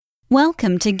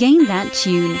Welcome to Game That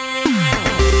Tune.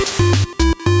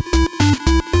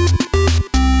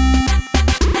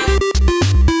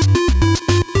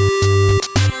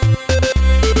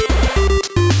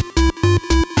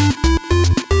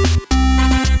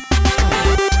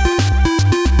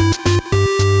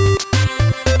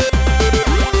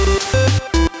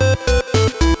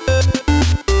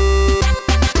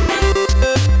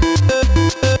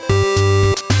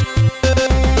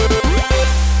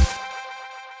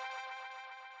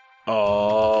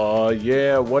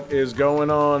 What is going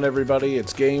on, everybody?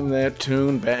 It's Game That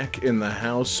Tune back in the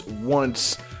house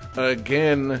once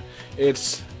again.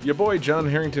 It's your boy John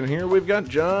Harrington here. We've got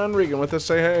John Regan with us.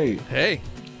 Say hey. Hey.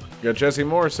 We've got Jesse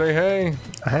Moore. Say hey.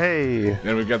 Hey.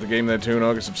 And we've got the Game That Tune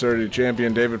August Absurdity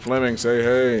champion David Fleming. Say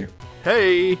hey.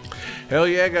 Hey. Hell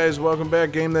yeah, guys. Welcome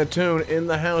back. Game That Tune in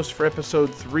the house for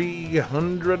episode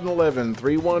 311.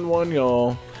 311,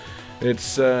 y'all.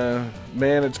 It's,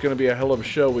 man, it's going to be a hell of a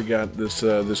show we got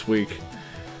this week.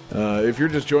 If you're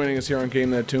just joining us here on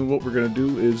Game That Tune, what we're going to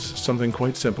do is something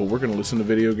quite simple. We're going to listen to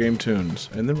video game tunes,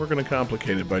 and then we're going to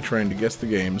complicate it by trying to guess the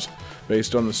games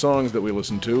based on the songs that we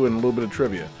listen to and a little bit of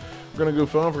trivia. We're going to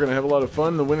goof off, we're going to have a lot of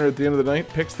fun. The winner at the end of the night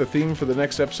picks the theme for the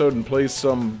next episode and plays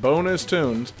some bonus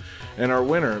tunes. And our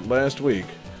winner last week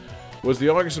was the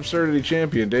August Absurdity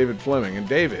champion, David Fleming. And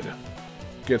David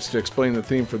gets to explain the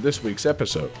theme for this week's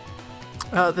episode.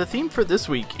 The theme for this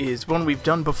week is one we've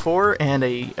done before, and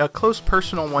a close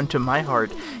personal one to my heart,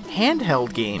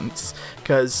 handheld games,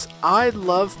 because I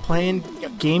love playing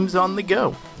games on the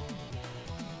go.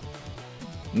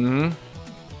 Mm-hmm.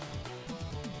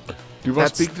 Do you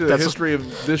want to speak to the history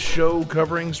of this show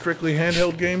covering strictly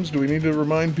handheld games? Do we need to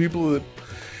remind people that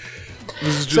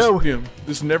this is just,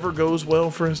 this never goes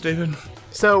well for us, David?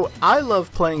 So, I love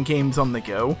playing games on the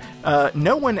go.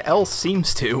 No one else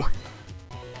seems to.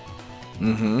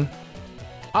 Mm-hmm.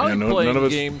 I like playing none of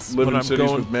us games live when in I'm cities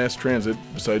going with mass transit,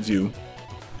 besides you.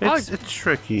 It's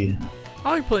tricky.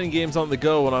 I like playing games on the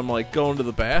go when I'm like going to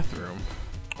the bathroom.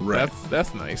 Right.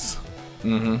 That's nice.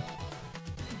 Mm-hmm.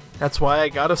 That's why I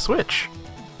got a Switch.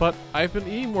 But I've been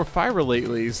eating more fiber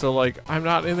lately, so like I'm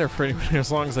not in there for anywhere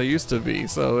as long as I used to be.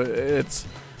 So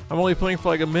I'm only playing for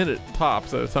like a minute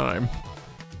tops at a time.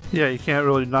 Yeah, you can't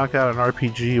really knock out an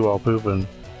RPG while pooping.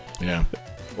 Yeah.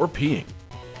 Or peeing.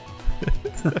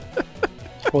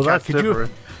 Well, that's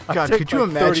different. Could you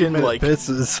imagine, like,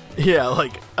 pisses? Yeah,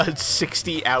 like a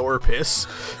 60-hour piss?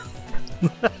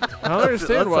 I don't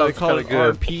understand that why they sounds call it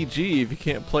kinda good. RPG if you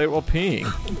can't play it while peeing.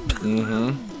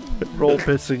 Mm-hmm. Role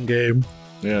pissing game.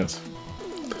 Yes.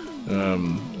 A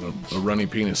runny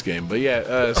penis game. But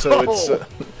yeah, so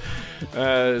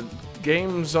it's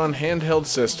games on handheld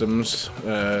systems.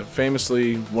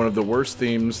 Famously, one of the worst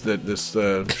themes that this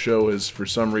show has, for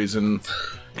some reason,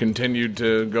 continued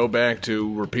to go back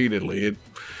to repeatedly.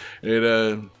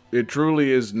 It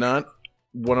truly is not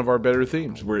one of our better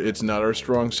themes. It's not our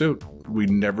strong suit. We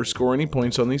never score any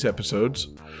points on these episodes,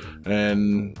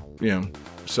 and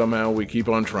somehow we keep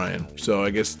on trying. So I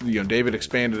guess David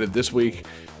expanded it this week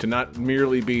to not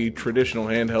merely be traditional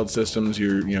handheld systems,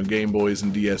 your Game Boys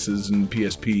and DSs and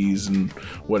PSPs and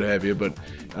what have you, but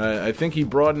I think he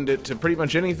broadened it to pretty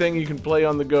much anything you can play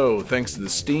on the go, thanks to the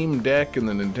Steam Deck and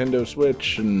the Nintendo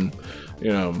Switch and the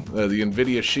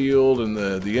Nvidia Shield and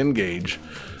the N-Gage.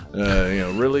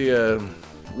 Really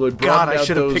broadened God, I out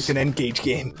should have those, picked an N-Gage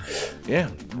game. Yeah,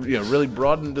 really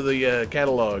broadened the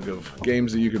catalog of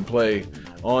games that you can play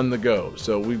on the go.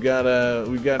 So we've got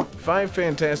 5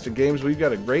 fantastic games. We've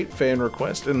got a great fan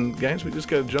request, and guys, we just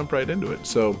got to jump right into it.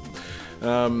 So,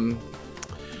 I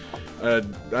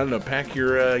don't know, pack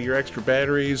your extra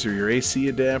batteries or your AC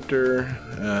adapter.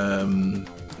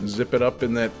 Zip it up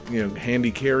in that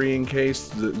handy carrying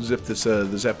case. Zip this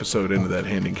episode into that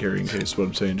handy carrying case. Is what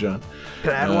I'm saying, John.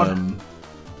 Can I add one?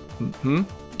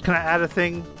 Can I add a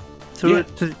thing to it?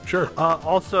 Sure.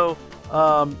 Also,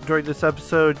 during this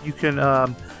episode, you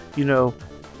can,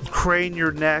 crane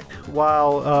your neck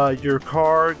while your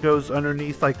car goes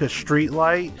underneath like a street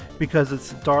light because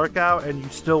it's dark out and you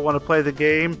still want to play the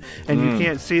game and you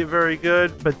can't see it very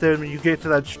good. But then when you get to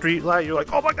that street light, you're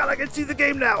like, oh my god, I can see the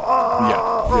game now.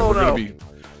 We're going to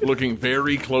be looking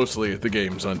very closely at the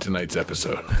games on tonight's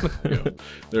episode.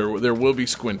 There will be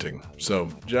squinting. So,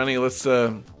 Johnny, let's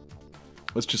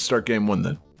just start game 1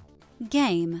 then.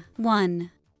 Game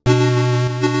 1.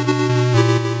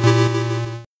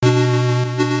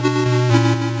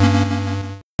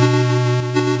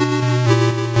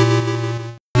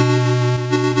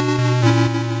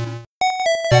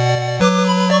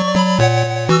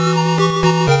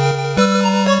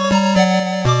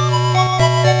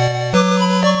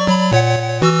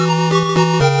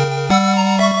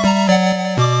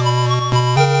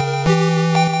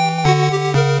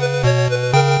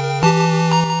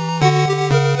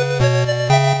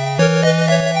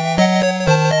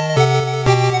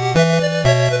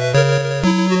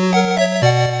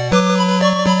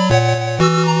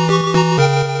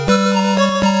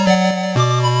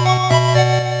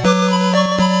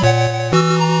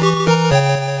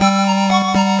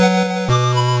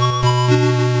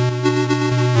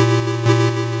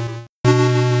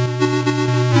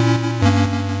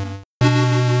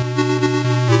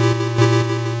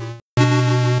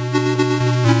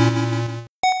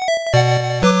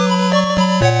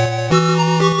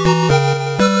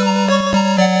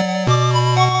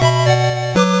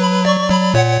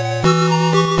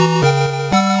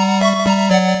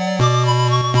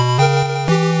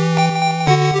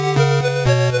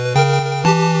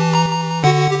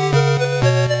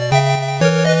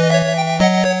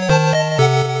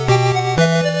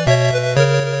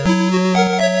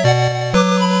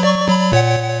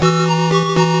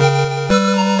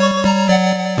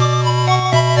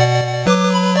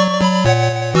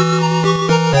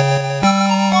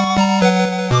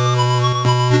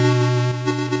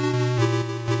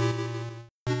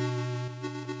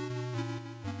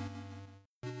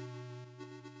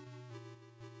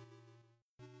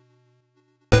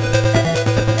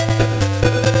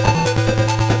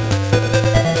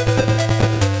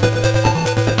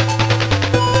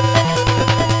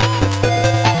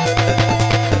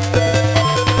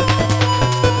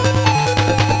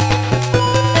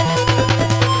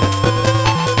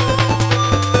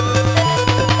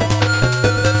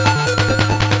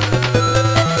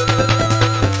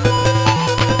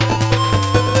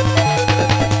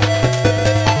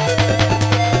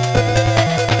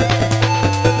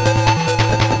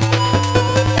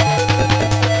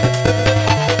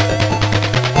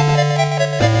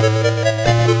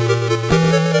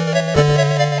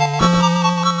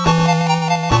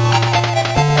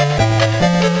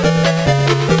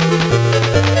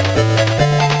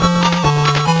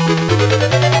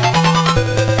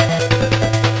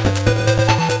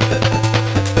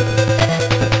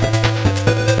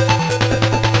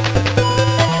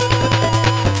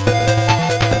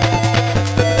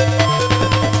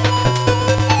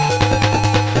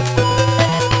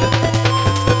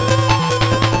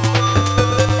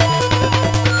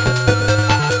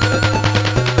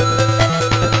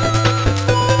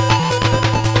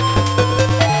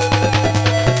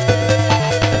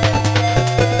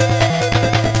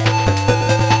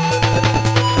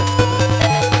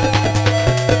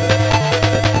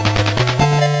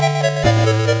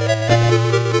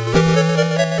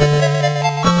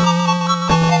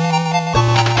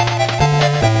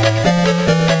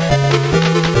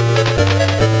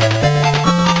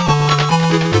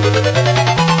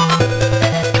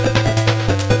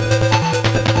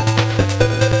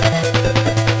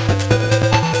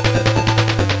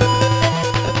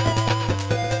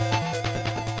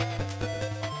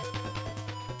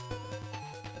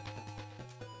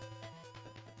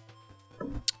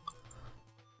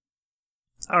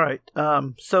 Alright,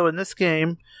 so in this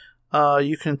game,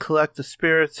 you can collect the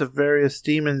spirits of various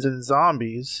demons and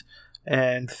zombies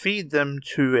and feed them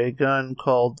to a gun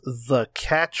called the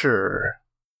Catcher.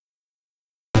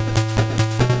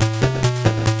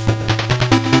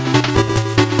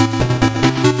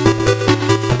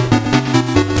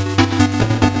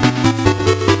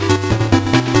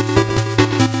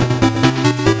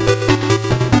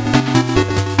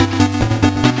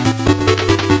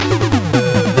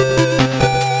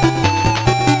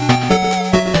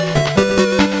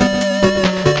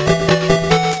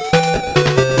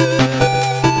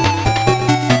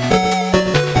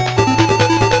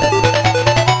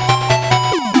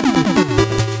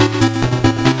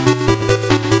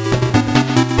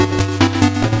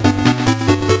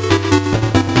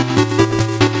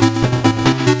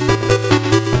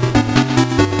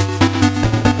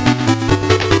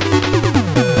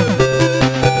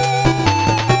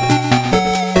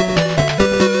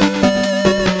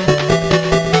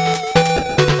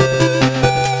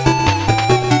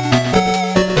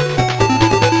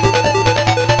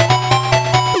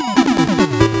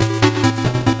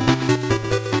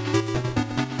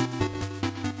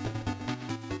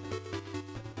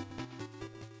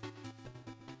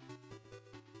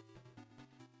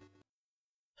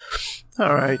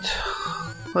 Alright,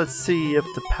 let's see if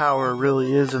the power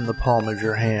really is in the palm of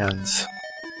your hands.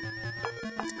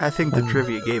 I think the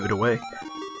trivia gave it away.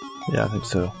 Yeah, I think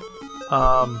so.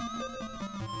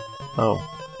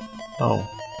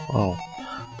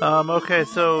 Okay,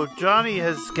 so Johnny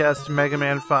has guessed Mega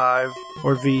Man 5,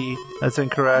 or V, that's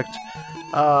incorrect.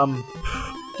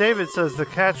 David says The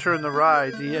Catcher in the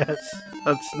Rye, yes,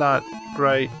 that's not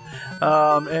right.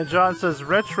 And John says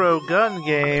Retro Gun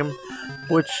Game,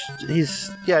 which he's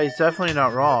definitely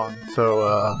not wrong.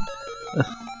 So,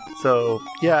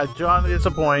 yeah, John gets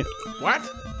a point. What?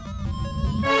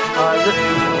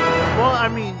 Well, I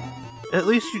mean, at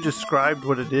least you described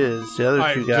what it is. The other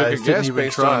I two took guys a didn't guess even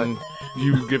based try. on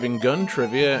you giving gun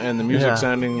trivia and the music Yeah.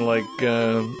 sounding like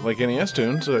NES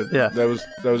tunes. So Yeah. that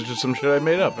was just some shit I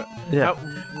made up. Yeah.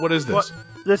 What is this? What?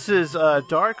 This is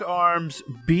Dark Arms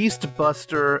Beast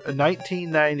Buster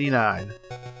 1999.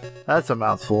 That's a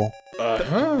mouthful.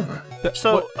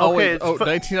 So, What? Oh, okay, wait. it's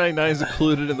 1999 is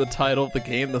included in the title of the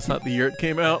game. That's not the year it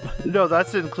came out. no,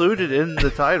 that's included in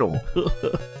the title.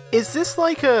 Is this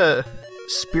like a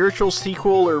spiritual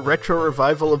sequel or retro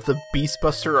revival of the Beast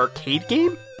Buster arcade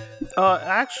game?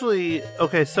 Actually,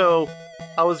 okay, so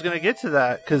I was gonna get to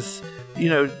that because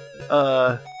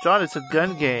John, it's a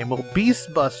gun game. Well,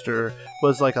 Beast Buster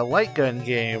was like a light gun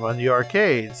game on the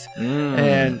arcades,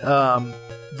 and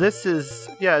this is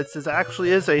it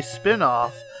actually is a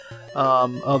spin-off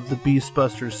of the Beast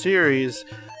Buster series,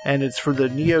 and it's for the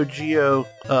Neo Geo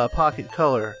Pocket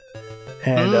Color,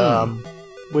 and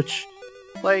which.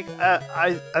 Like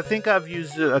I think I've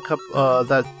used it a couple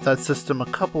that system a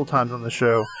couple times on the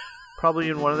show, probably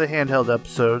in one of the handheld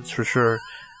episodes for sure.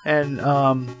 And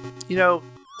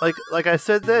like I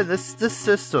said then, this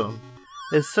system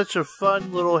is such a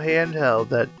fun little handheld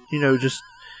that just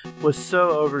was so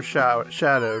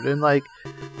overshadowed. And like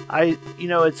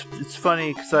it's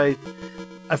funny because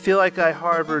I feel like I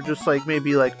harbor just like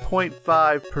maybe like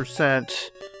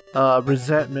 0.5%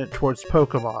 resentment towards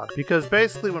Pokemon, because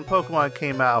basically when Pokemon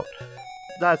came out,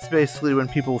 that's basically when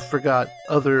people forgot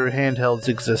other handhelds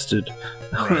existed.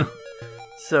 Right.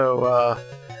 So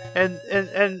and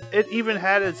it even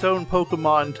had its own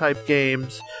Pokemon type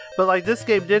games, but like this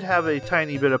game did have a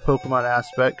tiny bit of Pokemon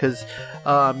aspect because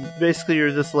basically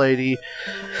you're this lady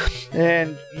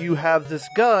and you have this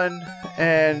gun,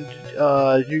 and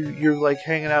you're like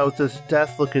hanging out with this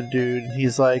death looking dude, and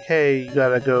he's like, hey, you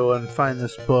gotta go and find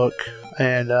this book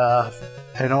and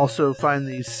also find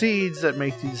these seeds that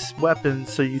make these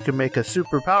weapons so you can make a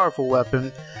super powerful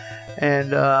weapon.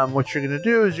 And what you're gonna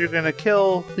do is you're gonna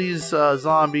kill these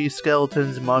zombies,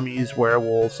 skeletons, mummies,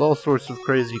 werewolves, all sorts of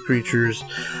crazy creatures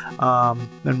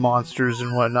and monsters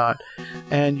and whatnot,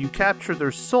 and you capture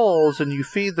their souls and you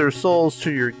feed their souls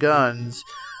to your guns,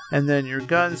 and then your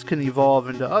guns can evolve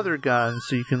into other guns,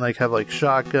 so you can like have like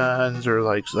shotguns or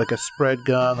like a spread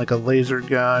gun, like a laser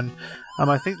gun.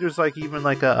 I think there's like even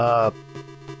like a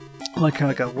like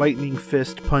a lightning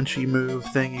fist punchy move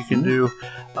thing you can do.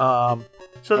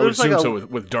 So I would there's like assume so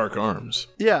with Dark Arms.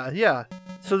 yeah.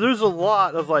 So there's a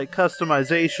lot of like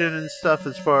customization and stuff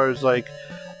as far as like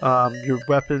your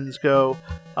weapons go.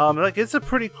 Like it's a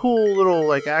pretty cool little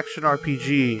like action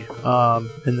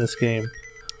RPG in this game.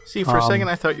 See, for a second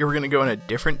I thought you were going to go in a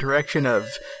different direction of,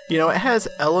 it has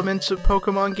elements of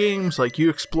Pokemon games, like you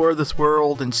explore this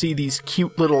world and see these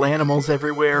cute little animals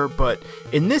everywhere, but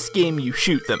in this game you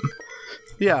shoot them.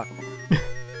 Yeah.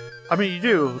 I mean, you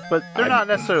do, but they're not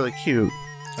necessarily cute.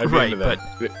 I'd be Right, into that.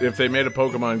 If they made a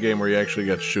Pokemon game where you actually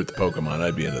got to shoot the Pokemon,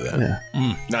 I'd be into that.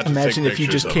 Yeah. Not just Imagine take if you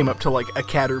pictures just of came them. up to like a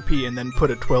Caterpie and then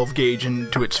put a 12 gauge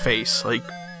into its face. Like,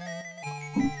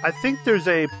 I think there's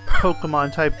a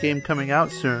Pokemon type game coming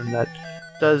out soon that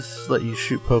does let you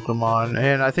shoot Pokemon,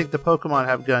 and I think the Pokemon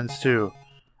have guns too.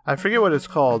 I forget what it's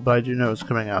called, but I do know it's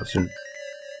coming out soon.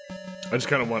 I just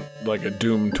kind of want like a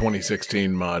Doom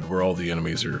 2016 mod where all the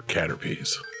enemies are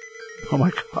Caterpies. Oh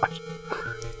my god.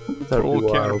 That'd be Old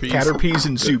wild. Caterpie. Caterpies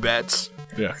and Zubats.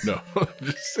 Yeah, no.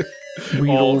 Just all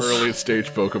Weedles. early stage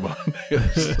Pokemon.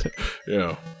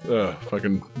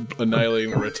 Fucking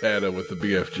annihilating Rattata with the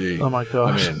BFG. Oh my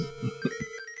gosh. I'm in.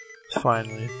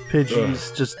 Finally.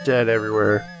 Pidgey's just dead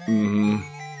everywhere.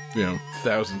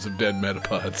 Thousands of dead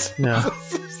Metapods. Yeah.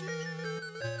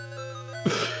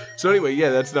 So anyway, yeah,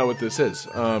 that's not what this is.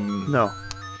 No.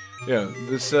 Yeah,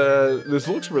 this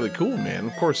looks really cool, man.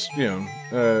 Of course,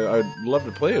 I'd love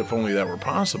to play it if only that were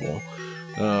possible.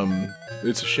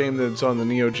 It's a shame that it's on the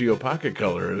Neo Geo Pocket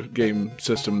Color game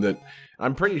system that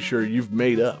I'm pretty sure you've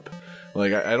made up.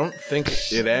 Like, I don't think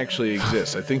it actually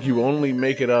exists. I think you only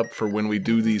make it up for when we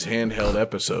do these handheld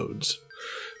episodes.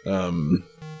 No,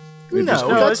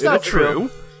 that's not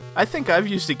true. I think I've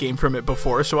used a game from it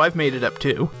before, so I've made it up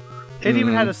too. It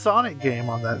even had a Sonic game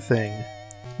on that thing,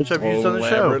 which I've used on the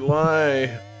Elaborate show.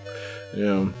 lie.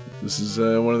 Yeah, this is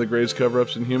one of the greatest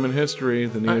cover-ups in human history.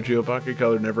 The Neo Geo Pocket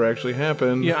Color never actually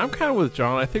happened. Yeah, I'm kind of with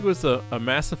John. I think it was a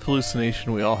massive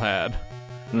hallucination we all had.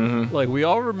 Mm-hmm. Like, we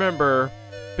all remember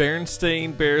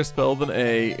Berenstain Bears spelled with an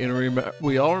A, and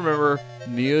we all remember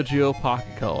Neo Geo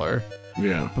Pocket Color.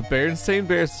 Yeah. But Berenstain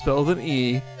Bears is spelled with an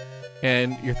E,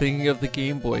 and you're thinking of the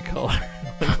Game Boy Color.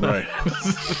 Right.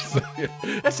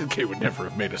 SNK would never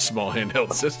have made a small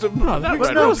handheld system. No, that Right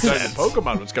makes no around the time sense.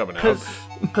 Pokemon was coming out.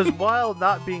 Because while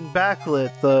not being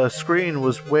backlit, the screen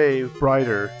was way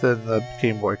brighter than the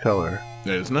Game Boy Color.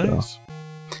 That is nice.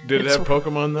 Did it It's- have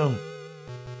Pokemon though?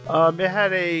 It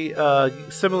had a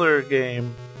similar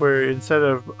game where instead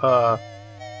of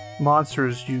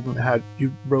monsters, you had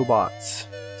robots.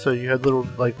 So you had little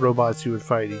like robots you would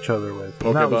fight each other with.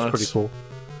 And that was Pokebots? pretty cool.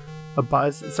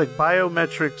 It's like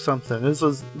biometric something. This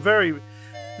was very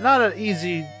not an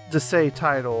easy to say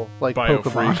title like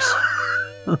Pokemon.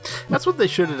 Biofreaks. That's what they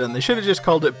should have done. They should have just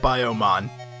called it Biomon.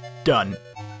 Done.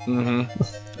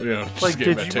 Mm-hmm. You know, just Like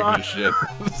game about taking Digimon? a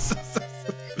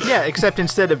shit. Yeah, except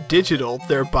instead of digital,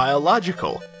 they're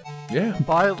biological. Yeah.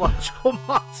 Biological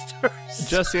monsters.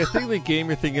 Jesse, I think the game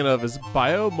you're thinking of is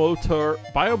Biomotor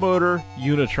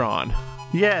Unitron.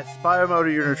 Yes,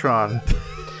 Biomotor Unitron.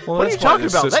 Well, What are you that's why talking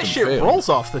this about? That system shit failed. rolls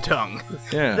off the tongue.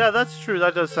 Yeah. Yeah, that's true.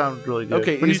 That does sound really good.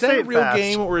 Okay, When you is say that a it real fast-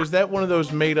 game, or is that one of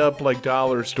those made-up, like,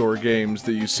 dollar store games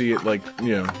that you see at, like,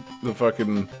 you know, the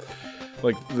fucking,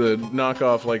 like, the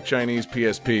knockoff, like, Chinese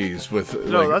PSPs with,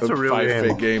 No, like, that's a real 5 game.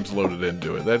 fake games loaded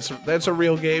into it? That's a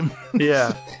real game?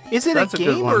 Yeah. Is it That's a a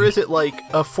good game one. or is it like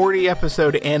a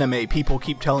 40-episode anime people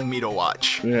keep telling me to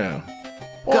watch? Yeah.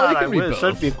 Well, God, it I can be wish. both.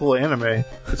 That'd be a cool anime.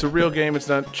 It's a real game. It's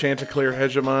not Chanticleer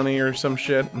Hegemony or some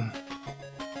shit.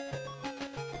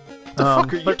 The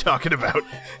fuck are you talking about?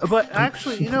 But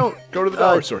actually, you know, Go to the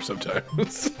dollar store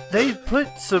sometimes. they put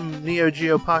some Neo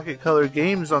Geo Pocket Color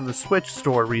games on the Switch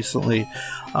store recently.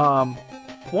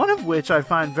 One of which I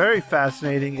find very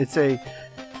fascinating.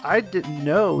 I didn't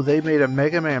know they made a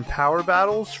Mega Man Power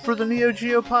Battles for the Neo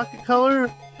Geo Pocket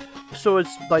Color. So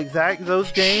it's like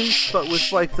those games, but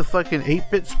with like the fucking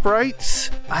 8-bit sprites.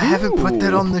 I haven't put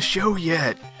that on the show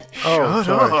yet. Oh, Shut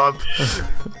sorry. up.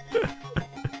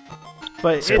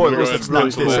 But Spoilers, We're it's gonna not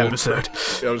pencil this that in. episode.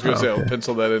 Yeah, I was going to say, I'll Okay.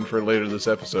 pencil that in for later this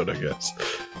episode, I guess.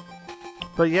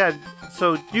 But yeah,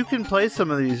 so you can play some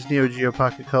of these Neo Geo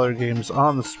Pocket Color games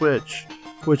on the Switch,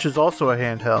 which is also a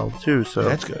handheld too. So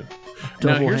That's good.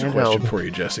 Now, Double here's a question handheld. for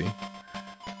you, Jesse.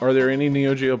 Are there any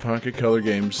Neo Geo Pocket Color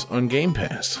games on Game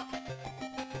Pass?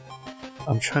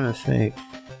 I'm trying to think.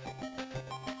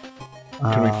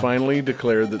 Can we finally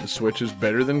declare that the Switch is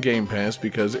better than Game Pass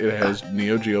because it has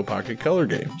Neo Geo Pocket Color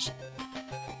games?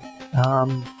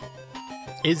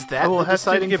 Is I that will the have to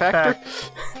deciding get factor? back.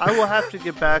 I will have to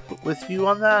get back with you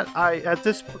on that.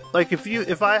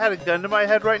 If I had a gun to my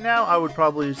head right now, I would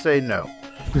probably say no.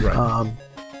 Right.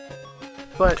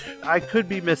 But I could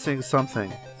be missing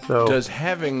something. So Does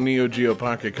having Neo Geo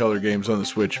Pocket Color games on the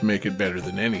Switch make it better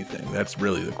than anything? That's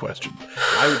really the question.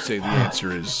 I would say the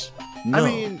answer is no. I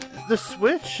mean, the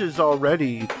Switch is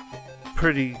already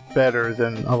pretty better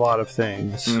than a lot of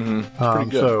things. pretty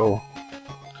good. So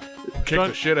Kick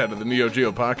the shit out of the Neo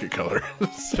Geo Pocket Color.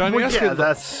 John, well, yeah,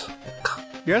 that's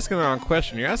you're asking the wrong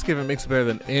question. You're asking if it makes it better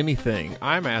than anything.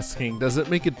 I'm asking, does it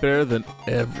make it better than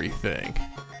everything?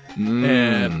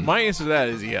 And my answer to that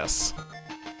is yes.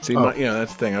 See, that's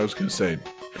the thing I was going to say.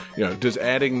 You know, does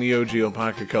adding Neo Geo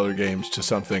Pocket Color games to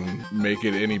something make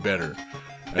it any better?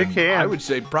 It And can. I would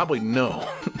say probably no.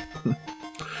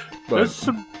 But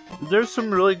there's some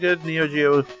really good Neo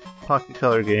Geo Pocket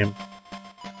Color game.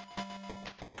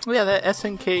 Yeah, that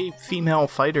SNK Female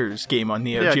Fighters game on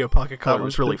Neo Yeah, Geo Pocket that Color one's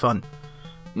was really good. fun.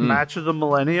 Match of the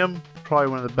Millennium, probably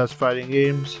one of the best fighting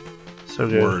games. So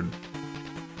good. word.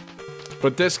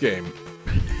 But this game,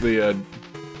 the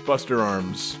Buster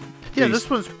Arms. Yeah, beast- this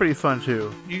one's pretty fun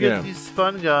too. You get Yeah. these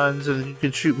fun guns and you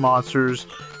can shoot monsters.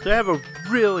 They have a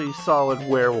really solid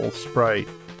werewolf sprite.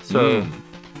 So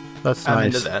that's I'm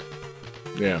nice. into that.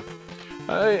 Yeah.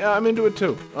 I'm into it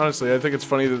too. Honestly, I think it's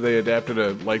funny that they adapted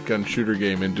a light gun shooter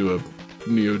game into a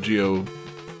Neo Geo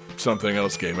something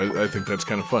else game. I think that's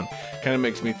kind of fun. Kind of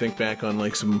makes me think back on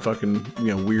like some fucking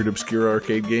weird obscure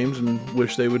arcade games and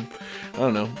wish they would, I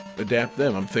don't know, adapt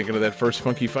them. I'm thinking of that first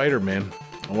Funky Fighter, man.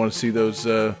 I want to see those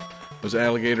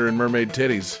alligator and mermaid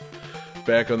titties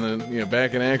back on the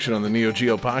back in action on the Neo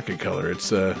Geo Pocket Color. It's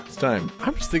time.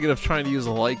 I'm just thinking of trying to use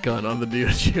a light gun on the Neo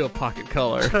Geo Pocket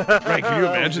Color. Right? Can you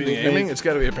imagine the aiming? It's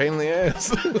got to be a pain in the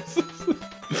ass.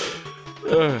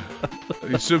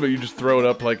 You assume you just throw it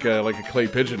up like a clay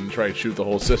pigeon and try and shoot the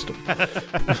whole system.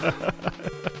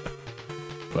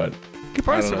 But You could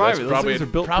probably I don't know, survive that's it. Those probably things are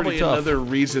built probably pretty tough. another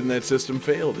reason that system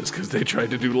failed is because they tried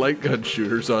to do light gun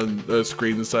shooters on a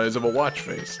screen the size of a watch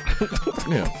face.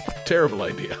 Terrible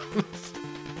idea.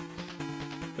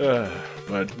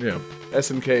 But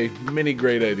SNK, many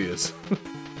great ideas.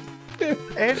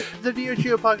 And the Neo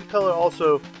Geo Pocket Color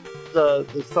also, the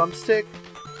thumbstick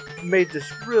made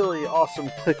this really awesome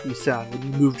clicky sound when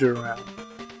you moved it around.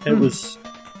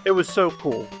 It was so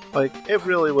cool. Like, it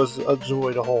really was a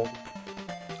joy to hold.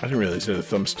 I didn't realize it had a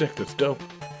thumbstick. That's dope.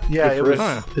 Yeah, Good it for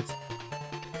was. It's,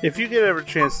 if you get ever a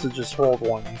chance to just hold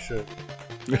one, you should.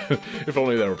 If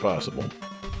only that were possible.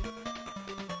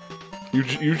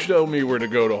 You show me where to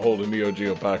go to hold a Neo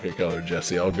Geo Pocket Color,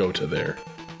 Jesse. I'll go to there.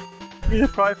 You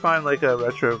could probably find like a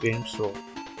retro game store.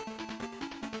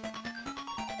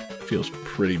 Feels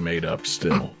pretty made up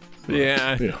still.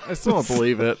 Yeah, Yeah. I still don't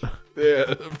believe it. Yeah,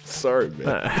 I'm sorry,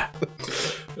 man.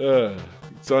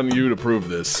 It's on you to prove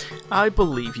this. I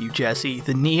believe you, Jesse.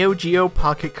 The Neo Geo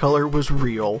Pocket Color was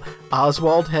real.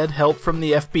 Oswald had help from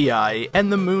the FBI,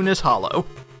 and the moon is hollow.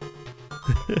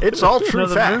 It's all true No,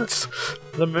 the moon- facts.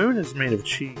 The moon is made of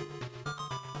cheese.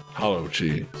 Hollow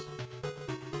cheese.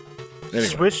 Anyway.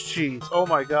 Swiss cheese. Oh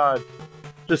my god.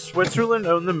 Does Switzerland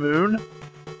own the moon?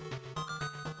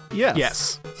 Yes.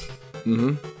 Yes.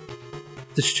 Mm-hmm.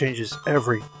 This changes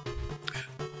everything.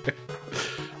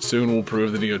 Soon we'll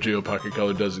prove the Neo Geo Pocket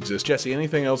Color does exist. Jesse,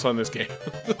 anything else on this game?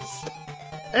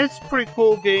 It's a pretty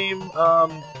cool game.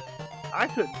 I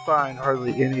couldn't find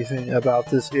hardly anything about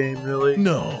this game, really.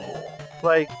 No.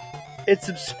 Like, it's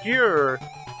obscure,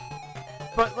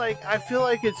 but, like, I feel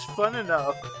like it's fun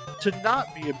enough to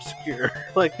not be obscure.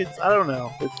 Like, I don't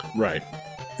know. Right.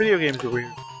 Video games are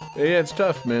weird. Yeah, it's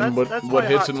tough, man. That's What my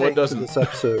hits hot and take what to doesn't. this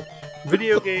episode.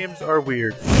 Video games are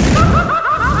weird.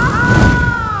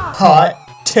 Hot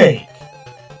take.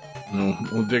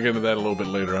 We'll dig into that a little bit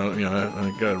later. I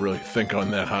gotta really think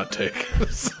on that hot take.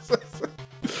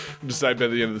 Decide by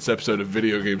the end of this episode if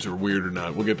video games are weird or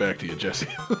not. We'll get back to you, Jesse.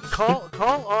 Call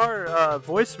our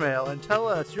voicemail and tell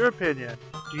us your opinion.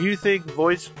 Do you think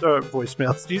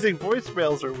voicemails? Do you think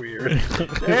voicemails are weird?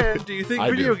 And do you think I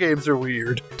video do. games are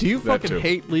weird? Do you That too. fucking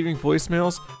hate leaving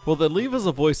voicemails? Well, then leave us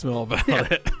a voicemail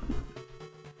about it.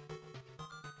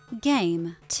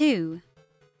 Game 2.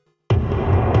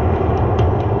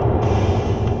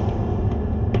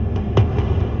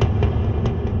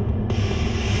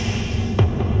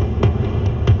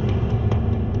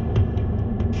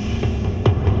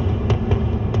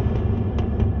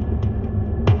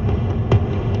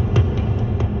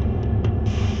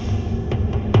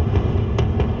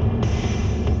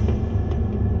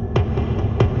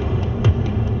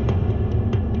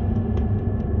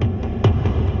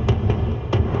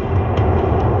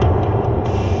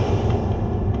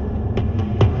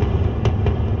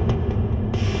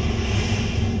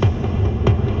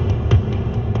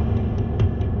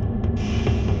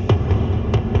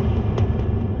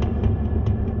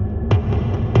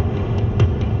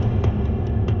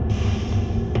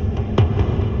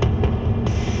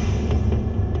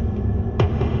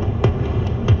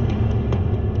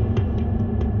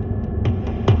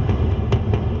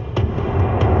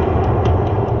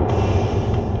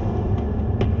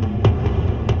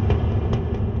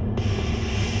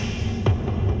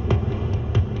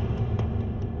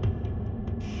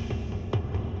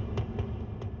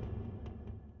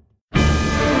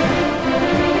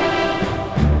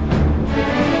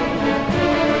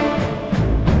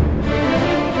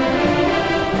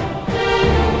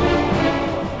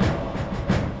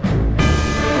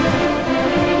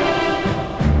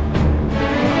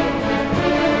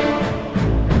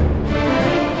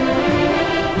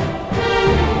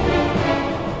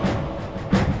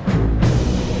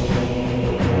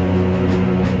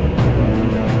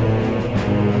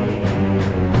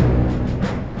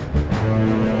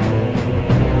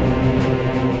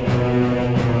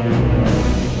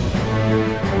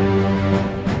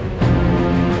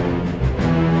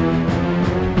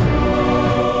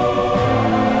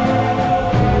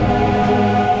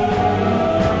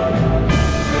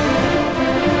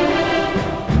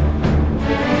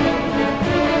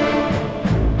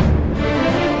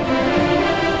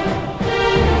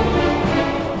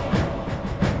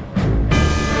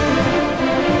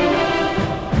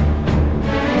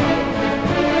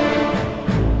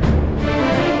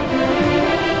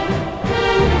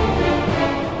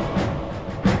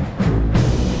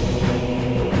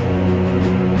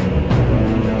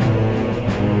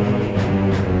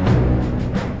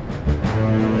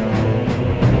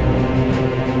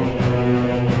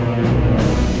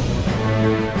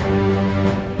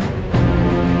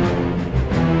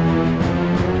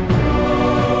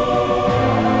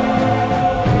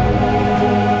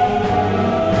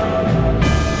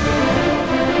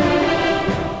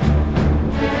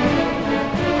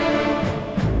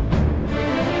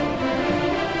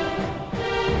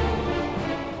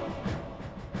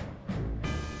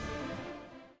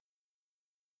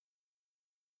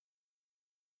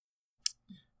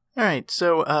 Alright,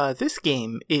 so this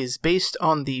game is based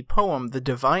on the poem The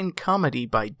Divine Comedy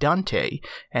by Dante,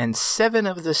 and 7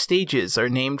 of the stages are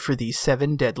named for the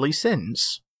 7 deadly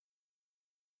sins.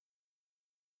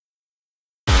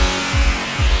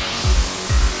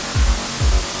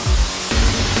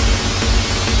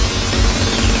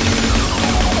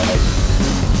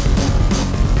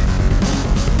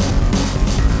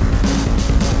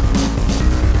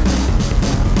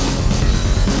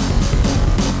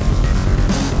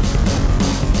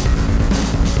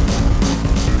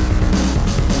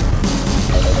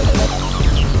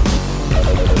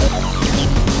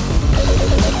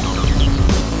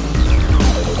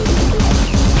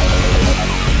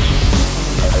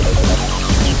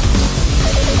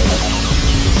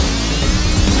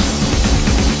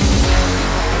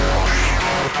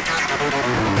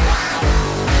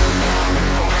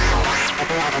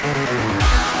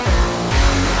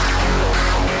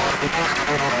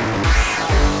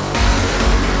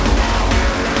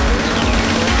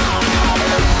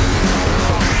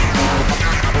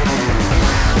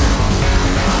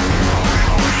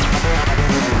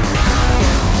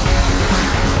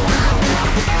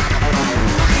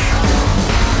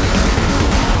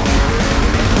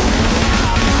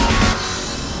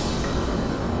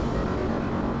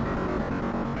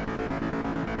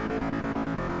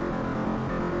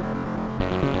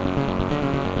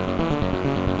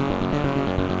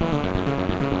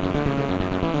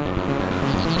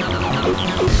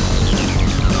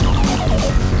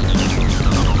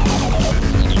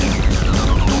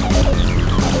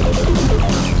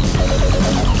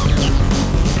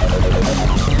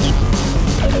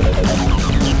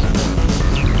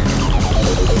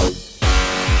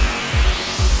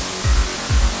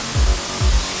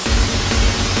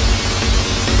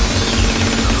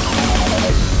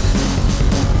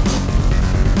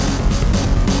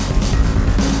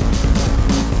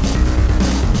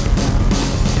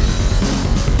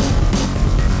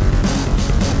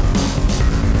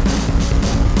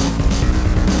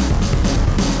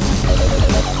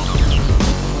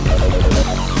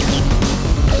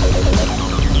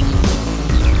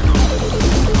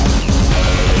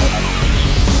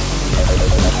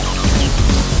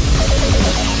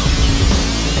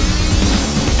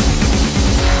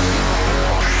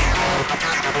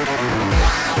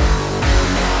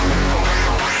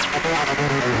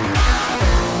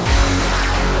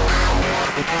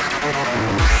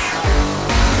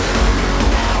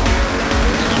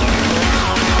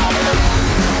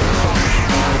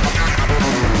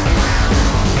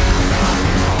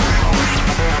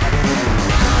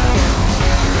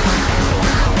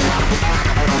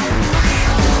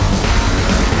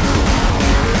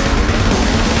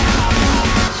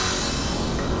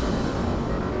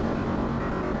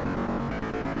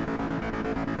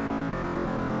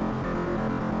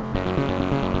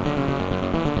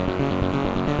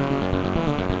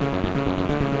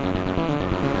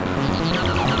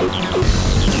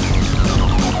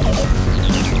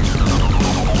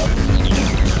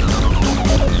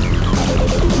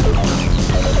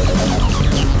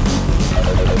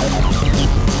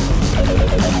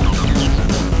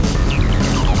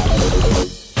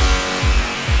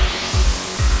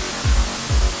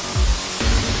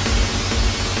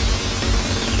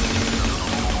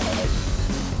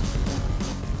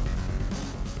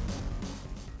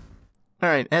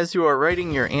 Alright, as you are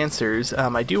writing your answers,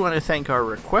 I do want to thank our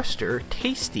requester,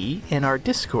 Tasty, in our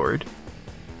Discord.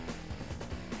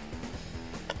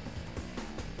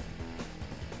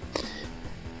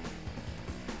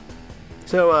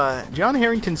 So, John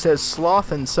Harrington says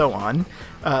Sloth and so on.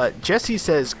 Jesse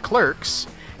says Clerks.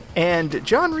 And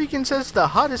John Regan says the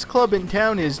hottest club in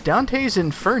town is Dante's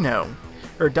Inferno.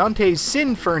 Or Dante's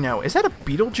Sinferno. Is that a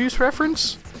Beetlejuice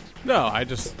reference? No, I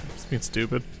just mean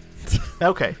stupid.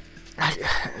 Okay.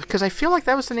 Because I feel like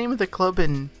that was the name of the club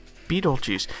in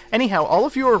Beetlejuice. Anyhow, all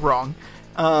of you are wrong.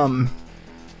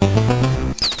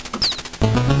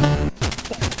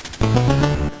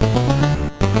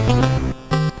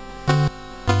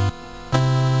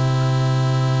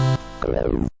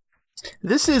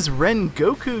 This is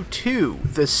Rengoku 2,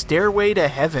 The Stairway to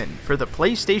Heaven for the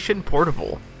PlayStation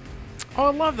Portable. Oh,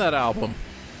 I love that album.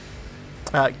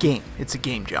 Game. It's a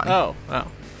game, Johnny. Oh.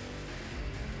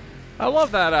 I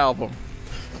love that album.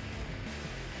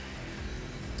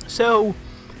 So,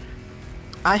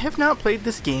 I have not played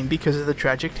this game because of the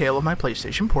tragic tale of my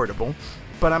PlayStation Portable,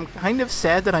 but I'm kind of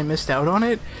sad that I missed out on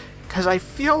it, because I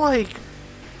feel like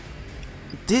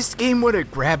this game would have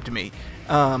grabbed me.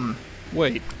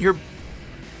 Wait.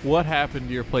 What happened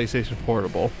to your PlayStation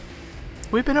Portable?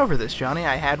 We've been over this, Johnny.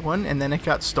 I had one, and then it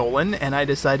got stolen, and I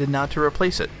decided not to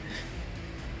replace it.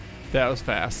 That was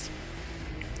fast.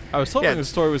 I was hoping the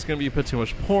story was going to be put too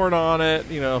much porn on it,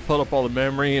 filled up all the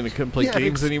memory, and it couldn't play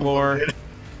games anymore.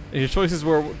 And your choices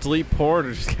were delete porn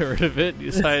or just get rid of it.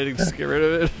 You decided to just get rid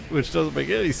of it, which doesn't make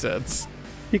any sense.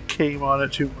 He came on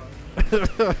it too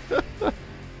much.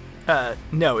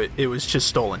 No, it was just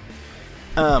stolen.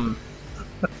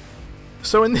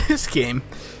 So in this game,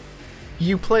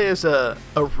 you play as a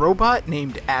robot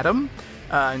named Adam,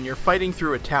 and you're fighting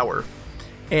through a tower.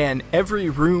 And every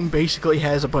room basically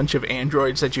has a bunch of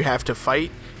androids that you have to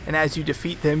fight, and as you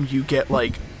defeat them, you get,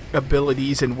 like,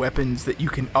 abilities and weapons that you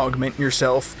can augment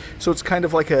yourself. So it's kind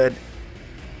of like a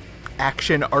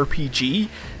action RPG,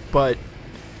 but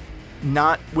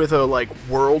not with a, like,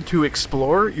 world to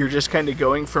explore. You're just kind of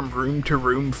going from room to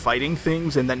room fighting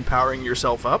things and then powering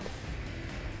yourself up.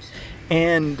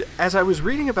 And as I was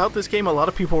reading about this game, a lot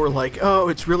of people were like, oh,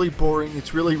 it's really boring,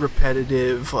 it's really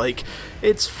repetitive, like,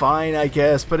 it's fine, I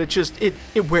guess, but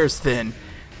it wears thin.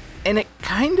 And it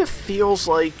kind of feels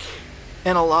like,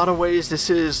 in a lot of ways, this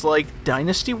is like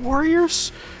Dynasty Warriors,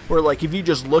 where, like, if you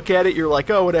just look at it, you're like,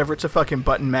 oh, whatever, it's a fucking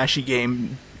button-mashy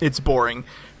game, it's boring.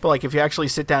 But, like, if you actually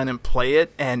sit down and play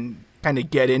it and kind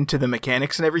of get into the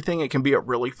mechanics and everything, it can be a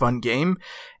really fun game.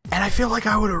 And I feel like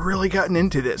I would have really gotten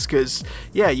into this, because,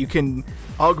 yeah, you can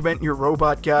augment your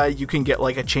robot guy, you can get,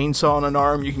 like, a chainsaw on an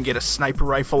arm, you can get a sniper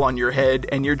rifle on your head,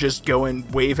 and you're just going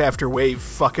wave after wave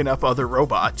fucking up other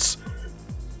robots.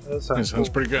 That sounds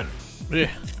pretty good.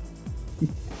 Yeah.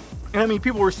 And I mean,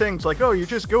 people were saying, it's like, oh, you're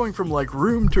just going from, like,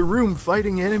 room to room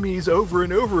fighting enemies over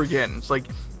and over again. It's like,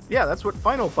 yeah, that's what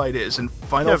Final Fight is, and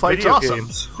Final Fight's awesome.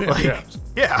 Games.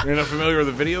 Yeah. You're not familiar with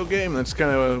a video game? That's kind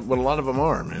of what a lot of them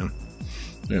are, man.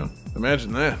 Yeah,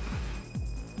 imagine that.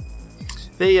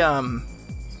 They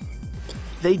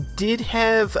did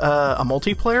have a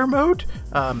multiplayer mode.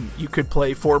 You could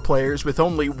play 4 players with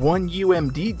only 1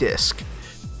 UMD disc,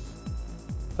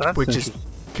 which is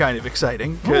kind of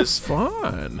exciting, because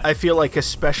fun. I feel like,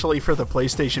 especially for the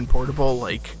PlayStation Portable,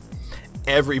 like,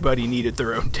 everybody needed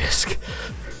their own disc.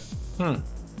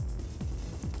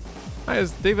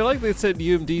 David, like they said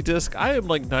UMD disc, I am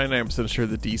like 99% sure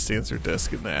the D stands for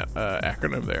disc in that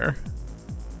acronym there.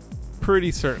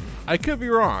 Pretty certain. I could be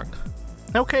wrong.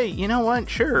 Okay, you know what?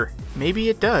 Sure. Maybe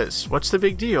it does. What's the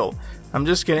big deal? I'm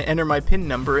just gonna enter my PIN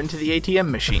number into the ATM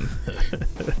machine.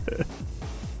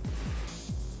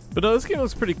 But no, this game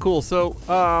looks pretty cool. So,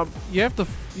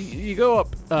 you go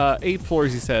up 8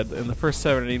 floors, you said, and the first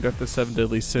 7 are named after the 7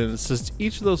 deadly sins. Does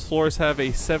each of those floors have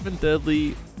a 7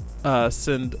 deadly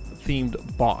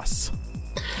sin-themed boss?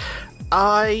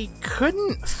 I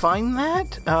couldn't find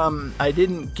that. I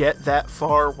didn't get that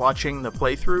far watching the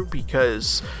playthrough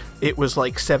because it was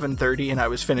like 7:30 and I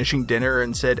was finishing dinner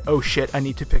and said, oh shit, I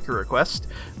need to pick a request.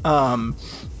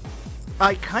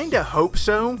 I kinda hope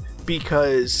so,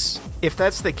 because if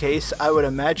that's the case, I would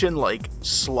imagine, like,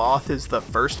 Sloth is the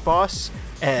first boss,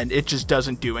 and it just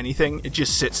doesn't do anything. It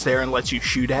just sits there and lets you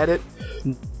shoot at it.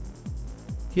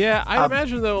 Yeah, I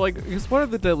imagine, though, like, because what are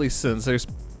the deadly sins? There's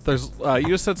you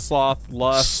just said sloth,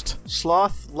 lust.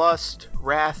 Sloth, lust,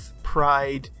 wrath,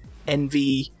 pride,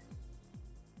 envy,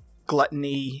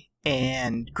 gluttony,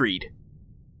 and greed.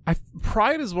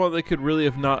 Pride is one that could really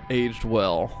have not aged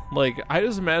well. Like, I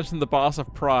just imagine the boss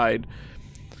of Pride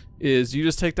is you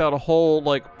just take out a whole,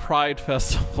 like, Pride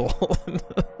festival.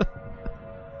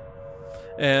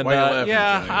 And, laughing,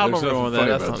 yeah, Johnny? I don't There's know nothing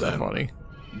that. That's funny not that about funny.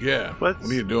 Yeah. What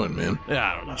are you doing, man?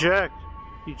 Yeah, I don't know. Jack.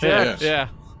 He Yeah, jacked. yeah.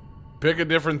 Pick a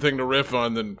different thing to riff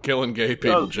on than killing gay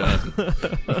people, John.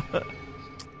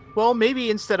 Well, maybe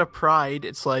instead of pride,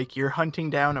 it's like you're hunting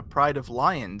down a pride of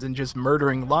lions and just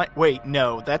murdering Wait,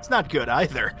 no, that's not good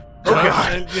either. Oh,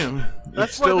 God.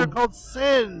 That's why they're called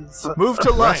sins. Move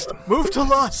to lust. Right. Move to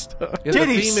lust. Yeah,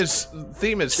 Titties. the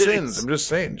theme is sins. I'm just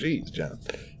saying. Jeez, John.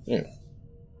 Yeah.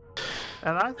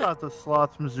 And I thought the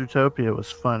sloth from Zootopia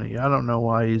was funny. I don't know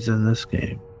why he's in this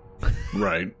game.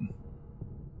 Right.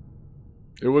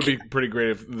 It would be pretty great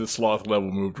if the sloth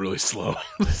level moved really slow.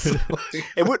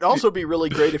 It would also be really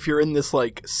great if you're in this,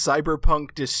 like,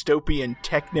 cyberpunk dystopian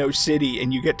techno city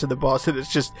and you get to the boss and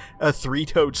it's just a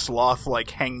 3-toed sloth,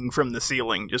 like, hanging from the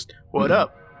ceiling. Just, what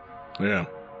up? Yeah.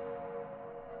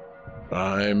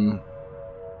 I'm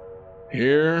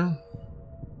here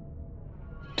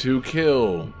to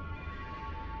kill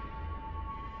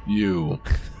you,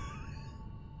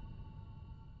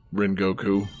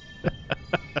 Rengoku.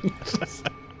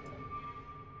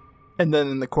 And then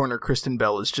in the corner, Kristen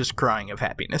Bell is just crying of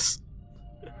happiness.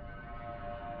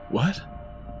 What?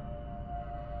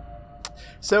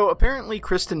 So apparently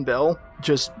Kristen Bell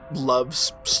just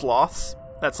loves sloths.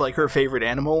 That's like her favorite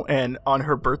animal, and on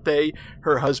her birthday,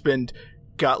 her husband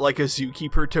got like a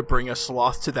zookeeper to bring a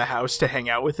sloth to the house to hang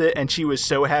out with it, and she was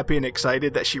so happy and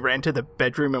excited that she ran to the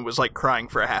bedroom and was like crying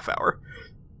for a half hour.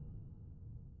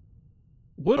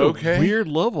 What a weird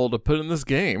level to put in this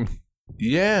game.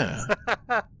 Yeah.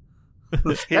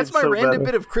 That's my random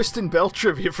bit of Kristen Bell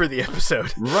trivia for the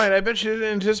episode. Right, I bet you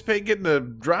didn't anticipate getting to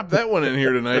drop that one in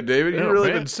here tonight, David. You've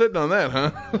really been sitting on that,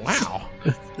 huh? Wow.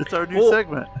 It's our new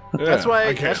segment. Yeah, that's why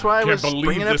I was believe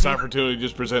bringing this up opportunity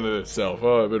just presented itself.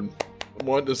 Oh, I've been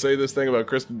wanting to say this thing about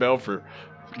Kristen Bell for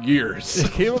years.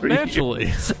 It came up naturally.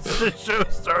 Since the show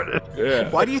started. Yeah.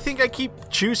 Why do you think I keep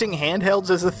choosing handhelds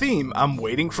as a theme? I'm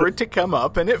waiting for it to come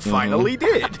up, and it finally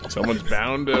did. Someone's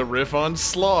bound to riff on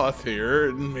sloth here,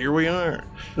 and here we are.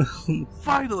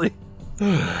 Finally.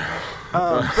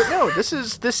 But no,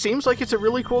 this seems like it's a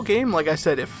really cool game. Like I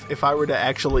said, if I were to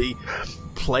actually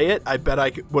play it, I bet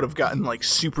I would have gotten like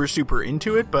super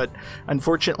into it, but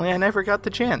unfortunately I never got the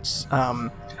chance.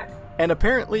 And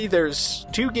apparently there's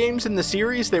 2 games in the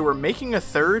series. They were making a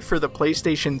third for the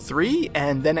PlayStation 3,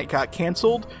 and then it got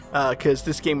canceled because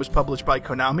this game was published by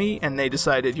Konami, and they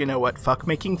decided, you know what, fuck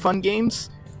making fun games,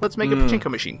 let's make a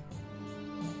pachinko machine.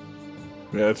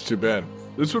 Yeah, that's too bad.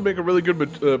 This would make a really good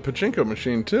pachinko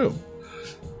machine too.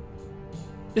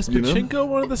 Is pachinko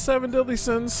one of the 7 deadly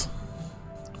sins?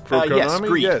 For Konami? Yes,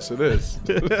 greed. Yes, it is.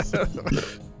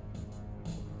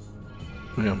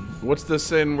 Yeah. What's the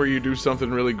sin where you do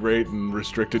something really great and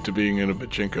restrict it to being in a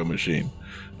pachinko machine?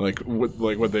 Like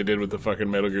what they did with the fucking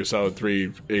Metal Gear Solid 3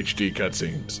 HD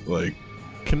cutscenes. Like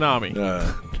Konami.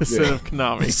 The sin of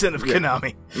Konami. The sin of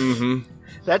Konami. Mm-hmm.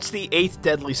 That's the 8th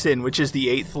deadly sin, which is the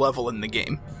 8th level in the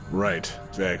game. Right,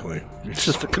 exactly. It's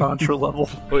just a Contra level.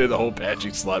 Play the whole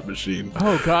patchy slot machine.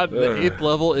 Oh god, the 8th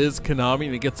level is Konami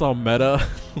and it gets all meta.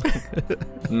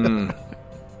 I'm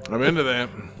into that.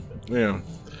 Yeah.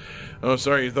 Oh,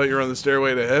 sorry, you thought you were on the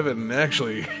stairway to heaven.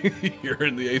 Actually, you're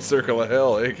in the 8th circle of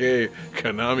hell, a.k.a.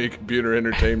 Konami Computer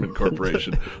Entertainment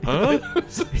Corporation. Huh? You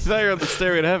thought you were on the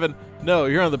stairway to heaven? No,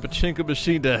 you're on the pachinko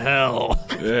machine to hell.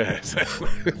 Yeah, exactly.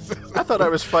 I thought I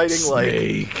was fighting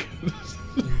Snake. like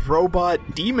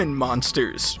robot demon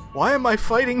monsters. Why am I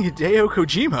fighting Hideo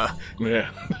Kojima? Yeah.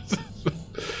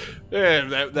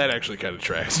 Yeah, that actually kind of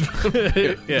tracks.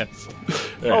 Yeah.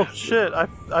 Oh shit!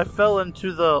 I fell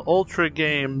into the Ultra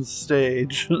Games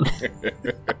stage.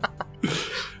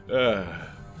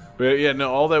 But yeah,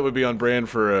 no, all that would be on brand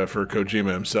for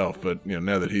Kojima himself. But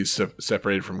now that he's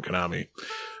separated from Konami,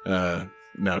 now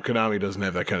Konami doesn't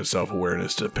have that kind of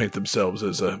self-awareness to paint themselves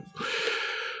as a,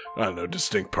 I don't know,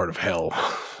 distinct part of hell.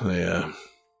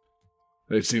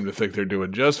 They seem to think they're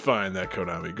doing just fine. That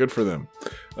Konami, good for them.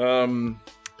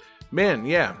 Man,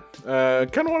 yeah,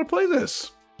 kind of want to play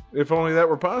this. If only that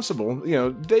were possible.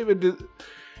 David,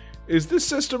 is this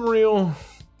system real?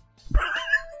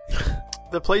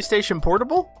 The PlayStation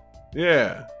Portable?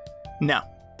 Yeah. No.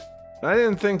 I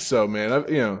didn't think so,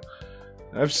 man.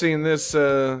 I've seen this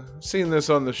on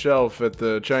the shelf at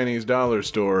the Chinese dollar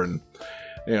store, and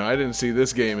I didn't see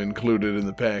this game included in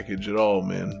the package at all,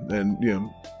 man. And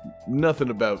nothing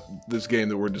about this game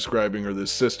that we're describing or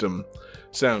this system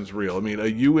sounds real. I mean, a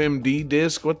UMD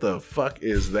disc? What the fuck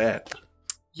is that?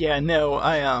 Yeah, no,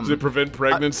 Does it prevent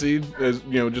pregnancy as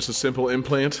just a simple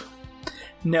implant?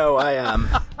 No,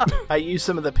 I used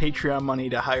some of the Patreon money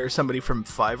to hire somebody from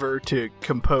Fiverr to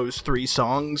compose 3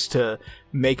 songs to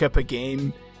make up a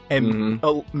game and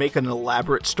make an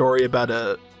elaborate story about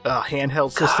a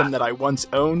handheld system that I once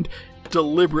owned,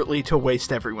 deliberately to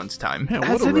waste everyone's time. Man,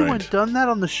 has anyone done that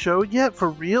on the show yet? For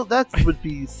real? That would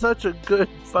be such a good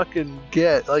fucking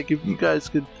get. Like, if you guys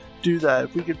could do that.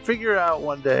 If we could figure out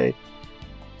one day,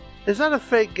 it's not a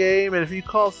fake game, and if you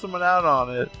call someone out on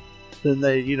it, then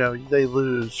they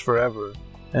lose forever.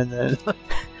 And then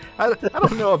I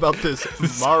don't know about this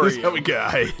Mario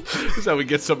guy. This is how we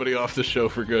get somebody off the show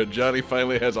for good. Johnny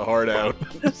finally has a heart out.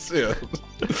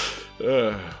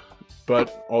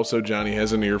 But also Johnny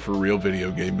has an ear for real video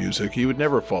game music. He would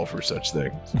never fall for such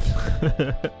things.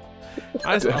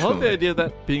 I love the idea of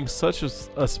that being such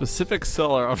a specific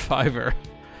seller on Fiverr.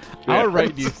 Yeah. I'll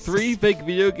write you 3 fake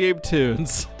video game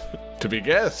tunes. To be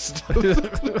guessed.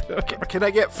 Can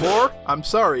I get 4? I'm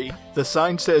sorry. The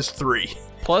sign says 3.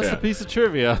 Plus a piece of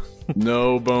trivia.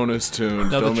 No bonus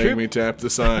tunes. Don't make me tap the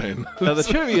sign. Now the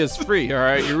trivia is free,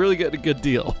 alright? You're really getting a good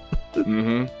deal.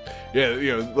 Mm-hmm.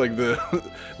 Yeah, like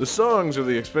the songs are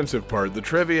the expensive part. The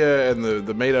trivia and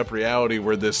the made-up reality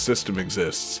where this system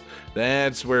exists.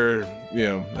 That's where,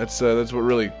 that's what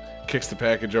really kicks the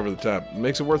package over the top.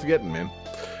 Makes it worth getting, man.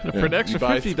 For an extra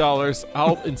 $50,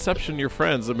 I'll Inception your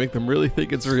friends and make them really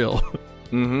think it's real.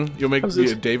 Mm-hmm. You'll make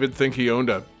David think he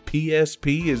owned a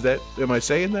PSP. Am I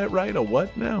saying that right? A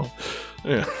what now?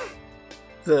 Yeah.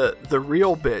 The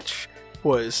real bitch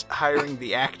was hiring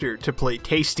the actor to play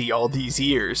Tasty all these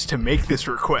years to make this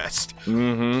request.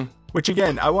 Mm-hmm. Which,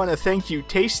 again, I want to thank you,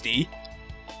 Tasty,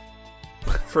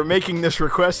 for making this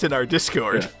request in our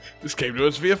Discord. Yeah. This came to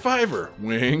us via Fiverr.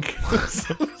 Wink.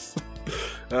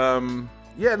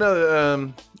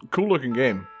 Cool looking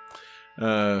game.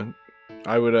 I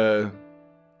would,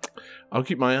 I'll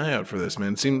keep my eye out for this,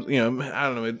 man. Seems, I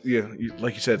don't know,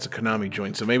 like you said, it's a Konami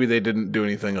joint, so maybe they didn't do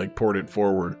anything like port it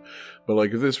forward. But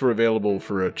like, if this were available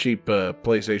for a cheap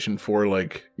PlayStation 4,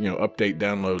 like, update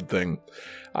download thing,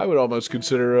 I would almost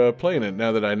consider playing it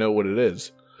now that I know what it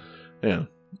is. Yeah.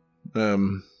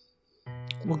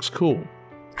 Looks cool.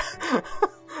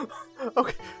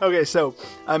 Okay, so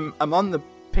I'm on the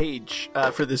page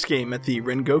for this game at the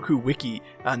Rengoku Wiki,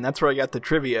 and that's where I got the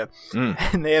trivia.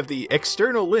 And they have the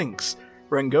external links.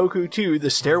 Rengoku 2, The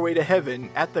Stairway to Heaven,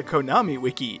 at the Konami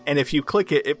Wiki, and if you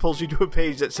click it, it pulls you to a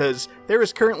page that says, there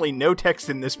is currently no text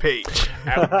in this page.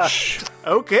 Ouch.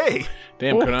 Okay.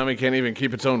 Damn, Konami can't even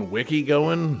keep its own wiki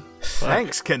going?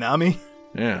 Thanks, Konami.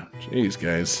 Yeah, jeez,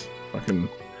 guys. I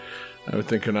would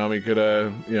think Konami could,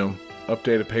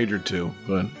 update a page or two,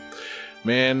 but,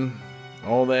 man,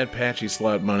 all that patchy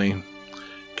slot money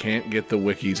can't get the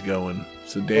wikis going.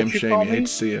 It's a damn shame. You hate to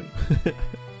see it.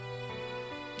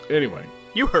 Anyway.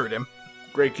 You heard him.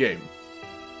 Great game.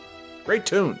 Great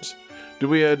tunes. Do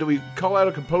we call out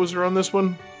a composer on this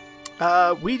one?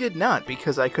 We did not,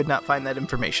 because I could not find that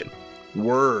information.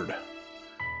 Word.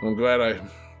 I'm glad I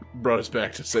brought us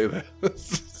back to say that.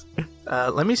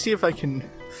 Let me see if I can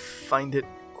find it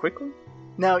quickly.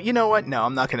 No, you know what? No,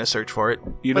 I'm not going to search for it.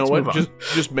 You know what?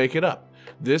 Just make it up.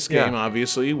 This game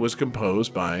obviously was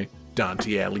composed by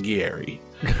Dante Alighieri.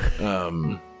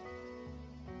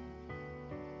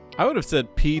 I would have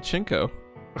said P. Chinko.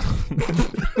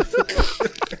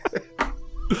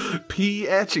 P.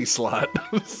 Etchy Slot.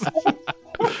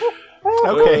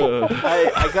 Okay,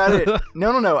 I got it.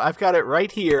 No, I've got it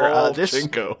right here.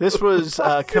 This was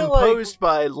composed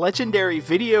by legendary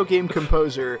video game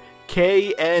composer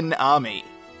K.N. Ami.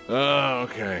 Oh,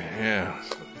 okay, yeah.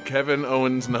 Kevin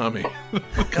Owens Nami.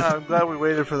 God, I'm glad we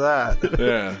waited for that.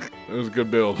 Yeah, it was a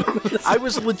good build. I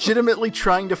was legitimately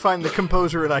trying to find the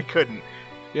composer and I couldn't.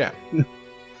 Yeah.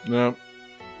 No.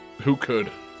 Who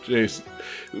could? Jeez.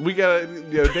 We gotta,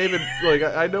 David, like,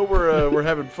 I know we're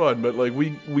having fun, but, like,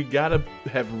 we gotta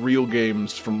have real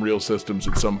games from real systems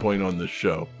at some point on this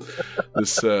show.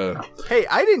 Hey,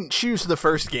 I didn't choose the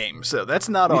first game, so that's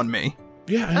not on me.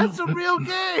 Yeah, that's a real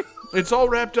game! It's all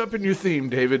wrapped up in your theme,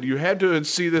 David. You had to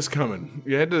see this coming.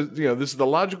 You had to, this is the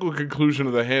logical conclusion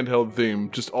of the handheld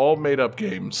theme. Just all made-up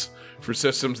games for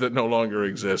systems that no longer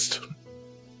exist.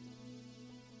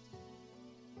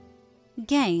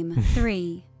 Game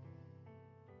 3.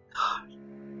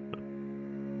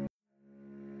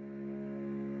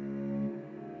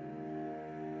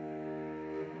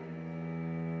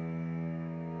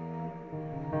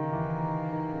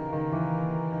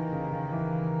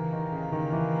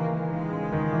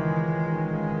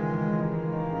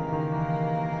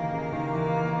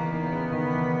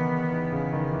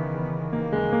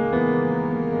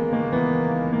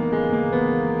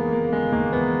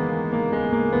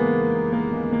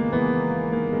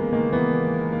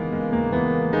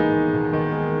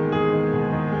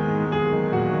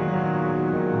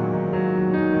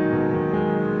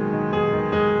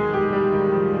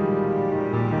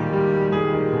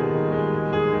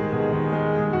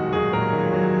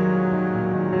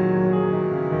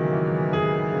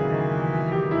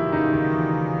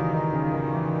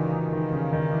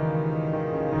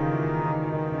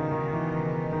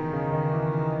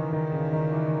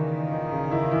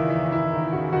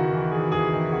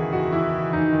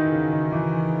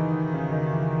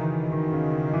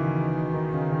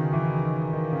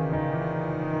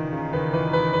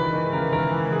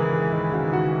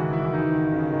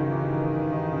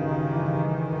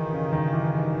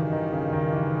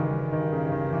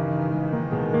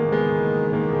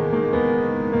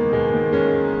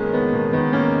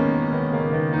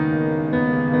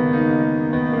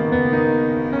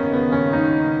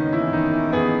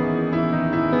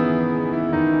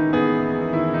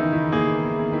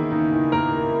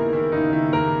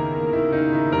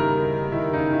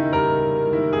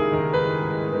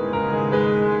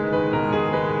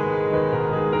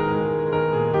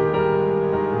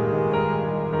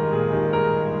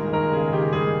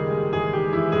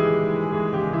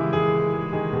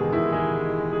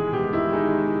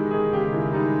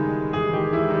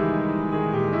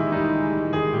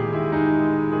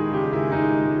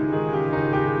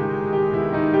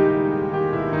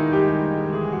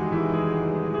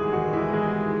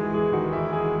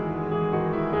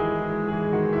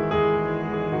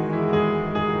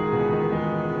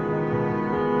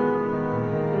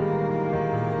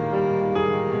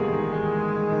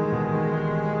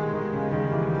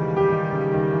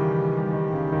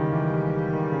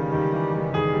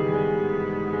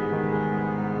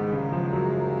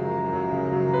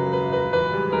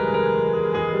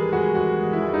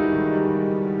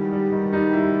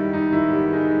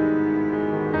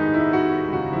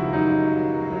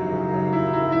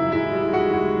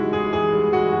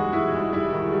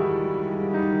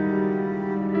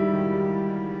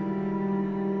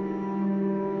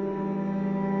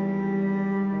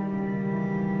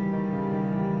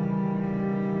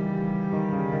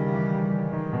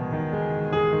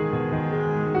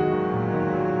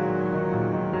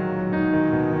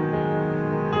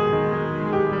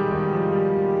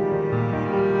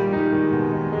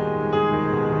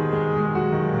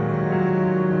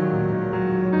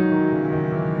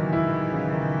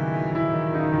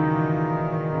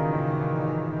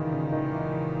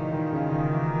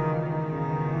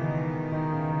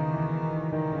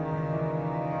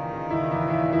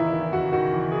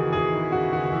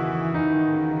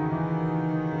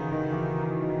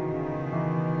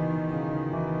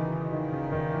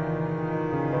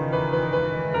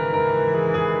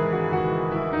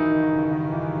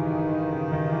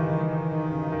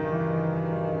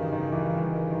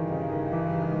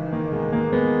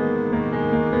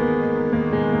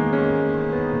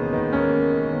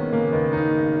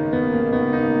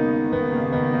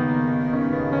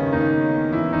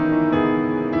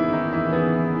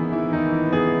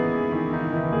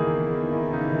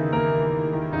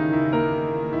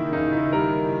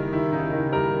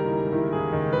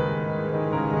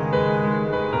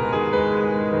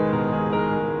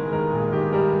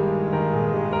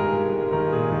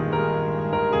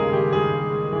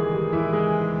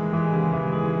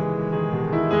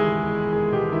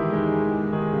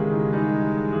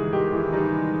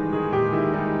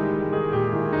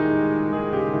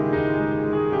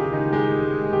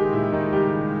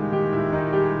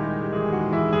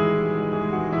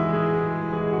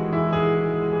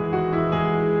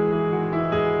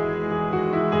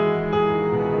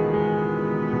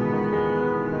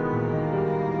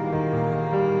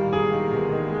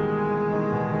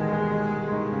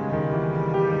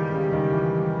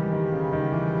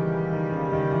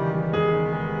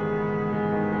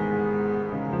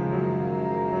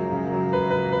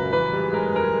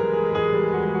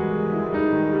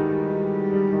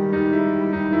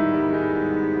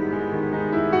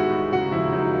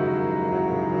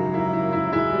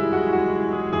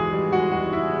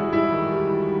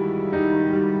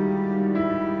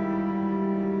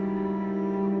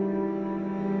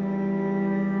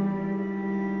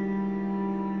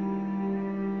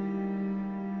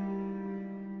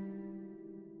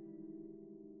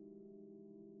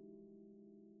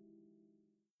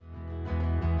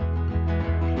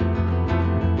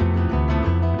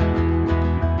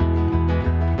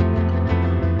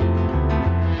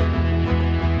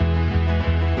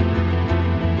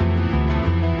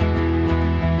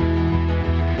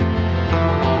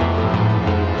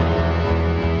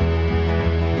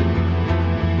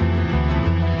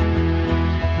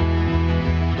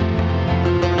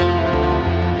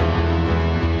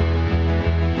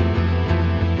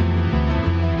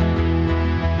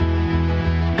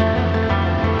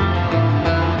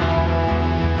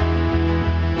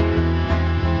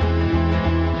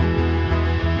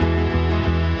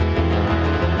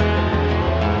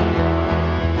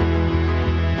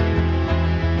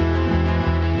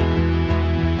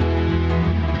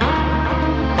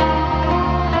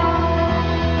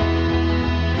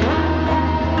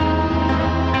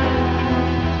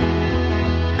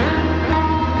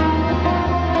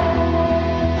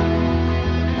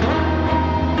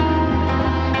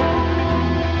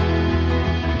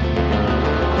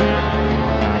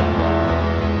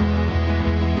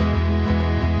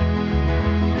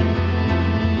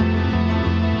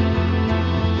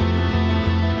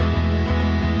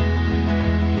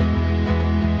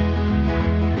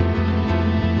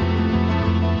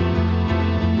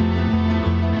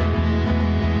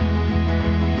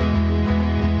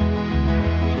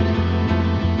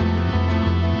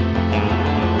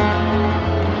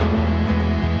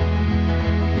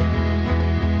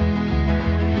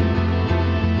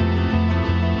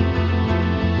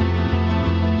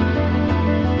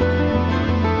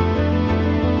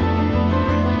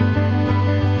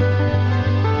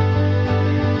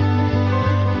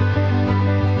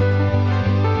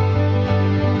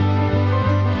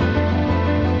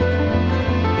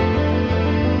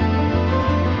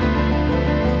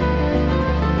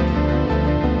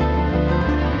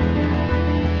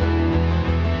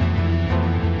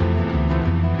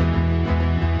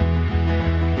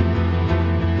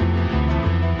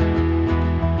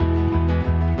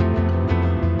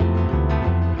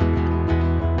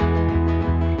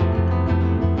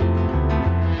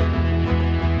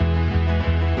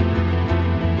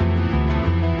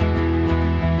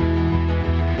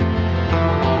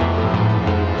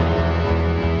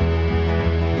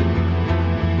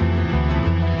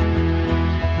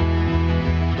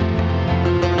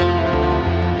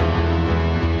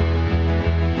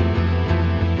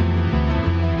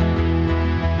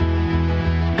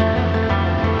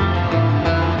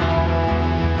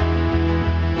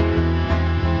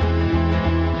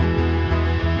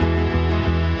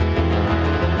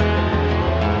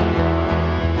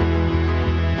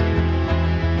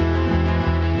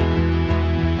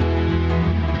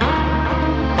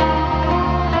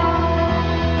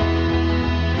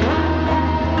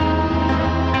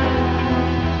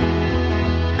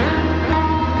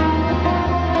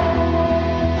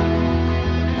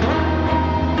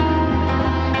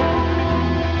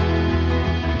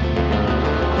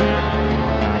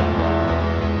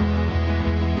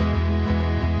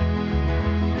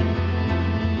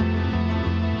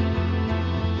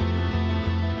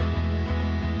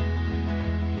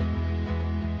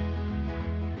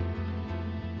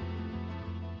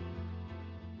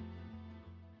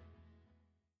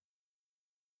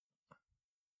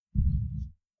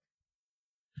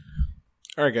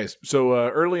 All right, guys. So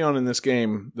early on in this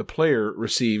game, the player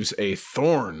receives a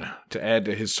thorn to add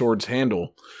to his sword's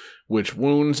handle, which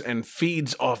wounds and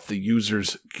feeds off the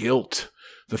user's guilt.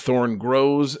 The thorn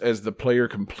grows as the player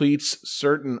completes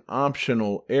certain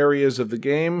optional areas of the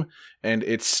game, and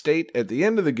its state at the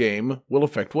end of the game will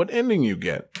affect what ending you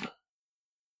get.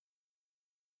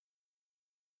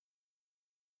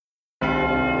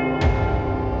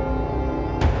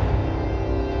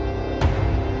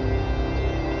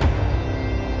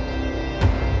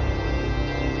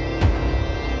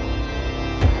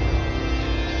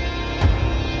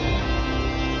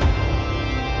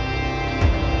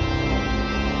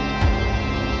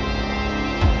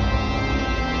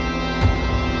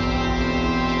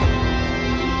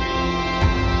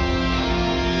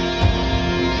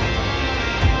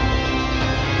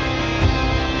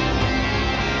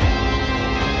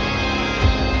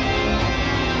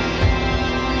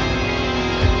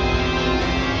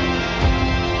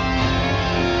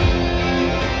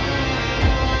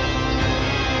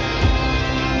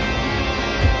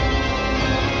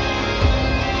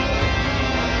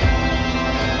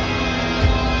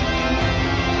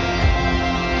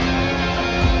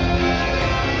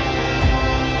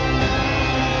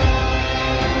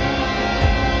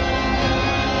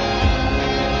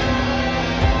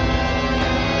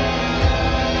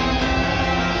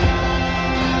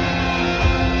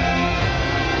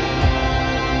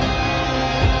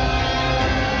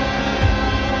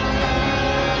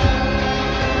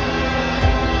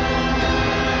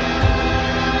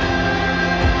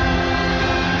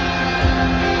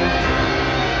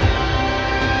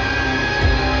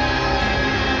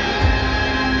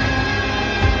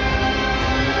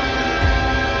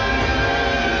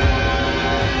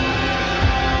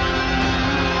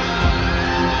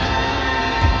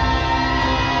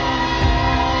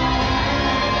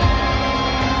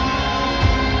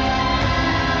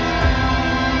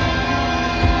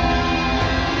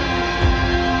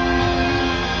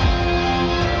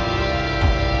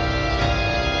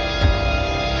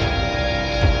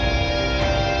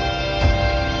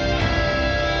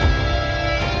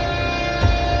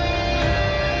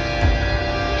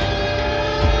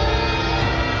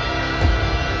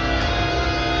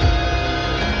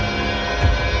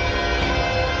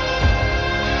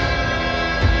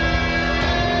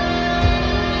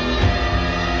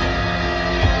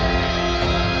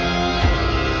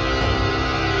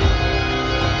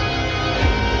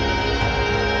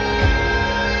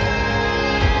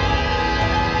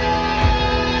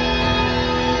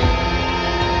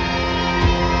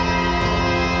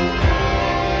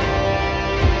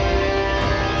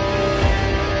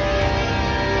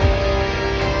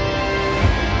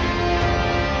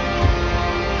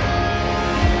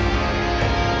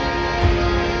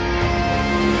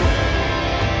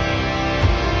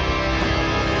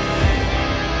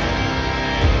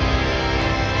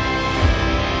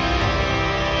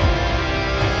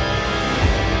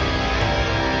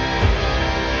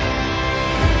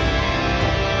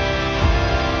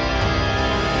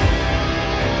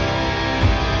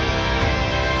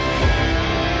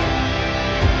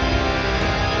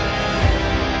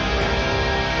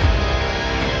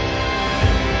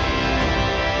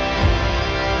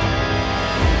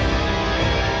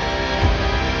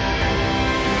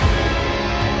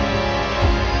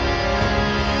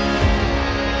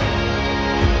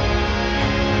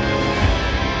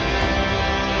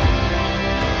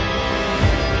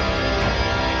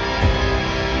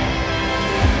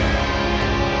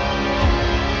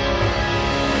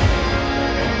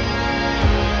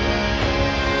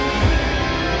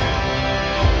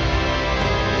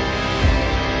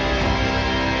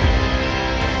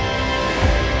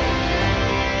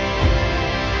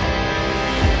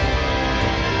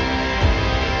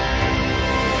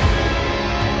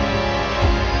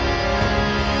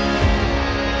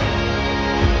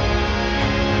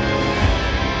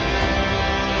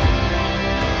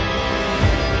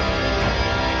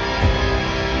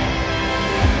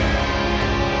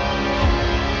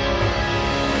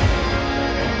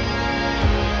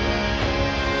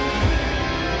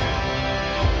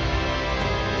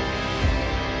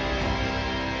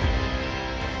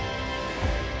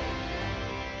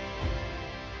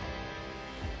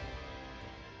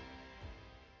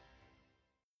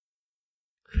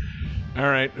 All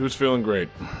right, who's feeling great?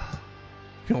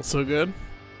 Feels so good.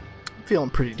 Feeling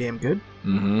pretty damn good.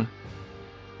 Mm-hmm.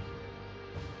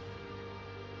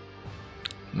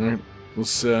 All right, let's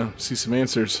see some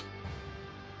answers.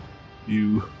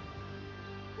 You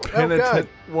penitent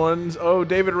ones. Oh,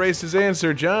 David erased his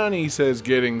answer. Johnny says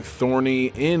getting thorny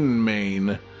in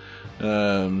Maine.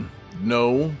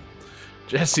 No.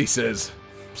 Jesse says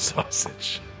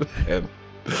sausage. And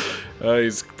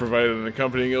he's provided an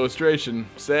accompanying illustration,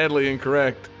 sadly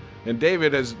incorrect. And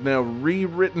David has now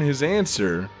rewritten his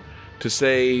answer to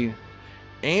say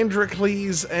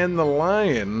Androcles and the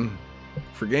Lion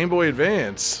for Game Boy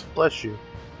Advance. Bless you.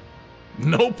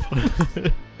 Nope.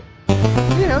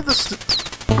 Yeah, this.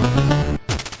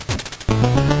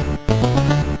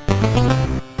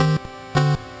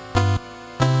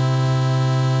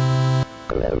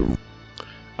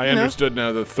 I understood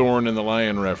now the thorn and the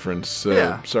lion reference.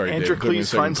 Yeah. Sorry, Dave.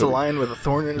 Androcles finds the lion with a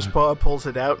thorn in his paw, pulls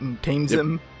it out, and tames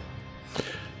him.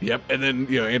 Yep, and then,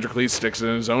 Androcles sticks it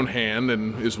in his own hand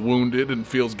and is wounded and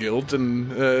feels guilt,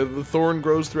 and the thorn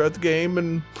grows throughout the game,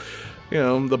 and,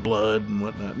 the blood and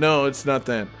whatnot. No, it's not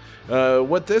that.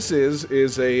 What this is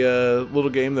a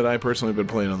little game that I personally have been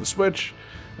playing on the Switch.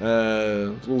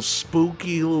 A little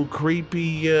spooky, a little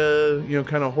creepy,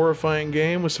 kind of horrifying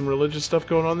game with some religious stuff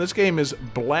going on. This game is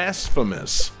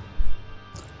Blasphemous.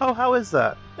 Oh, how is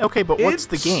that? Okay, but what's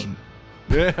the game?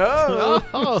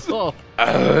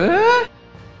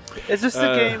 Is this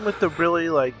the game with the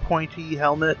really, pointy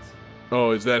helmet?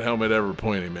 Oh, is that helmet ever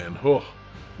pointy, man? Oh,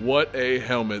 what a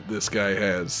helmet this guy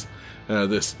has.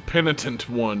 This penitent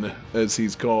one, as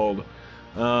he's called.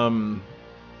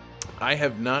 I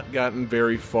have not gotten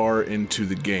very far into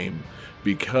the game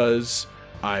because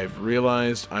I've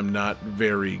realized I'm not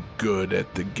very good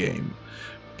at the game.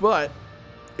 But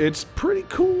it's a pretty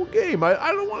cool game. I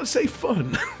don't want to say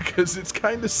fun because it's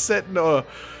kind of set in a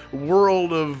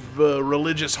world of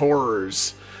religious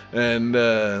horrors. And,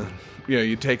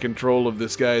 you take control of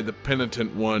this guy, the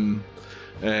penitent one.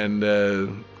 And,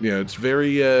 it's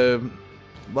very... a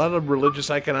lot of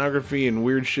religious iconography and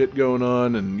weird shit going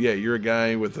on, and you're a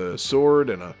guy with a sword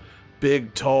and a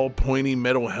big, tall, pointy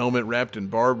metal helmet wrapped in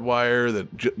barbed wire that,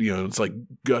 it's like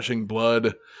gushing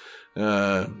blood.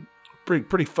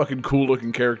 Pretty fucking cool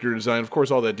looking character design. Of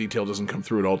course, all that detail doesn't come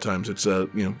through at all times. It's a,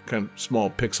 kind of small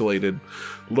pixelated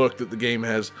look that the game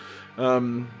has.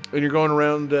 And you're going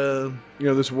around,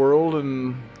 this world,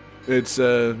 and it's,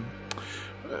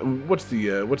 what's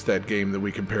that game that we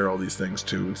compare all these things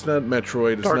to? It's not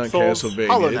Metroid, it's Dark not Souls. Castlevania.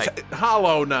 Hollow Knight. It's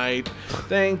Hollow Knight.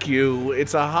 Thank you.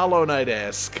 It's a Hollow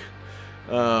Knight-esque.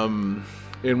 In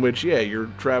which, you're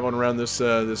traveling around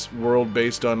this world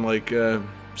based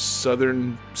on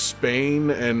southern Spain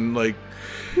and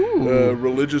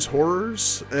religious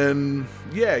horrors, and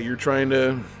you're trying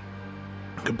to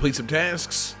complete some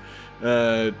tasks.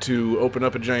 To open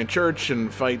up a giant church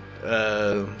and fight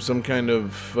some kind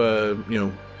of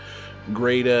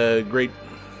great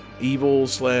evil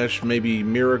 / maybe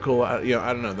miracle. I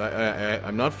don't know.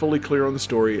 I'm not fully clear on the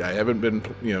story. I haven't been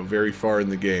very far in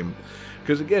the game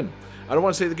because again, I don't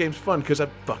want to say the game's fun because I'm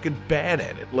fucking bad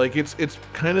at it. It's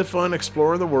kind of fun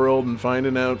exploring the world and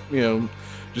finding out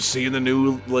just seeing the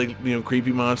new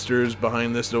creepy monsters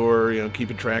behind this door.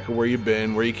 Keeping track of where you've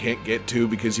been, where you can't get to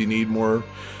because you need more.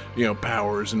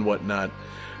 Powers and whatnot.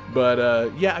 But,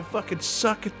 I fucking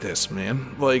suck at this,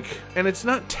 man. And it's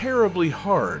not terribly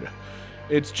hard.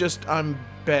 It's just, I'm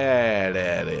bad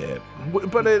at it.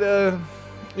 But it,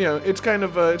 it's kind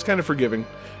of forgiving.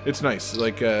 It's nice.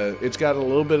 It's got a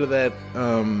little bit of that,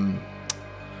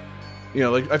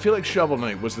 I feel like Shovel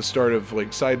Knight was the start of,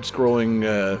 side-scrolling,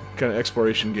 kind of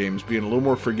exploration games being a little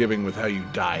more forgiving with how you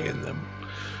die in them.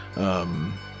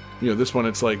 This one,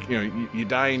 it's you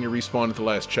die and you respawn at the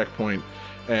last checkpoint,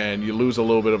 and you lose a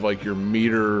little bit of, your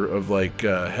meter of,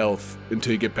 health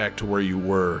until you get back to where you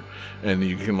were, and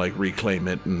you can, reclaim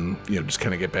it and, just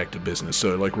kind of get back to business.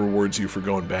 So it, rewards you for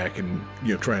going back and,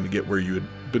 trying to get where you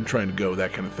had been trying to go,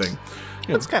 that kind of thing.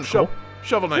 That's kind of cool.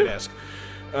 Shovel Knight-esque.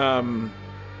 And,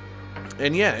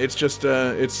 it's just,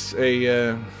 it's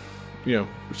a,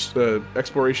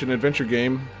 exploration adventure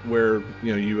game where,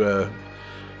 you,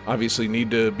 obviously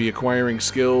need to be acquiring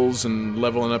skills and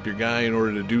leveling up your guy in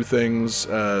order to do things.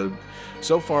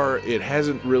 So far, it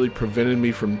hasn't really prevented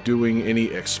me from doing any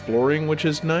exploring, which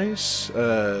is nice.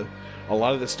 A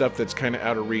lot of the stuff that's kind of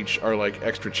out of reach are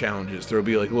extra challenges. There'll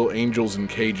be little angels in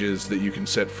cages that you can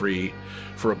set free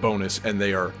for a bonus, and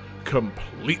they are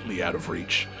completely out of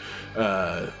reach.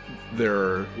 There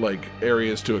are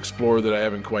areas to explore that I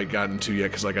haven't quite gotten to yet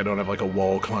because I don't have a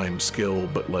wall climb skill,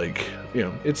 but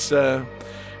it's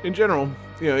in general,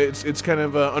 it's kind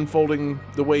of unfolding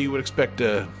the way you would expect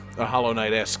a Hollow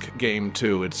Knight-esque game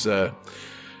too. It's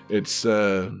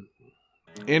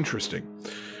interesting,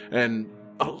 and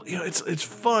it's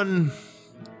fun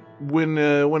when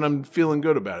I'm feeling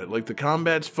good about it. Like, the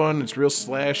combat's fun. It's real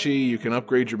slashy. You can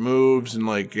upgrade your moves, and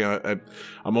like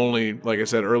I'm only, like I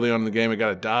said early on in the game, I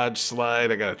got a dodge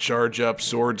slide, I got a charge up,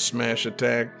 sword smash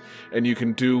attack, and you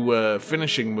can do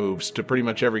finishing moves to pretty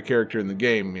much every character in the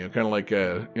game. You know, kind of like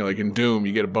like in Doom,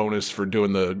 you get a bonus for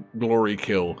doing the glory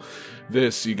kill.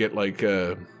 This, you get like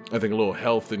I think a little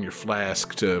health in your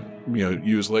flask to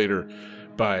use later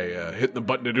by hitting the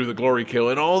button to do the glory kill.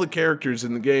 And all the characters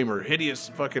in the game are hideous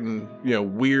fucking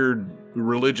weird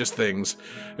religious things.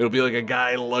 It'll be like a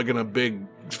guy lugging a big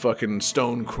fucking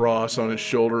stone cross on his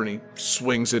shoulder, and he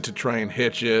swings it to try and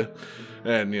hit you,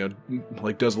 and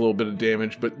like does a little bit of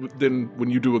damage. But then when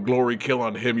you do a glory kill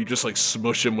on him, you just like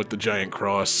smush him with the giant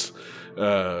cross.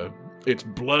 It's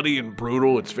bloody and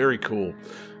brutal. It's very cool.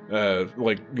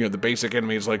 The basic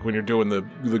enemies, like when you're doing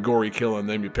the gory kill on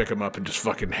them, you pick them up and just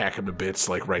fucking hack them to bits,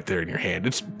 like right there in your hand.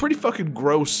 It's pretty fucking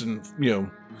gross, and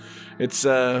it's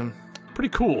pretty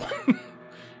cool.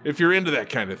 If you're into that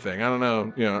kind of thing. I don't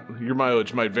know, your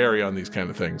mileage might vary on these kind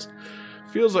of things.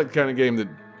 Feels like the kind of game that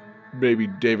maybe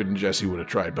David and Jesse would have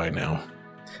tried by now.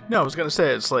 No, I was gonna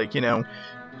say, it's like,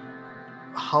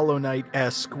 Hollow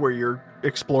Knight-esque, where you're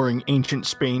exploring ancient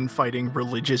Spain fighting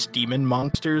religious demon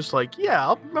monsters. Like,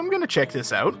 yeah, I'm gonna check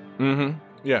this out. Mm-hmm.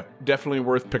 Yeah, definitely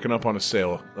worth picking up on a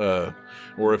sale,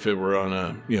 or if it were on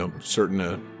a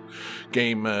certain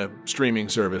game streaming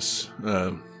service,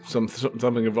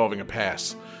 something involving a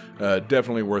pass.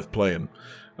 Definitely worth playing.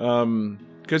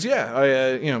 Because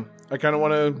I kind of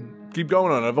want to keep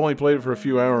going on it. I've only played it for a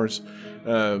few hours.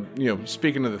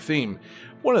 Speaking of the theme,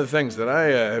 one of the things that I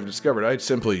have discovered I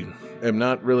simply am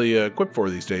not really equipped for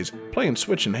these days, playing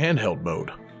Switch in handheld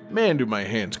mode. Man, do my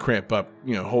hands cramp up,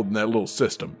 holding that little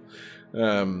system.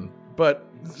 But,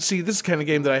 see, this is the kind of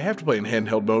game that I have to play in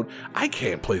handheld mode. I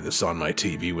can't play this on my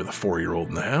TV with a 4-year-old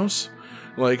in the house.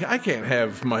 Like, I can't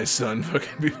have my son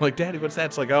fucking be like, Daddy, what's that?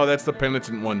 It's like, oh, that's the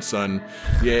penitent one, son.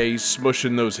 Yeah, he's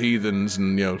smushing those heathens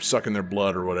and, sucking their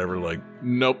blood or whatever. Like,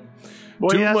 nope. Well,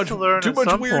 too much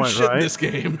weird shit right? in this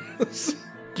game.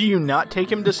 Do you not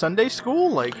take him to Sunday school?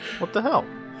 Like, what the hell?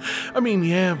 I mean,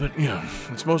 yeah, but,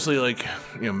 it's mostly like,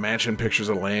 matching pictures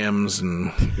of lambs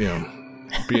and,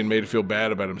 being made to feel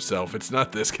bad about himself. It's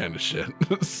not this kind of shit.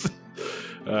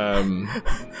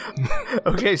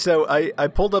 Okay, so I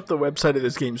pulled up the website of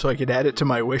this game so I could add it to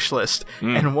my wish list,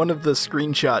 and one of the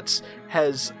screenshots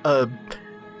has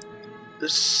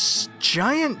this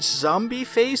giant zombie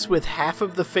face with half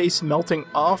of the face melting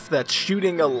off that's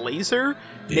shooting a laser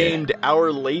named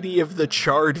Our Lady of the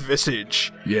Charred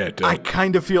Visage. Yeah, dope. I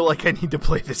kind of feel like I need to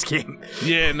play this game.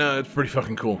 Yeah, no, it's pretty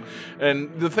fucking cool.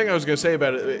 And the thing I was going to say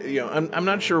about it, I'm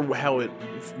not sure how it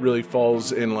really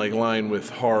falls in like line with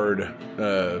hard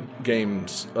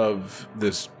games of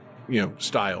this,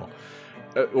 style,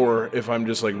 or if I'm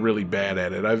just like really bad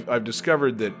at it. I've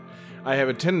discovered that I have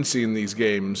a tendency in these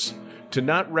games to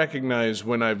not recognize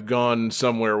when I've gone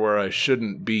somewhere where I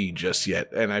shouldn't be just yet.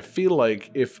 And I feel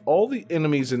like if all the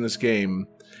enemies in this game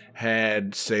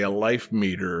had, say, a life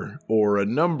meter or a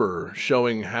number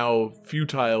showing how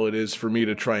futile it is for me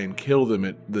to try and kill them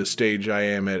at the stage I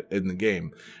am at in the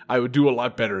game, I would do a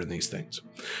lot better in these things.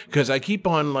 Because I keep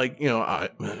on, like,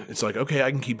 it's like, okay,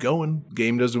 I can keep going.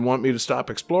 Game doesn't want me to stop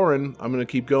exploring. I'm going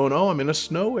to keep going. Oh, I'm in a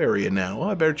snow area now. Oh,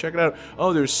 I better check it out.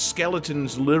 Oh, there's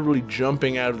skeletons literally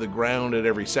jumping out of the ground at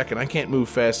every second. I can't move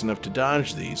fast enough to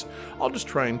dodge these. I'll just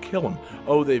try and kill them.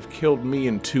 Oh, they've killed me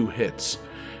in 2 hits.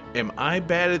 Am I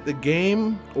bad at the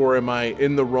game, or am I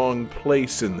in the wrong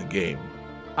place in the game?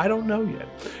 I don't know yet.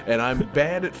 And I'm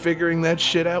bad at figuring that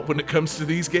shit out when it comes to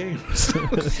these games.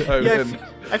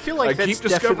 I feel like I keep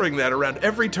discovering that around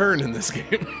every turn in this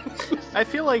game. I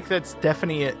feel like that's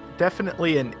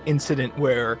definitely an incident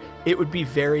where it would be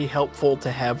very helpful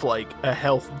to have like a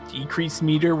health decrease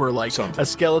meter where like a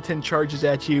skeleton charges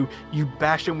at you, you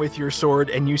bash him with your sword,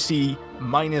 and you see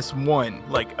 -1.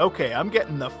 Like, okay, I'm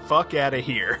getting the fuck out of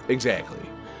here. Exactly.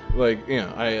 Like,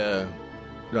 I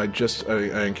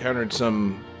encountered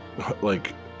some,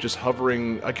 like, just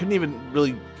hovering. I couldn't even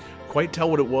really quite tell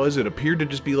what it was. It appeared to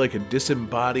just be like a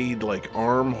disembodied, like,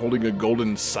 arm holding a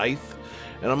golden scythe.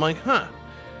 And I'm like, huh.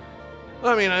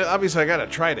 I mean, obviously I gotta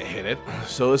try to hit it.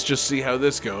 So let's just see how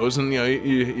this goes. And,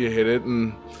 you hit it,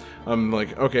 and I'm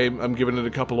like, okay, I'm giving it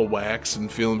a couple of whacks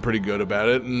and feeling pretty good about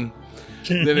it. And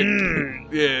then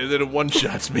it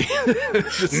one-shots me.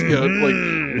 Just,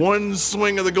 like one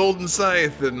swing of the golden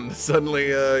scythe, and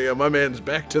suddenly, my man's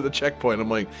back to the checkpoint. I'm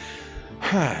like,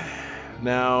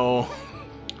 now,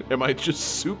 Am I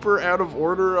just super out of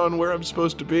order on where I'm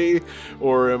supposed to be,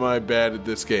 or am I bad at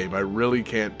this game? I really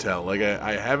can't tell. Like,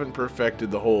 I haven't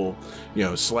perfected the whole,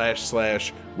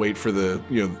 slash, wait for the,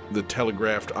 the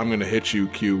telegraphed, I'm gonna hit you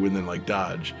cue, and then, like,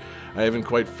 dodge. I haven't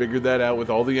quite figured that out with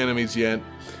all the enemies yet,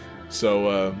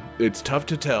 so it's tough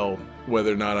to tell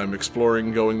whether or not I'm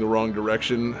exploring going the wrong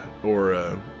direction,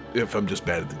 or if I'm just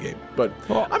bad at the game. But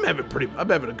I'm having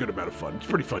a good amount of fun. It's a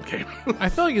pretty fun game. I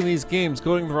feel like in these games,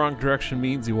 going the wrong direction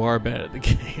means you are bad at the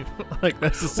game. Like,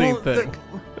 that's the same thing.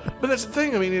 But that's the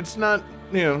thing. I mean, it's not,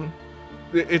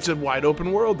 it's a wide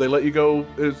open world. They let you go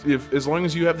as long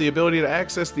as you have the ability to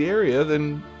access the area,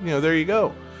 then, there you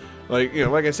go. Like,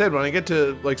 like I said, when I get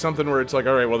to, like, something where it's like,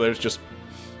 all right, well, there's just,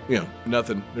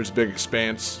 nothing. There's a big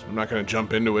expanse. I'm not going to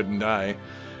jump into it and die.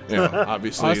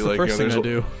 Obviously, that's the first thing I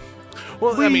do.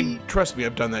 Well, I mean, trust me,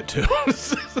 I've done that too.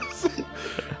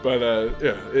 But,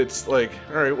 it's like,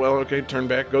 all right, well, okay, turn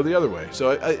back, go the other way.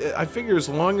 So I figure as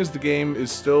long as the game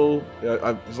is still,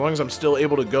 as long as I'm still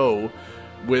able to go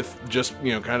with just,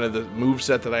 kind of the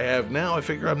moveset that I have now, I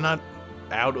figure I'm not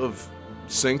out of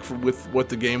sync with what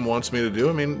the game wants me to do.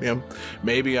 I mean,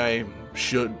 maybe I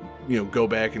should, go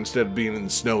back instead of being in the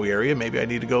snowy area. Maybe I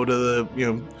need to go to the,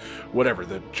 whatever,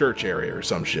 the church area or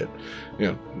some shit.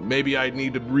 Maybe I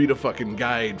need to read a fucking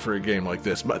guide for a game like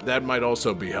this. But that might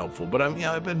also be helpful. But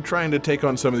I've been trying to take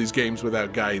on some of these games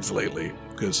without guides lately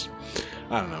because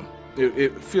I don't know.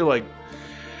 It feel like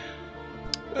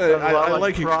I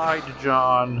like Pride,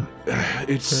 John.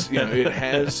 It's it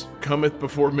has cometh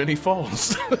before many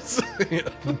falls,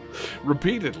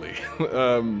 repeatedly.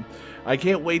 I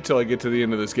can't wait till I get to the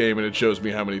end of this game and it shows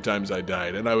me how many times I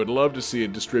died, and I would love to see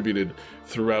it distributed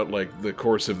throughout like the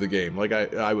course of the game. Like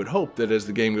I would hope that as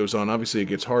the game goes on, obviously it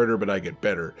gets harder, but I get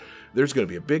better. There's going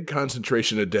to be a big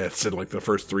concentration of deaths in like the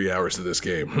first 3 hours of this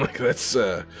game. Like that's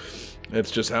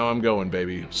just how I'm going,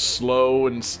 baby. Slow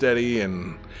and steady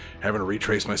and having to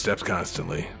retrace my steps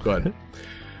constantly. But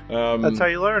that's how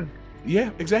you learn.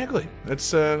 Yeah, exactly.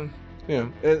 That's and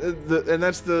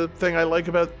that's the thing I like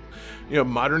about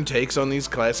modern takes on these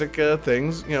classic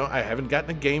things. I haven't gotten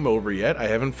a game over yet. I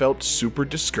haven't felt super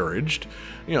discouraged.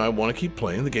 I want to keep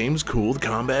playing. The game's cool. The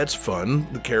combat's fun.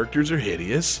 The characters are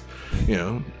hideous.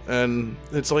 And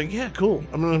it's like, yeah, cool.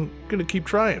 I'm gonna keep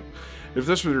trying. If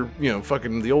this were,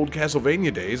 fucking the old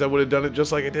Castlevania days, I would have done it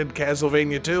just like I did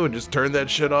Castlevania 2 and just turned that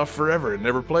shit off forever and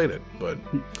never played it. But,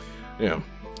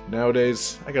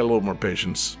 nowadays, I got a little more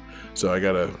patience. So I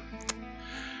gotta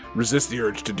resist the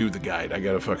urge to do the guide. I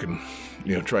gotta fucking,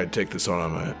 try and take this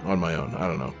on my own. I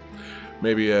don't know.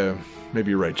 Maybe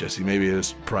you're right, Jesse. Maybe it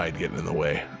is pride getting in the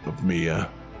way of me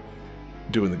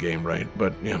doing the game right.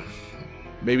 But,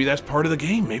 maybe that's part of the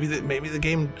game. Maybe the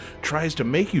game tries to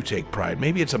make you take pride.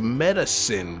 Maybe it's a meta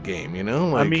sin game,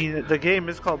 Like, I mean, the game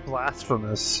is called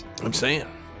Blasphemous. I'm saying.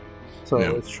 So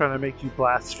it's trying to make you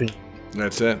blaspheme.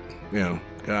 That's it.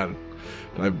 God,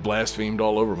 I've blasphemed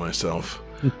all over myself,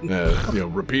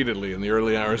 repeatedly in the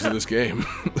early hours of this game.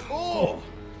 Oh,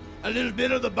 a little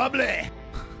bit of the bubbly.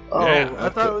 Oh, yeah, I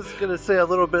thought I was going to say a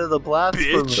little bit of the blasphemy.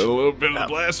 Bitch, a little bit of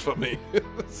blasphemy.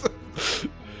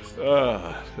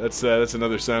 That's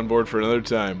another soundboard for another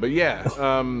time. But yeah,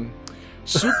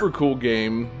 super cool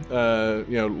game.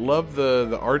 Love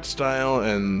the art style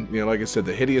and like I said,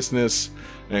 the hideousness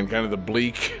and kind of the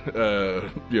bleak,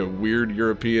 weird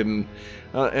European.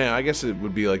 I guess it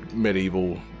would be like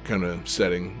medieval kind of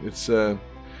setting. It's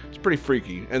pretty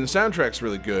freaky, and the soundtrack's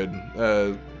really good.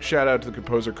 Shout out to the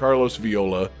composer Carlos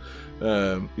Viola.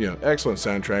 Excellent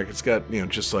soundtrack. It's got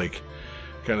just like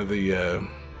kind of the.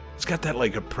 It's got that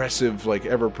like oppressive, like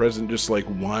ever-present, just like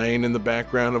whine in the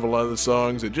background of a lot of the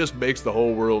songs. It just makes the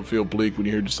whole world feel bleak when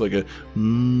you hear just like a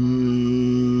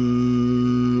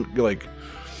like,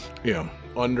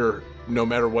 under no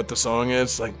matter what the song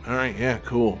is. Like, all right, yeah,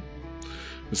 cool.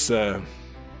 This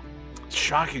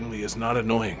shockingly is not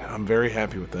annoying. I'm very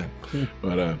happy with that.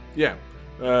 But yeah,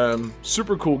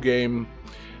 super cool game.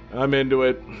 I'm into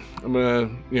it. I'm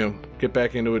gonna, get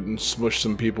back into it and smush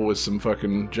some people with some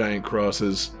fucking giant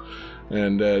crosses.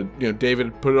 And,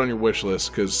 David, put it on your wish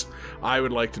list, because I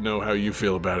would like to know how you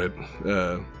feel about it,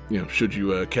 should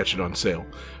you catch it on sale.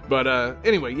 But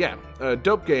anyway, yeah,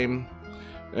 dope game.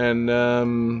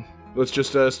 And let's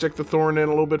just stick the thorn in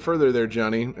a little bit further there,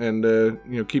 Johnny,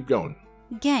 and, keep going.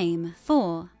 Game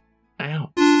 4.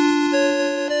 Ow.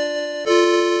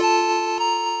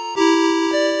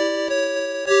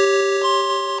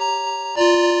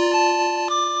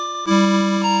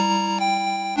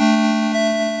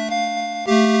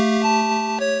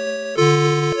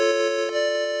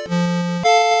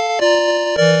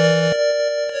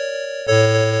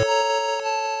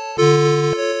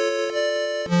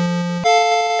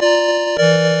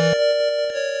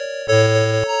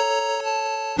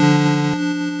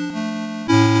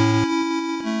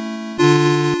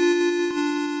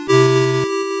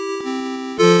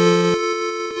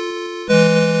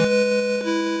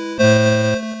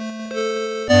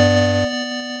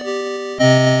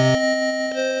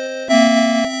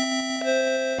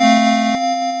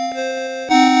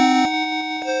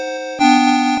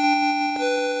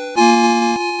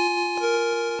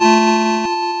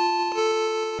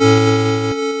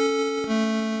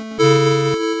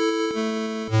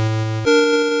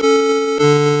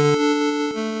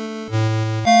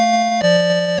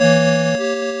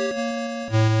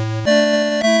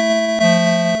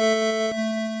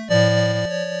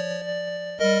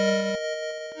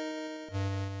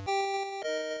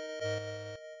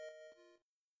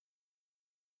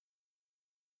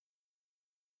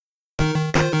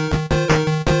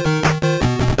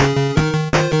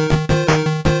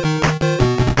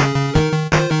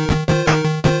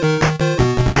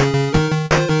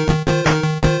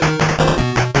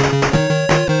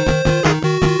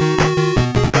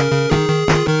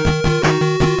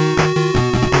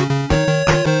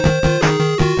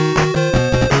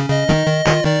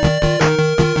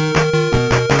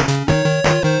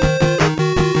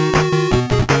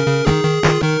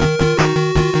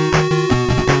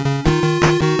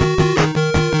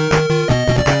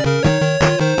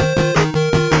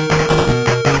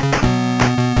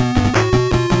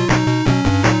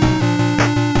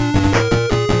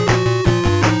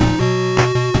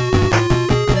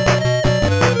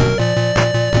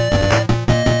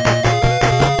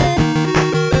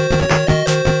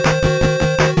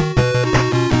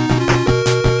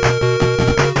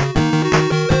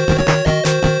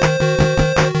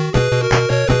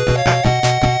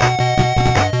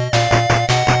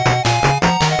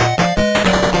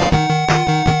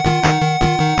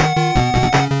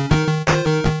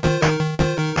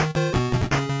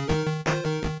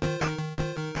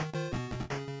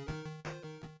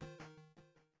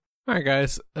 All right,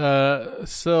 guys.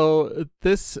 So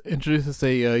this introduces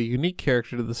a unique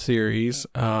character to the series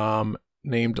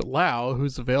named Lao,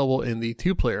 who's available in the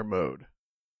 2-player mode.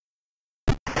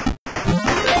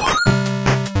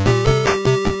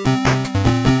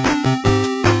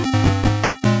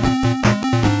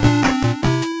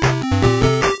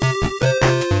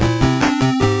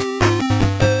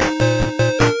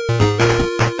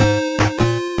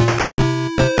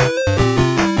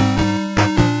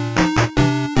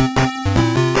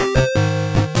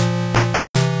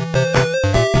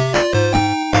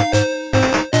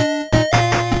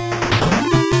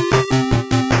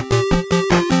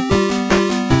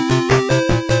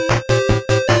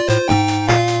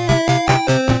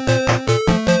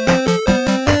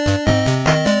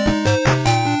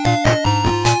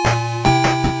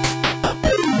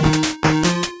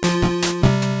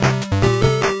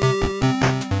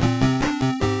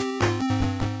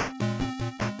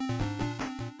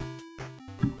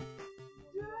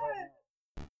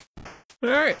 All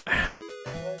right,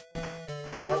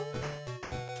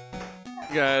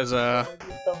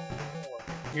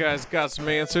 you guys got some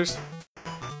answers?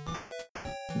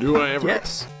 Do I ever?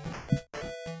 Yes.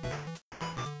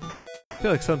 I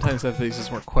feel like sometimes I have these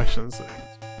just more questions.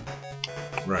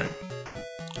 Right.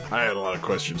 I had a lot of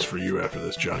questions for you after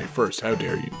this, Johnny. First, how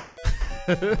dare you?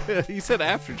 You said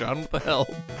after, John. What the hell?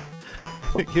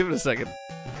 Give it a second.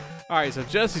 All right, so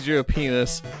Jesse drew a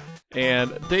penis,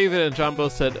 and David and John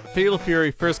both said Fatal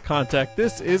Fury First Contact.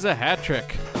 This is a hat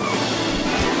trick.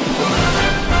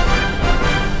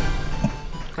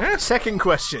 Second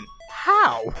question.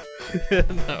 How?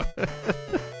 No.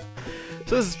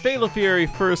 So this is Fatal Fury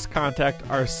First Contact,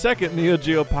 our second Neo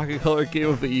Geo Pocket Color game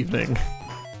of the evening.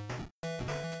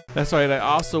 That's right, I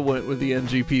also went with the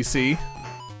NGPC.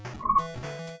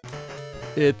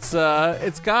 It's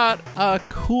got a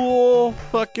cool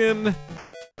fucking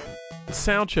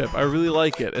sound chip. I really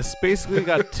like it. It's basically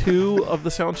got 2 of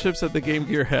the sound chips that the Game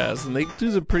Gear has, and they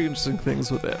do some pretty interesting things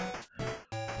with it.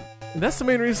 And that's the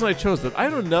main reason I chose it. I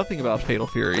know nothing about Fatal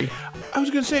Fury. I was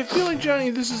going to say, I feel like, Johnny,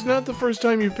 this is not the first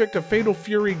time you picked a Fatal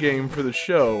Fury game for the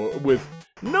show with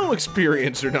no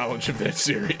experience or knowledge of that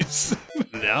series.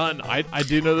 None. I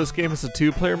do know this game is a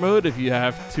 2-player mode if you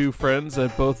have 2 friends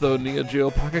that both own Neo Geo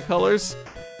Pocket Colors,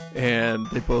 and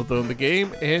they both own the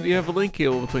game, and you have a link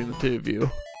cable between the 2 of you.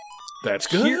 That's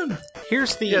good.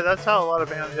 Here's the... Yeah, that's how a lot of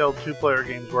handheld 2-player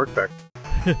games work back.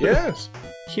 Yes.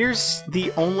 Here's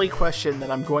the only question that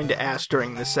I'm going to ask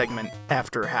during this segment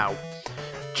after how.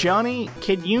 Johnny,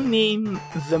 can you name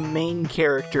the main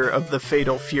character of the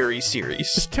Fatal Fury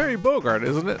series? It's Terry Bogard,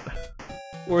 isn't it?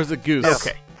 Or is it Goose?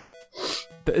 Okay.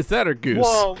 Is that or Goose?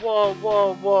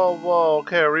 Whoa.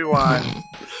 Okay, rewind.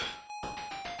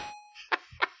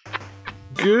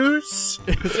 Goose?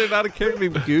 Is there not a character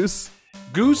named Goose?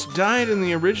 Goose died in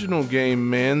the original game,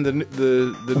 man.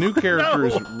 The new character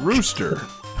is Rooster.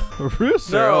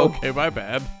 Rooster? No. Okay, my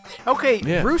bad. Okay,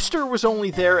 Yeah. Rooster was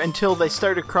only there until they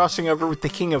started crossing over with the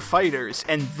King of Fighters,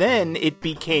 and then it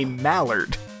became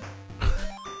Mallard.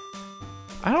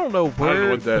 I don't know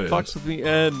where what that the fucks with me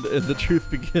end and the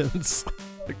truth begins.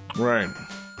 Right.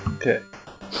 Okay.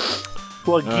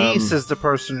 Well, Geese is the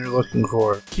person you're looking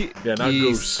for. Yeah, not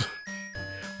Goose.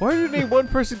 Why do you name one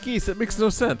person Geese? That makes no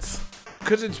sense.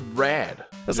 Because it's rad.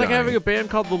 That's like having a band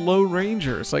called the Lone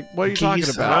Rangers. Like, what are you talking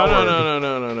Geese about?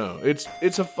 No.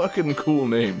 It's a fucking cool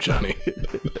name, Johnny.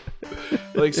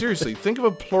 Like, seriously, think of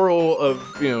a plural of,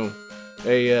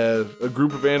 a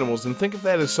group of animals, and think of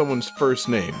that as someone's first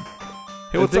name.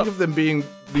 Hey, and what's think up? of them being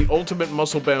the ultimate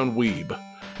muscle-bound weeb.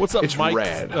 What's up, It's Mike?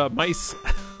 rad. Mice.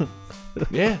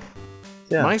 Yeah.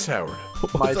 Yeah. Mice Howard.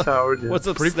 Mice Howard. What's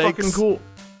up, Pretty Snakes? fucking cool.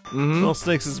 Mm-hmm. Well,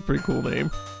 Snakes is a pretty cool name.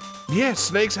 Yeah,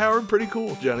 Snakes Howard, pretty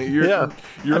cool, Johnny. You're I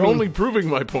mean- only proving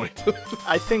my point.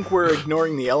 I think we're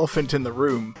ignoring the elephant in the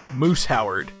room, Moose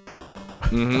Howard.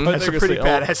 Mm-hmm. That's a pretty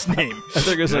badass name. I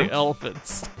think it's like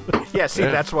elephants. Yeah, see,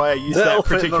 Yeah. that's why I used The that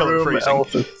elephant in the particular room, phrasing.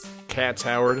 elephants. Cats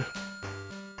Howard.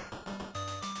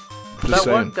 That Just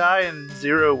saying. one guy in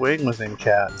Zero Wing was in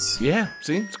Cats. Yeah,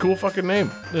 see? It's a cool fucking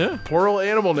name. Yeah. Plural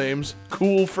animal names,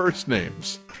 cool first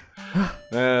names.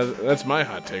 That's my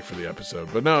hot take for the episode.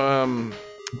 But no,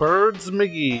 Birds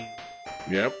McGee.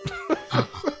 yep.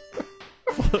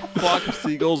 Flock of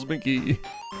Seagulls McGee.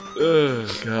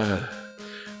 Oh, God.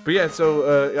 But yeah,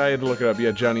 so I had to look it up.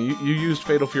 Yeah, Johnny, you used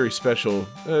Fatal Fury Special,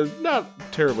 not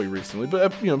terribly recently,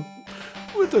 but,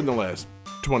 within the last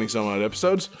 20-some-odd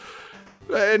episodes.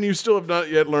 And you still have not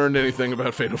yet learned anything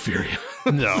about Fatal Fury.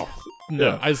 No.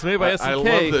 Yeah. It's made by I love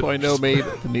SNK, that- who I know made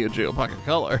the Neo Geo Pocket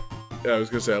Color. I was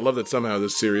going to say, I love that somehow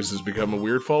this series has become a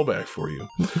weird fallback for you.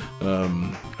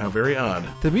 How very odd.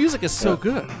 The music is so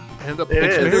good. And the It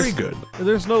picture is. Very good.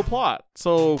 There's no plot,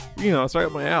 so it's right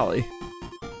up my alley.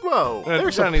 Whoa,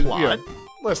 there's Johnny, a plot.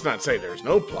 let's not say there's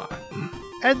no plot.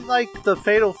 And like the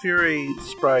Fatal Fury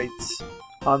sprites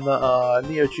on the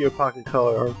Neo Geo Pocket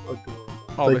Color are adorable.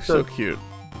 Oh, Like, they're so cute.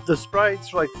 The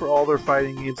sprites, like for all their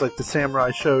fighting games, like the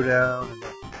Samurai Showdown and the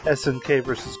SNK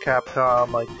versus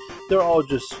Capcom, like they're all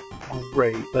just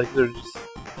great. Like they're just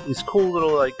these cool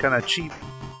little, like kind of cheap,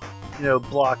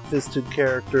 block-fisted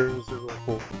characters. They're really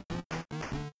cool.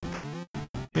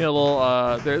 Yeah,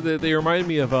 little. They remind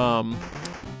me of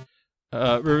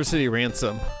River City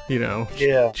Ransom. Yeah.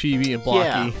 Chibi and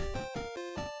blocky.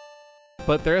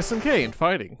 But they're SNK and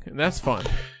fighting, and that's fun.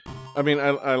 I mean,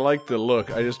 I like the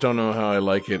look. I just don't know how I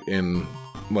like it in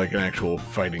like an actual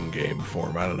fighting game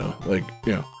form. I don't know. Like,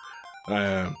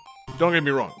 don't get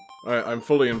me wrong. I'm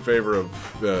fully in favor of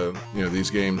these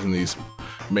games and these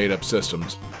made up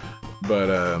systems. But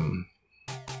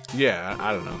yeah,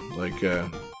 I don't know. Like,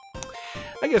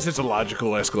 I guess it's a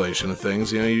logical escalation of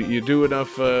things. You do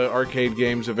enough arcade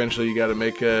games, eventually you got to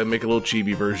make a little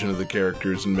chibi version of the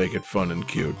characters and make it fun and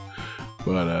cute.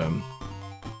 But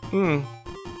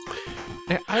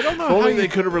I don't know if how only they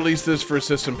could have released this for a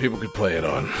system people could play it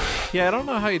on. Yeah, I don't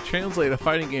know how you translate a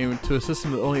fighting game into a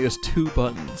system that only has 2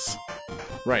 buttons.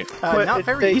 Right. But Not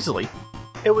very easily.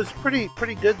 It was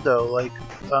pretty good though. Like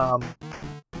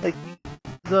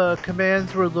the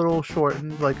commands were a little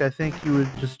shortened. Like I think you would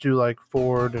just do like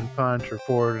forward and punch or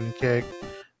forward and kick.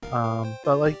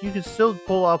 But like you could still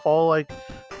pull off all like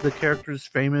the characters'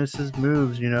 famous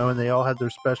moves, and they all had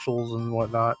their specials and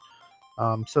whatnot.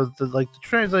 So the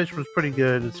translation was pretty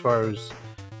good as far as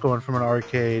going from an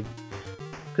arcade,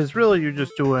 because really you're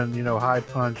just doing high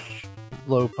punch,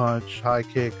 low punch, high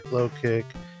kick, low kick.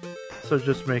 So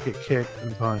just make it kick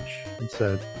and punch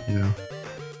instead.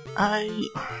 I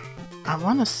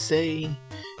want to say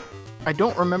I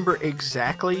don't remember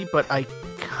exactly, but I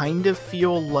kind of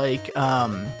feel like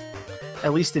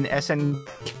at least in SNK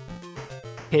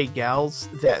Gals,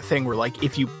 that thing where like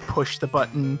if you push the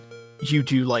button you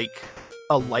do like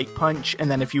a light punch, and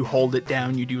then if you hold it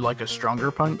down you do like a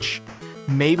stronger punch.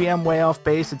 Maybe I'm way off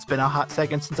base, it's been a hot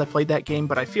second since I played that game,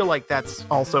 but I feel like that's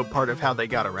also part of how they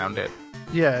got around it.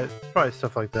 Yeah, it's probably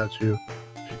stuff like that too.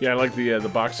 Yeah, I like the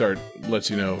box art lets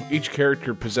you know each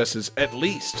character possesses at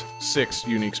least 6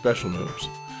 unique special moves,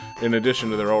 in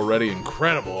addition to their already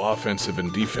incredible offensive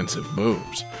and defensive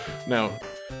moves. Now,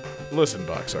 listen,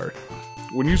 box art.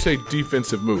 When you say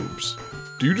defensive moves,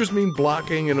 do you just mean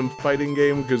blocking in a fighting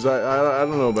game? Because I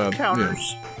don't know about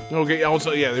Counters. Yeah. Okay,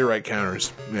 also, yeah, you're right,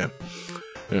 counters. Yeah,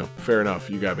 fair enough.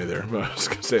 You got me there. I was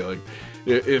going to say, like,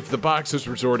 if the box is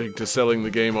resorting to selling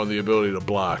the game on the ability to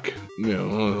block,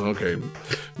 okay,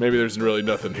 maybe there's really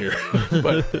nothing here.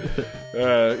 But,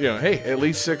 hey, at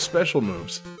least 6 special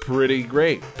moves. Pretty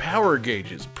great. Power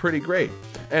gauges. Pretty great.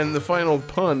 And the final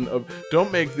pun of,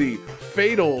 don't make the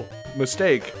fatal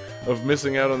mistake of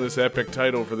missing out on this epic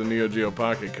title for the Neo Geo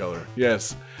Pocket Color.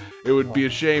 Yes, it would be a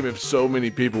shame if so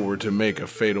many people were to make a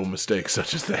fatal mistake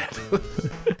such as that.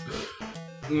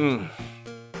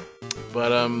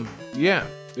 But, yeah,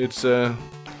 it's, I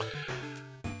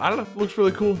don't know, looks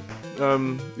really cool.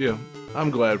 Yeah,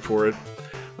 I'm glad for it.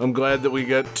 I'm glad that we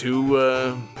got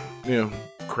 2,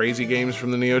 crazy games from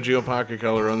the Neo Geo Pocket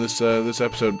Color on this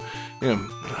episode. Yeah,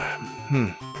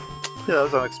 that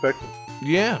was unexpected.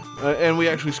 Yeah, and we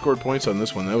actually scored points on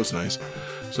this one. That was nice.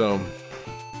 So,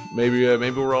 maybe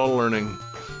we're all learning.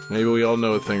 Maybe we all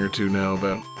know a thing or two now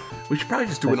about... We should probably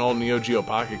just do an all Neo Geo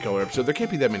Pocket Color episode. There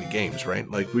can't be that many games, right?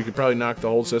 Like, we could probably knock the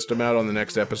whole system out on the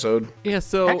next episode. Yeah,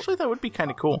 so... Actually, that would be kind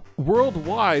of cool.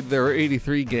 Worldwide, there are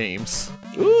 83 games.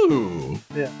 Ooh!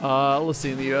 Yeah. Let's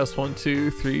see, in the US, 1, 2,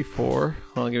 3, 4...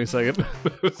 Hold on, give me a second.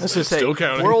 Let's just say, Still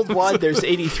counting. worldwide there's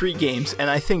 83 games, and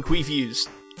I think we've used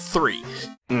 3.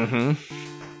 Mm-hmm.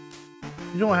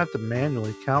 You don't have to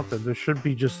manually count them. There should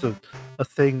be just a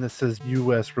thing that says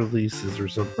U.S. releases or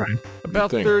something.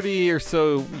 About 30 or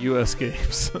so US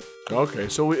games. Okay,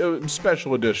 so we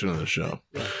special edition of the show.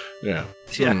 Yeah.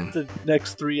 Yeah, the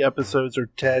next 3 episodes are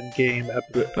 10-game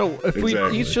episodes. No, if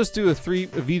Exactly. we each just do a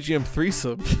VGM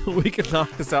threesome, we can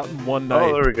knock this out in one night.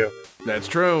 Oh, there we go. That's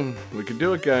true. We can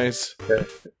do it, guys. Okay.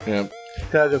 Yeah.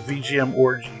 Got a VGM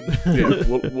orgy. Yeah,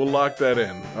 we'll lock that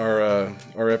in.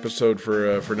 Our episode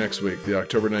for next week, the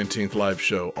October 19th live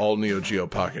show, all Neo Geo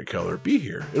Pocket Color. Be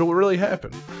here. It'll really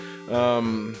happen.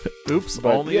 Oops,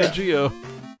 but all Neo Geo.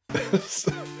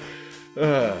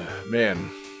 Man,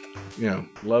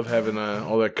 love having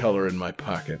all that color in my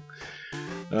pocket.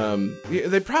 Yeah,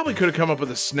 they probably could have come up with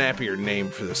a snappier name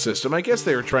for the system. I guess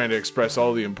they were trying to express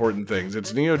all the important things.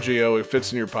 It's Neo Geo, it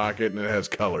fits in your pocket, and it has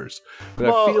colors. But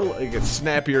I feel like a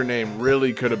snappier name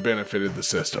really could have benefited the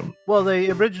system. Well,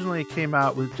 they originally came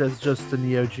out with just the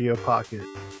Neo Geo Pocket.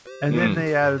 And then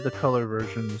they added the color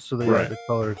version, so they added the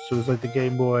colors. So it was like the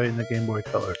Game Boy and the Game Boy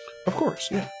Color. Of course,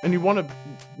 yeah. And you want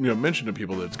to, mention to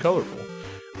people that it's colorful.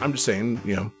 I'm just saying,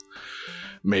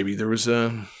 maybe there was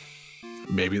a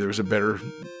better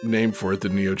name for it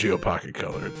than Neo Geo Pocket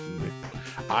Color.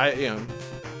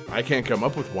 I can't come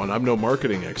up with one. I'm no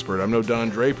marketing expert. I'm no Don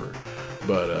Draper,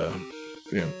 but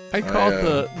I call it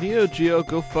the Neo Geo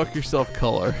Go Fuck Yourself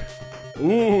Color.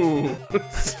 Ooh,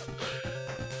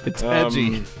 it's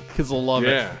edgy. Kids will love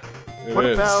it. What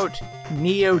about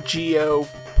Neo Geo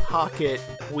Pocket?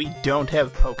 We don't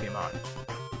have Pokemon.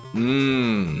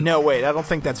 No, wait, I don't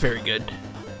think that's very good.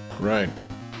 Right.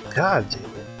 God damn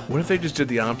it. What if they just did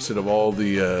the opposite of all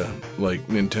the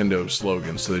Nintendo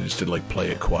slogans? So they just did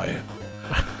play it quiet.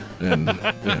 And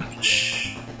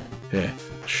shh. Yeah.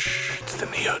 Shh. It's the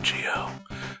Neo Geo.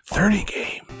 30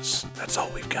 games. That's all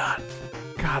we've got.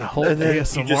 God, a whole And then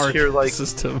ASMR you just hear,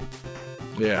 system.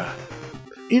 Yeah.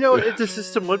 The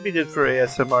system would be good for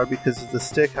ASMR because of the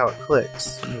stick, how it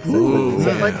clicks. Ooh,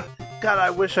 God, I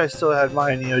wish I still had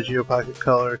my Neo Geo Pocket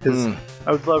Color because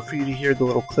I would love for you to hear the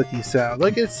little clicky sound.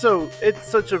 It's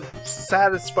such a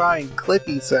satisfying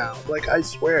clicky sound. I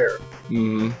swear.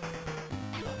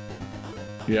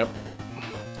 Yep.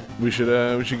 We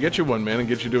should get you one, man, and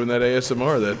get you doing that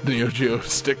ASMR, that Neo Geo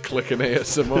stick clicking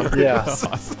ASMR.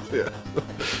 Yeah.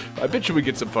 I bet you we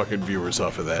get some fucking viewers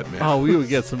off of that, man. Oh, we would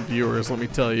get some viewers, let me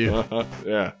tell you.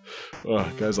 Yeah.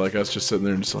 Guys like us just sitting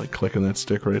there and just clicking that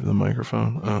stick right in the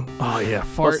microphone. Oh yeah, Or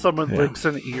fart. someone licks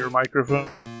an ear microphone.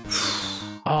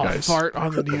 Oh, Guys. fart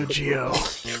on the Neo Geo.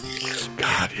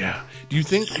 God, yeah. Do you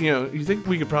think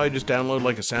we could probably just download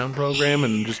a sound program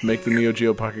and just make the Neo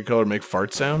Geo Pocket Color make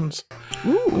fart sounds?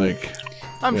 Ooh.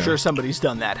 I'm sure somebody's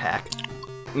done that hack.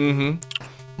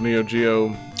 Neo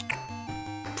Geo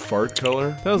Fart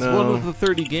Color? That was one of the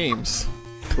 30 games.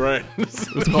 Right.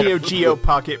 Neo Geo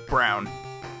Pocket Brown.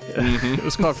 It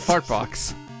was called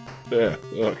Fartbox. Yeah.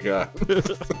 Oh, God.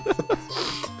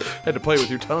 Had to play with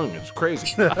your tongue. It's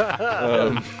crazy.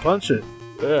 Punch it.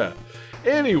 Yeah.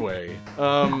 Anyway,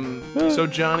 so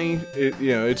Johnny,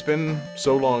 it's been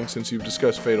so long since you've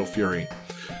discussed Fatal Fury.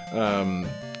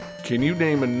 Can you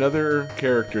name another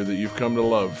character that you've come to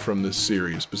love from this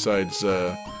series besides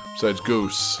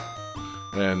Goose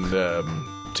and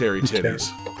Terry Titties?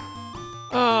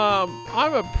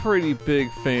 I'm a pretty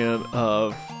big fan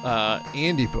of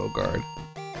Andy Bogard.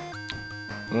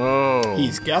 Oh,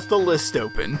 He's got the list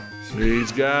open.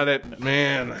 he's got it,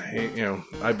 man.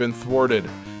 I've been thwarted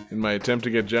in my attempt to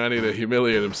get Johnny to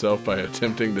humiliate himself by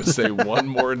attempting to say one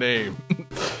more name.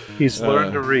 He's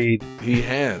learned to read. He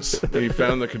has. He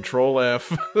found the Control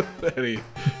F, and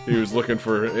he was looking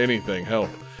for anything, help,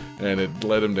 and it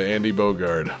led him to Andy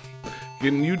Bogard.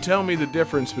 Can you tell me the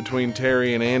difference between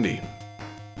Terry and Andy?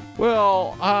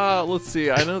 Well, let's see.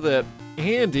 I know that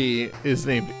Andy is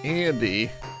named Andy,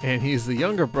 and he's the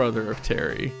younger brother of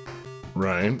Terry.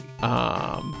 Right.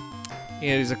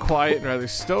 Andy's a quiet and rather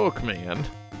stoic man.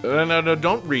 No,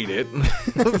 don't read it.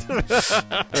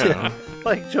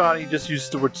 Johnny just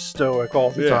used the word stoic all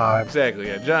the time. Exactly.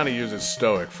 Yeah, Johnny uses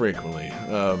stoic frequently.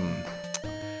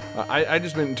 I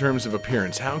just meant in terms of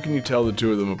appearance. How can you tell the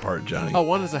two of them apart, Johnny? Oh,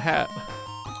 one is a hat.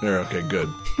 There, okay, good.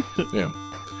 Yeah.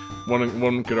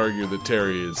 One could argue that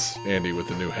Terry is Andy with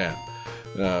the new hat.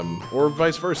 Or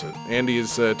vice versa. Andy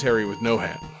is Terry with no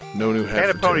hat. No new hat.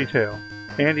 And a for ponytail.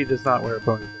 Andy does not wear a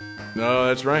ponytail. No,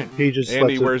 that's right. He just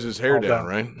Andy lets it wears his hair fall down,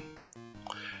 right?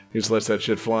 He just lets that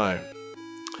shit fly.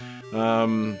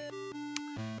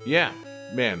 Yeah,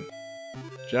 man.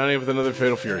 Johnny with another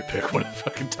Fatal Fury pick. What a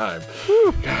fucking time.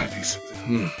 God, he's...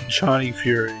 Johnny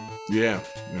Fury. Yeah,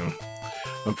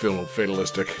 I'm feeling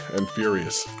fatalistic and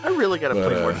furious. I really gotta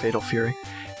play more Fatal Fury.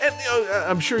 And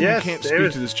I'm sure Yes, you can't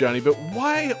speak to this, Johnny, but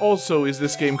why also is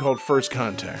this game called First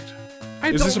Contact?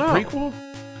 Is this a prequel?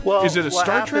 Well, Is it a what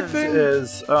Star Trek happens thing?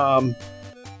 Is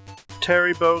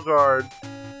Terry Bogard,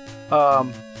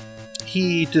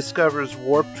 he discovers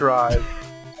warp drive,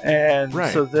 and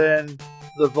Right. so then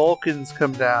the Vulcans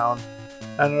come down,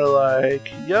 and they're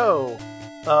like, "Yo,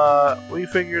 we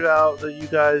figured out that you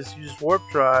guys use warp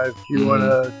drive. Do you want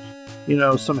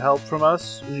to, some help from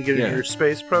us when you get your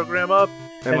space program up?"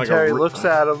 And Terry looks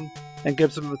at him and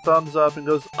gives him a thumbs up and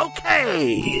goes,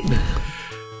 "Okay."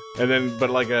 And then, but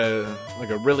like a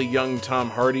really young Tom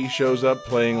Hardy shows up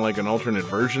playing an alternate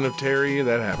version of Terry.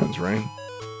 That happens, right?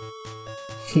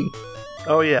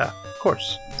 Oh yeah, of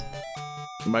course.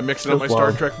 Am I mixing up my Goes Star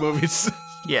well. Trek movies?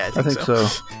 Yeah, I think so.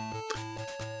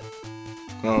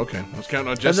 Oh, okay. I was counting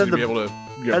on Jesse to be able to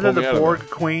And pull then me the out Borg of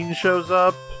Queen shows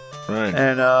up, that.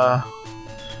 Right.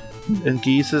 and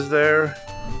Geese is there.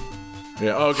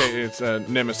 Yeah. Oh, okay. It's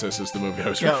Nemesis is the movie I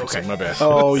was Oh, referencing. okay. My bad.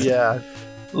 Oh yeah.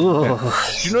 Ugh.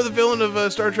 Do you know the villain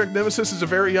of Star Trek Nemesis is a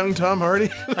very young Tom Hardy?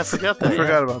 I forgot I that.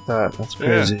 forgot about that. That's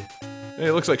crazy. Hey,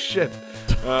 it looks like shit.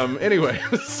 Anyway,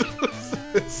 it's,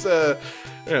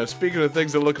 speaking of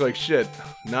things that look like shit,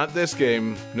 not this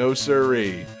game, no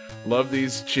siree. Love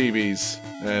these chibis,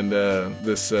 and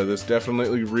this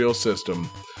definitely real system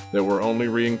that we're only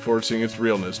reinforcing its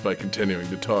realness by continuing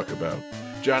to talk about.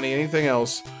 Johnny, anything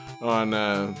else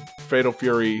on Fatal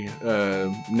Fury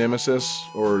Nemesis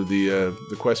or the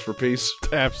Quest for Peace?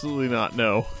 Absolutely not.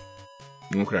 No.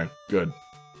 Okay, good.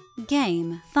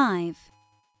 Game 5.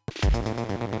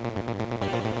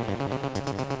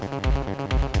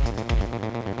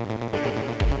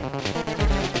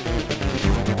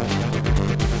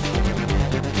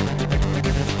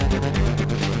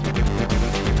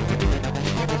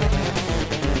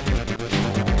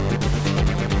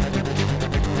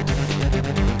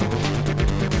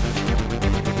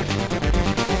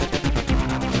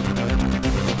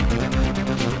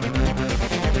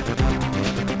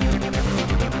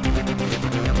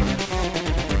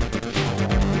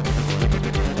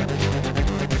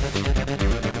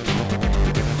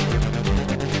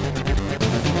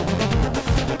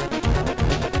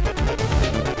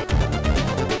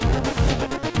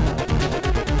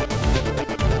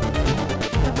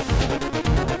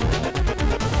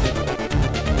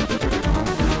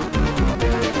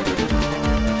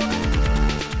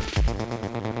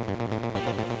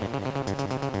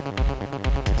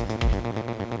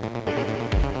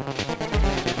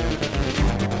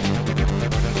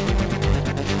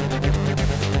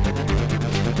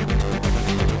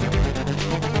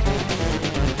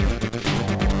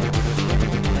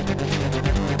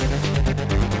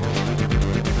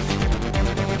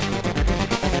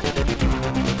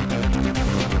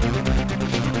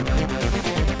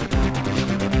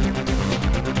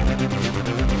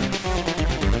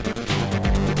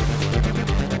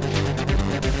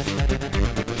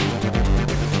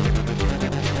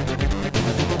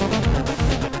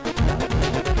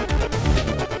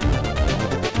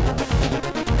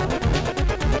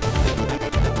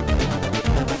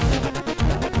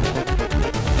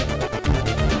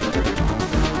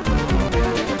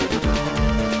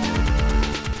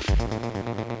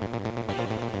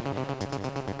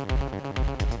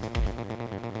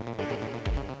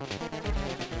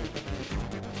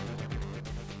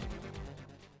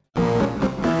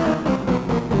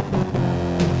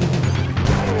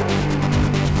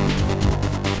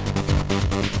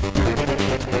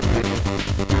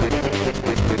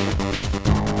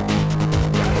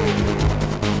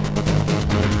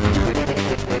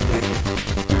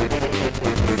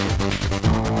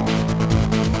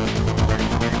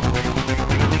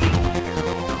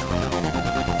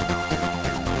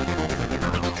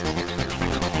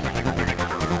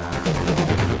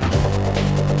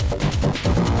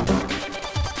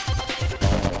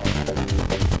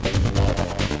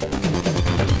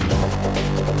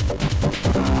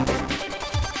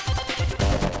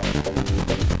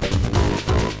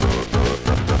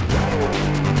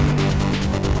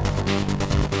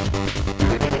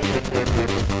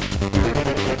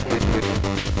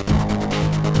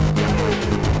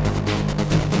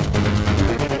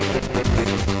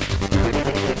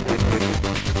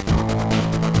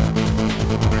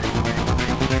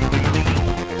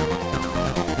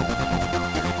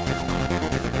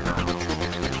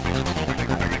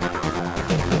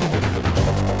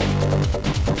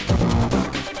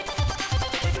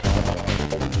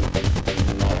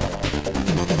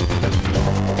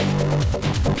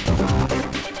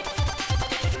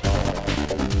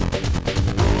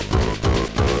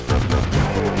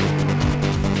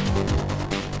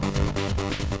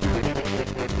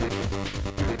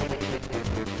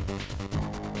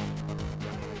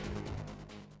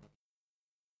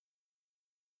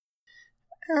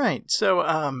 Alright, so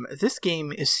this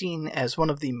game is seen as one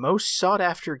of the most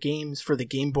sought-after games for the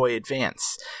Game Boy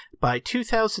Advance. By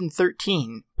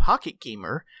 2013, Pocket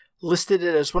Gamer listed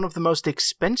it as one of the most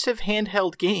expensive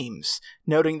handheld games,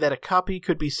 noting that a copy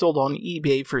could be sold on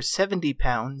eBay for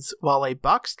 £70, while a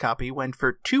boxed copy went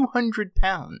for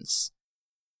 £200.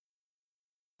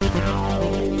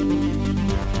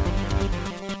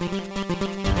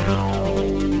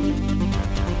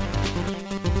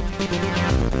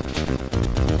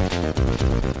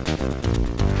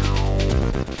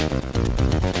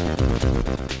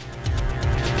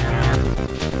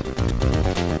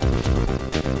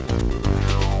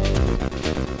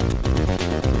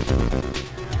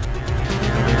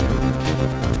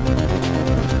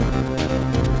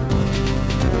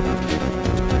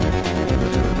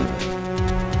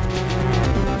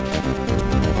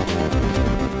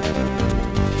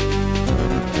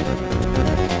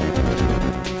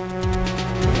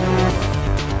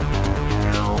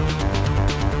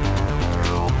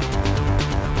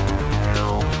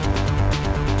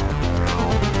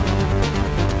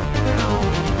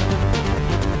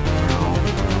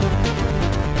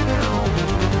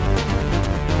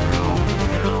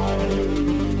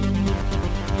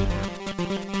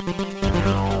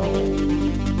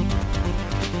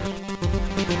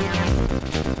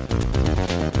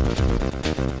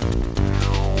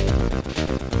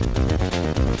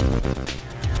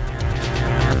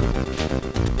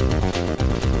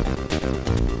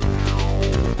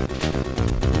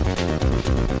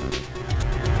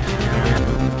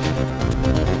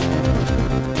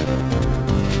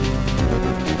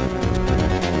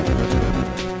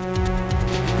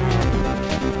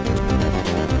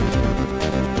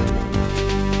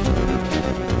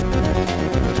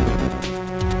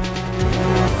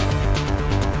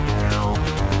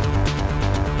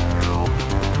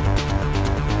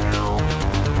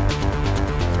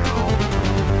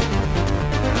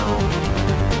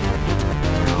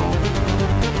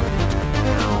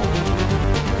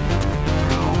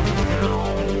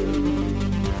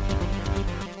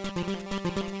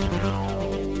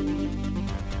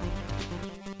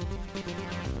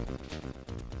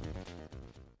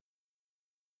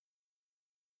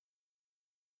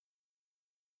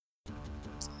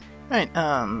 Right,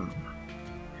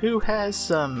 who has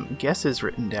some guesses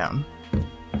written down?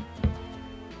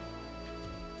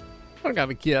 I got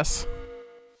a guess.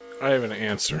 I have an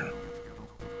answer.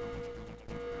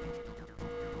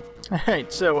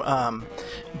 Alright, so,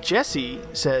 Jesse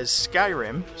says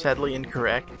Skyrim, sadly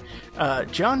incorrect.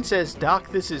 John says, Doc,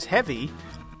 this is heavy,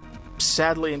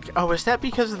 sadly oh, is that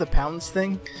because of the pounds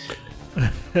thing?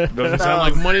 Doesn't sound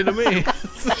like money to me.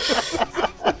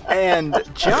 And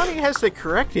Johnny has the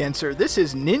correct answer. This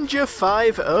is Ninja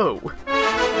 5-0.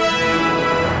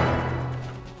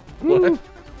 What?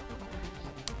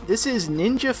 This is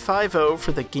Ninja 5-0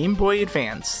 for the Game Boy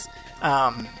Advance.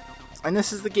 And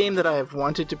this is the game that I have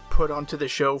wanted to put onto the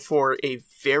show for a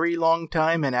very long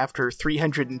time, and after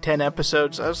 310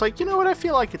 episodes, I was like, you know what, I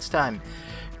feel like it's time.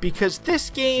 Because this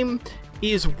game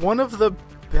is one of the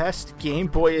best Game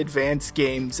Boy Advance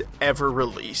games ever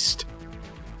released.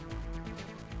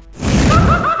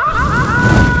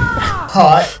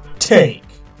 Hot take.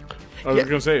 I was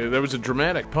going to say, there was a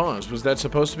dramatic pause. Was that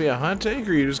supposed to be a hot take,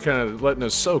 or are you just kind of letting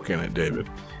us soak in it, David?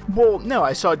 Well, no,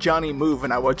 I saw Johnny move,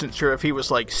 and I wasn't sure if he was,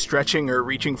 like, stretching or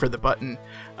reaching for the button.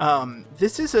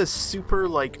 This is a super,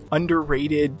 like,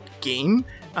 underrated game.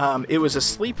 It was a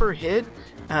sleeper hit,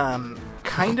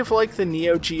 kind of like the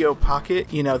Neo Geo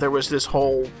Pocket. You know, there was this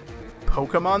whole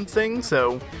Pokemon thing,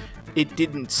 so it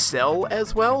didn't sell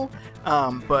as well.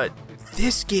 But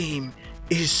this game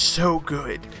is so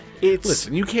good.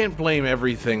 Listen, you can't blame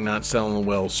everything not selling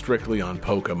well strictly on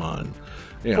Pokemon.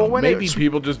 You know, Well, maybe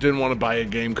people just didn't want to buy a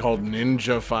game called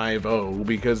Ninja 5-0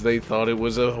 because they thought it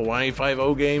was a Hawaii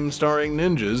 5-0 game starring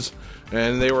ninjas,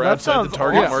 and they were outside the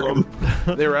target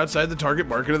market. They were outside the target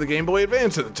market of the Game Boy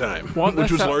Advance at the time,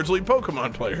 which was largely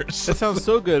Pokemon players. That sounds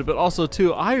so good, but also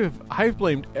too, I've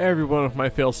blamed every one of my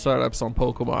failed startups on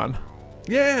Pokemon.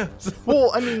 Yeah.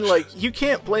 Well, I mean, like, you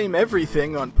can't blame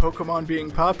everything on Pokemon being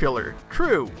popular.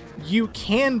 True, you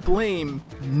can blame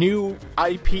new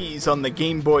IPs on the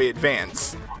Game Boy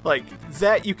Advance. Like,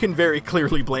 that you can very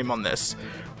clearly blame on this.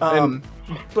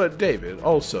 But, David,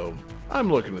 also,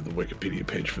 I'm looking at the Wikipedia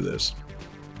page for this.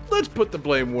 Let's put the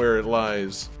blame where it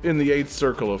lies, in the 8th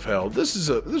circle of hell. This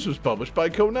was published by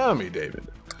Konami, David.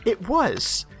 It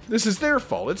was. This is their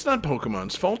fault. It's not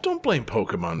Pokemon's fault. Don't blame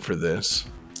Pokemon for this.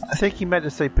 I think he meant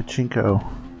to say pachinko.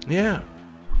 Yeah.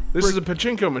 This is a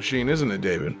pachinko machine, isn't it,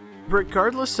 David?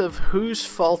 Regardless of whose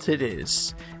fault it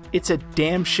is, it's a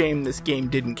damn shame this game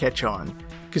didn't catch on.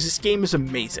 Because this game is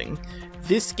amazing.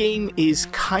 This game is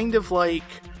kind of like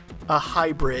a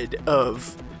hybrid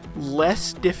of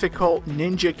less difficult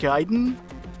Ninja Gaiden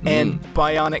and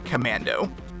Bionic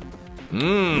Commando.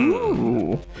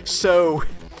 Ooh. So,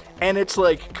 and it's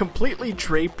like completely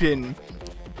draped in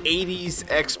 80s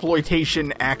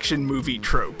exploitation action movie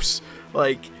tropes.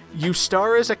 Like, you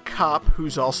star as a cop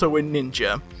who's also a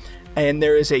ninja, and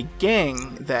there is a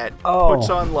gang that puts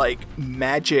on, like,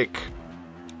 magic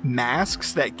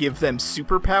masks that give them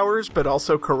superpowers, but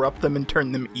also corrupt them and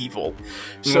turn them evil.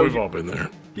 So we've all been there.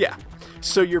 Yeah.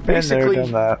 So you're basically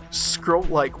done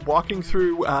that. walking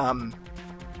through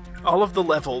all of the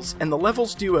levels, and the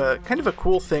levels do a kind of a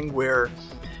cool thing where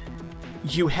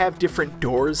you have different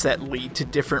doors that lead to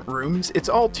different rooms. It's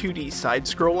all 2D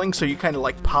side-scrolling, so you kind of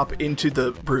like pop into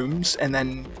the rooms and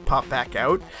then pop back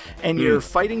out. And you're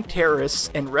fighting terrorists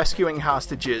and rescuing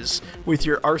hostages with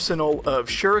your arsenal of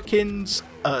shurikens,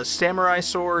 a samurai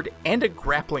sword, and a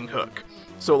grappling hook.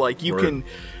 So like you can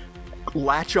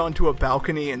latch onto a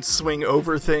balcony and swing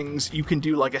over things. You can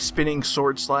do like a spinning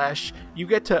sword slash. You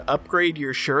get to upgrade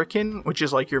your shuriken, which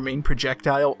is like your main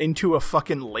projectile, into a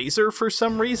fucking laser for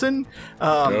some reason.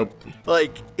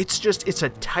 Like, it's a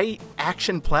tight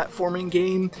action platforming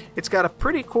game. It's got a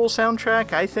pretty cool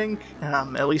soundtrack, I think,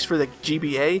 at least for the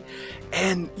GBA.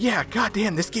 And yeah,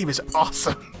 goddamn, this game is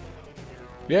awesome.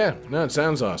 Yeah, no, it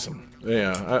sounds awesome.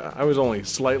 Yeah, I was only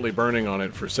slightly burning on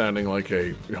it for sounding like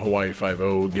a Hawaii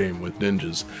 5-0 game with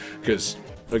ninjas. Because,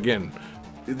 again,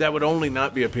 that would only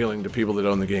not be appealing to people that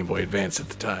own the Game Boy Advance at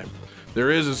the time. There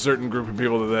is a certain group of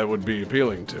people that would be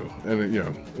appealing to. And, you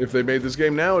know, if they made this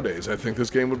game nowadays, I think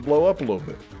this game would blow up a little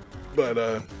bit.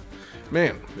 But,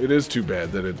 man, it is too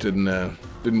bad that it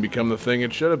didn't become the thing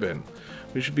it should have been.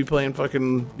 We should be playing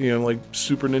fucking, you know, like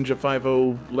Super Ninja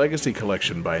 5-0 Legacy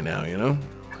Collection by now, you know?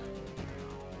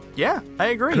 Yeah, I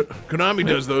agree. Konami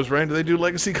does those, right? Do they do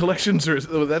Legacy Collections,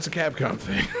 or that's a Capcom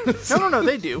thing? No,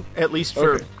 they do. At least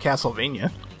for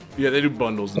Castlevania. Yeah, they do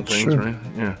bundles and things, right?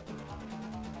 Yeah.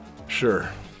 Sure.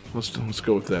 Let's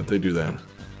go with that. They do that.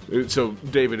 So,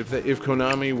 David, if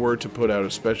Konami were to put out a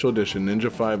special edition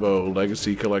Ninja 5-0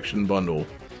 Legacy Collection bundle,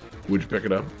 would you pick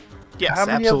it up? Yes, How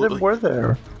many absolutely. of them were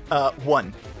there?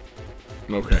 One.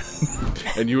 Okay.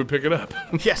 And you would pick it up.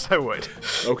 Yes, I would.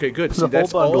 Okay, good. See, whole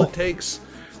that's all bundle. it takes.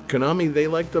 Konami, they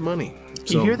like the money. You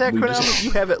So hear that, we Konami? just-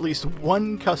 You have at least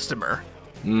one customer.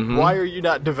 Why are you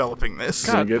not developing this?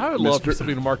 God, get I would love for Mr.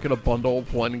 somebody to market a bundle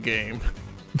of one game.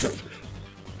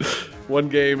 One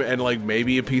game and like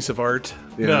maybe a piece of art.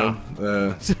 You No.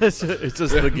 know? It's just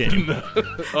the game.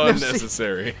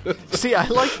 Unnecessary. See, I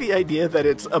like the idea that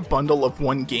it's a bundle of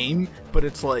one game, but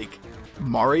it's like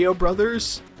Mario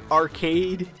Brothers,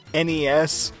 arcade,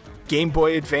 NES, Game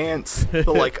Boy Advance,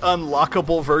 the like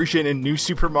unlockable version in New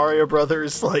Super Mario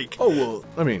Brothers. Like, Oh well,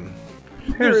 I mean,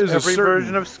 Here's a every certain-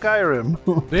 version of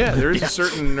Skyrim. Yeah, there is a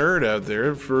certain nerd out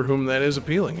there for whom that is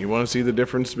appealing. You want to see the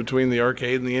difference between the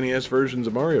arcade and the NES versions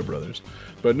of Mario Brothers.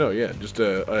 But no, yeah, just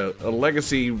a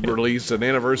legacy release, an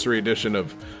anniversary edition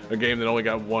of a game that only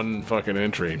got one fucking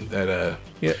entry. That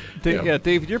Yeah,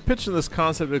 David, you're pitching this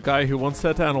concept to a guy who once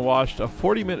sat down and watched a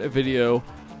 40-minute video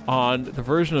on the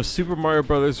version of Super Mario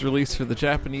Brothers released for the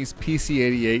Japanese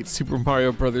PC-88, Super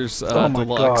Mario Brothers Oh my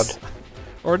Deluxe. God.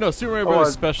 Or no, Super Mario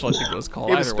Brothers Special, I think it was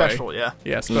called. it was Either way. special, yeah.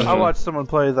 Yeah, special. I watched someone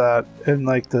play that, and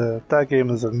like that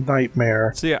game is a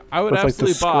nightmare. So yeah, I would With like the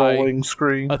absolutely buy scrolling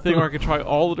screen. a thing where I could try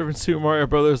all the different Super Mario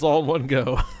Brothers all in one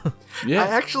go. yeah, I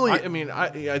actually- I mean,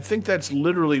 I think that's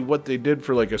literally what they did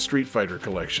for like a Street Fighter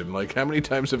collection. Like, how many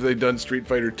times have they done Street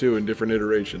Fighter 2 in different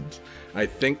iterations? I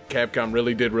think Capcom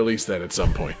really did release that at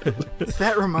some point.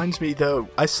 That reminds me, though,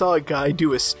 I saw a guy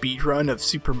do a speed run of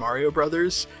Super Mario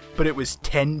Brothers, but it was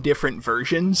 10 different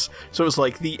versions. So it was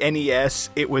like the NES,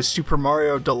 it was Super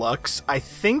Mario Deluxe. I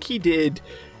think he did,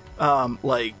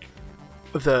 like,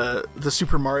 the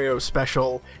Super Mario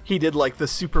Special. He did, like, the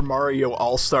Super Mario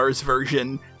All-Stars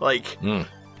version, like,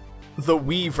 the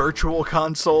Wii Virtual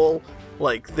Console,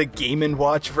 like, the Game &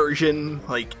 Watch version,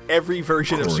 like, every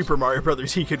version of Super Mario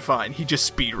Brothers he could find. He just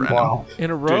speed ran Wow. In a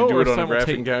Did row he do or it on a graphing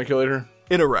simultaneously? calculator? them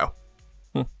in a row.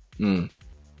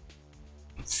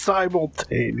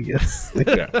 Simultaneous.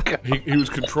 Yeah. He was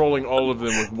controlling all of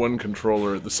them with one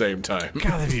controller at the same time.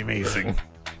 God, that'd be amazing.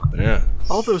 Yeah.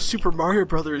 All those Super Mario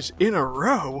Brothers in a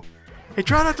row. Hey,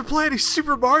 try not to play any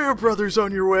Super Mario Brothers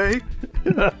on your way.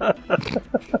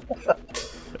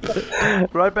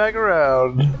 Right back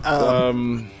around.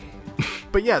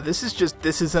 But yeah, this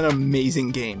is an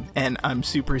amazing game, and I'm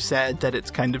super sad that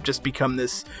it's kind of just become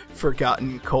this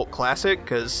forgotten cult classic,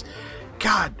 because,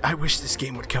 God, I wish this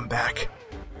game would come back.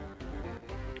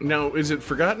 Now, is it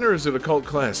forgotten or is it a cult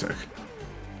classic?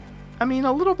 I mean,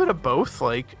 a little bit of both.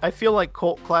 Like, I feel like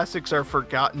cult classics are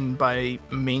forgotten by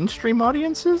mainstream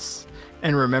audiences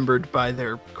and remembered by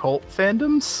their cult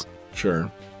fandoms.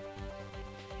 Sure.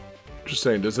 Just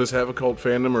saying, does this have a cult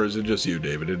fandom or is it just you,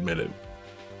 David? Admit it.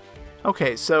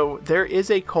 Okay, so there is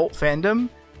a cult fandom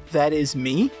that is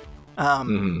me.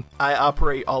 I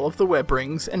operate all of the web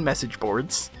rings and message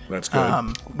boards. That's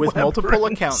good. With multiple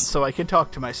accounts, so I can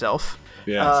talk to myself.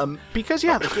 Yes. Because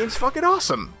yeah, the game's fucking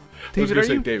awesome. I was David, gonna are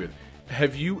say, you? David,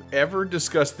 have you ever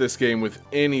discussed this game with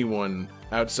anyone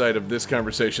outside of this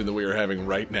conversation that we are having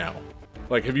right now?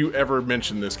 Like, have you ever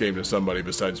mentioned this game to somebody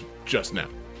besides just now?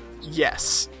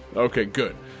 Yes. Okay,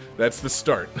 good. That's the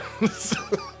start.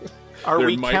 Are There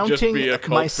we might just counting be a cult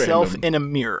myself fandom. in a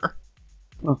mirror?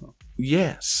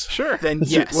 Yes. Sure. Then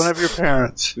Is yes. it one of your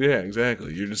parents? Yeah,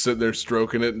 exactly. You're just sitting there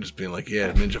stroking it and just being like,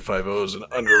 yeah, Ninja 5.0 is an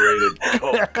underrated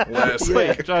cult classic.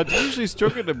 Wait, John, do you usually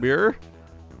stroke in the mirror?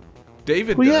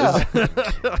 David Well, does. yeah.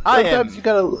 I Sometimes am. you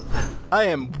gotta. I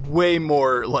am way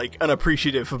more like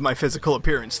unappreciative of my physical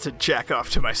appearance to jack off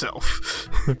to myself.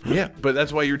 Yeah, but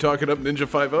that's why you're talking up Ninja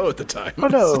 5.0 at the time. Oh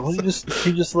no! You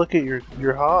just look at your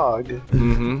hog.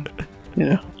 Mm-hmm. You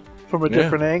know, from a Yeah.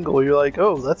 different angle. You're like,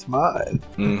 oh, that's mine.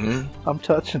 Mm-hmm. I'm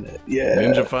touching it. Yeah.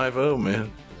 Ninja 5.0,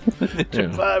 man.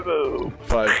 Ninja 5-0.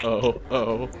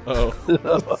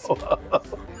 5.0.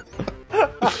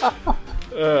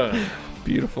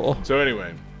 Beautiful. So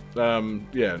anyway,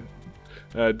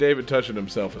 David touching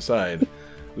himself aside,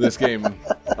 this game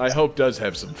I hope does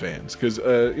have some fans because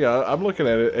I'm looking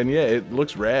at it and yeah, it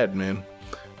looks rad, man.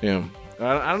 Yeah,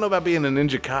 I don't know about being a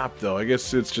ninja cop though. I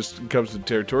guess it comes to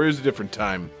territory. It was a different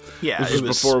time. Yeah, this it was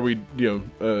was before we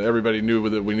everybody knew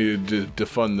that we needed to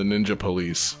defund the ninja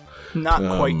police. not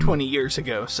quite 20 years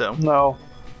ago. So, No,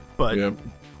 but Yep.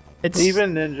 it's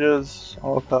even ninjas,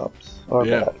 all cops are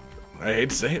Yeah. bad. I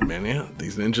hate to say it, man. Yeah,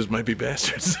 these ninjas might be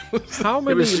bastards. How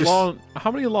many was just- Law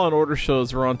and Order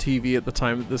shows were on TV at the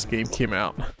time that this game came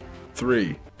out?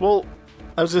 3. well,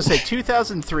 I was gonna say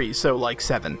 2003, so like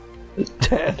 7.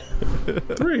 10.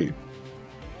 3.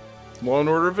 Law and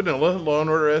Order Vanilla, Law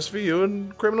and Order SVU,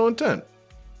 and Criminal Intent.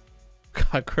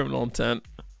 God, Criminal Intent.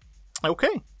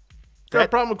 Okay. Got a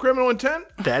problem with criminal intent?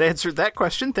 That answered that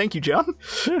question. Thank you, John.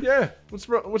 Yeah. What's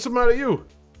the matter with you?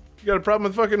 You got a problem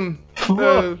with fucking... you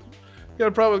got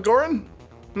a problem with Goran?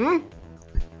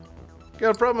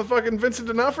 Got a problem with fucking Vincent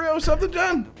D'Onofrio or something,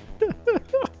 John?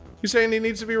 You saying he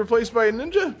needs to be replaced by a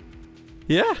ninja?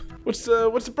 Yeah. What's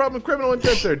the problem with criminal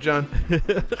intent there, John?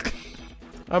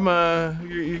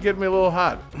 You're getting me a little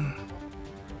hot.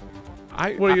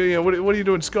 What are you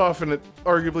doing scoffing at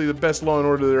arguably the best Law and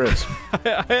Order there is?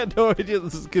 I had no idea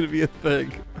this was going to be a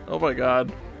thing. Oh my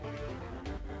god.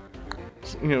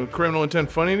 Criminal intent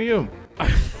funny to you?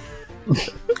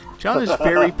 John is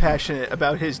very passionate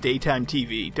about his daytime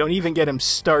TV. Don't even get him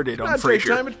started on Not Frasier.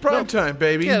 daytime, it's prime time,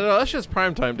 baby. Yeah, no, that's just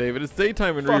prime time, David. It's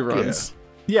daytime and Fuck reruns.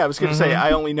 Yeah, I was going to say,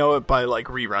 I only know it by,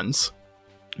 reruns.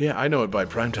 Yeah, I know it by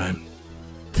prime time.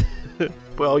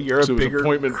 Well, you're So a it was bigger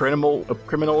appointment-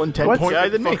 criminal intent guy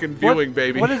than me. Fucking viewing,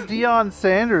 baby. What does Deion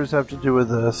Sanders have to do with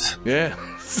this? Yeah,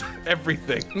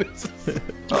 everything.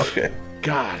 Okay.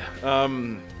 God.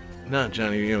 Nah,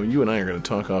 Johnny, you and I are going to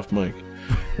talk off mic.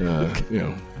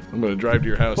 I'm going to drive to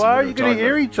your house. Why and are we're you gonna going to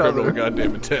hear each criminal other?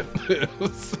 goddamn intent.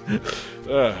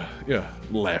 Yeah,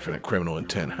 laughing at criminal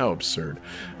intent. How absurd.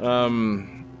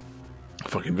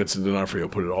 Fucking Vincent D'Onofrio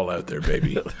put it all out there,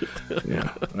 baby.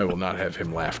 Yeah, I will not have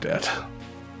him laughed at.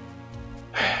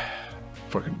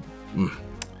 Fucking.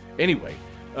 Anyway,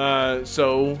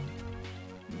 so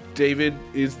David,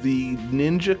 is the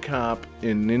ninja cop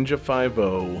in Ninja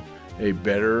 5-0 a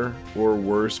better or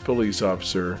worse police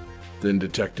officer than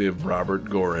Detective Robert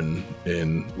Goran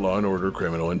in Law and Order: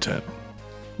 Criminal Intent?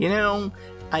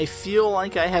 I feel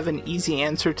like I have an easy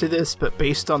answer to this, but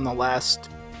based on the last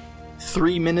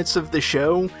 3 minutes of the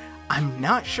show, I'm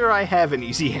not sure I have an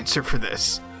easy answer for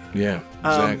this. Yeah,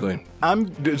 exactly.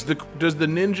 Does the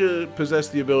ninja possess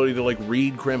the ability to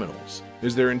read criminals?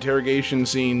 Is there interrogation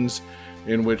scenes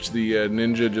in which the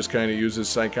ninja just kind of uses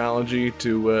psychology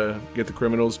to get the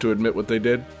criminals to admit what they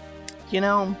did?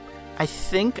 I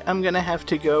think I'm gonna have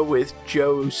to go with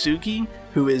Joe Sugi,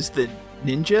 who is the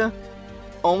ninja,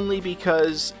 only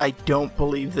because I don't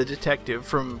believe the detective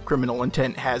from Criminal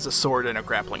Intent has a sword and a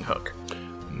grappling hook.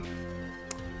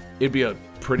 It'd be a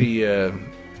pretty...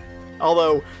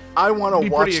 Although, I want to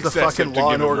watch pretty the excessive fucking to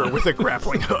Law give and him Order one. with a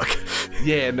grappling hook.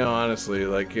 Yeah, no, honestly,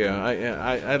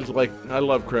 I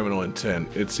love Criminal Intent.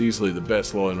 It's easily the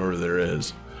best Law and Order there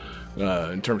is,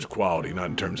 in terms of quality,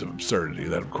 not in terms of absurdity.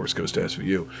 That, of course, goes to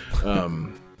SVU.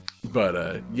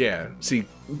 But yeah, see,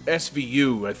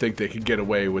 SVU, I think they could get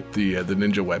away with the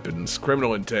ninja weapons.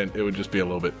 Criminal Intent, it would just be a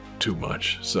little bit too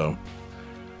much. So,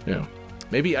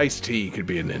 maybe Ice-T could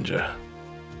be a ninja.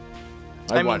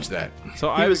 I'd watch that. So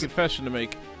I have a confession to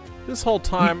make. This whole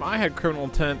time, I had Criminal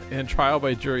Intent and Trial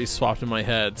by Jury swapped in my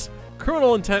heads.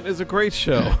 Criminal Intent is a great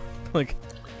show.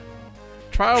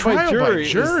 Trial by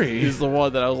Jury is the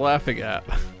one that I was laughing at.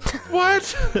 What?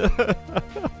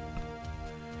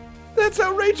 That's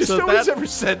outrageous. So Nobody's ever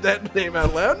said that name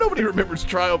out loud. Nobody remembers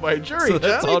Trial by Jury, So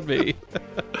that's Johnny. on me.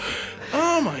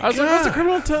 Oh my god! I was like, was the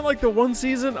Criminal Intent the one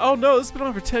season? Oh no, it's been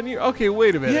on for 10 years. Okay,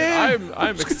 wait a minute. Yeah.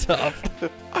 I'm mixed up.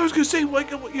 I was gonna say,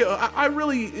 I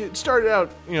really, it started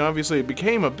out, obviously it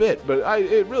became a bit, but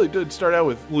it really did start out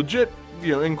with legit,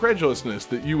 incredulousness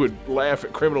that you would laugh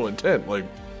at Criminal Intent.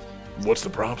 What's the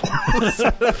problem?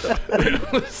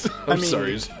 I'm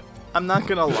sorry. I'm not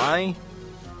gonna lie.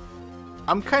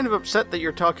 I'm kind of upset that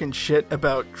you're talking shit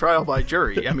about Trial by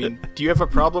Jury. I mean, do you have a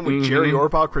problem with Jerry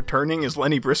Orbach returning as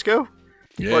Lenny Briscoe?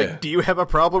 Yeah. Do you have a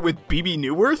problem with B.B.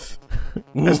 Newworth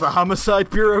as the Homicide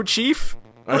Bureau chief?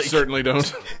 I certainly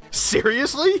don't.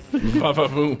 Seriously?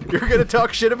 Ba-ba-boom. You're gonna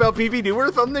talk shit about B.B.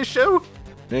 Newworth on this show?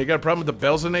 Now, you got a problem with the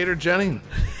Belzinator, Jenny?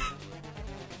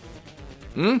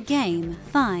 Game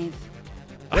 5.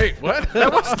 Wait, what?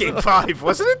 That was Game 5,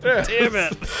 wasn't it? Damn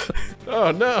it.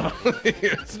 Oh, no.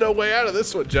 There's no way out of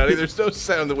this one, Johnny. There's no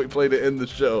sound that we play to end the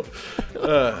show.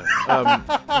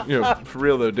 For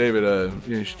real, though, David,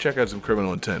 you should check out some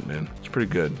Criminal Intent, man. It's pretty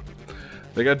good.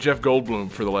 They got Jeff Goldblum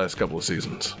for the last couple of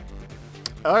seasons.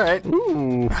 All right.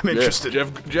 Ooh, I'm interested. Yeah,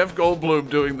 Jeff Goldblum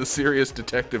doing the serious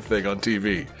detective thing on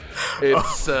TV.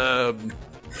 It's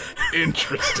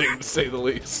interesting, to say the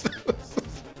least.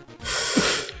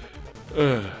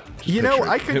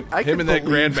 I could him in that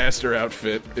believe- Grandmaster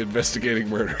outfit investigating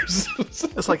murders.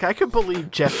 It's I could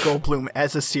believe Jeff Goldblum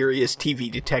as a serious TV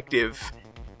detective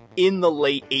in the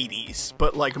late 80s,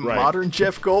 but modern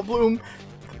Jeff Goldblum,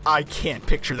 I can't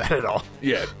picture that at all.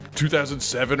 Yeah,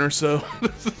 2007 or so.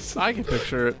 I can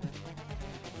picture it.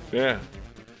 Yeah.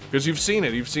 Because you've seen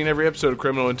it. You've seen every episode of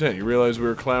Criminal Intent. You realize we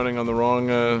were clowning on the wrong,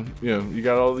 you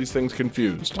got all these things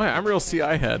confused. Wait, I'm real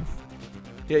CI head.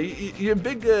 Yeah, you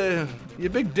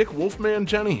big Dick Wolfman,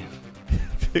 Johnny?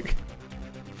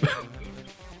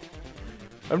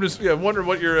 I'm just wondering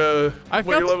what your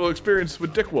level of experience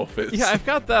with Dick Wolf is. Yeah, I've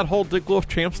got that whole Dick Wolf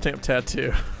tramp stamp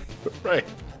tattoo. Right.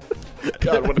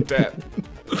 God, what a tat.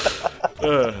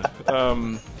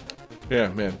 Yeah,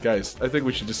 man, guys, I think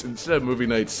we should just, instead of movie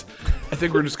nights, I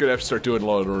think we're just going to have to start doing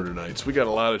Law & Order nights. We got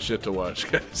a lot of shit to watch,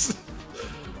 guys.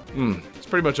 It's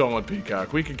pretty much all on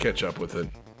Peacock. We can catch up with it.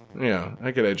 Yeah,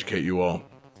 I could educate you all.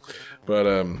 But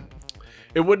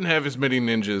it wouldn't have as many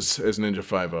ninjas as Ninja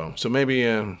 5-0. So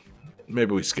maybe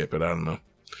we skip it. I don't know.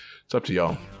 It's up to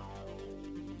y'all.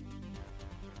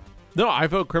 No, I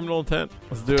vote Criminal Intent.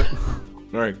 Let's do it.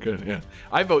 All right, good. Yeah,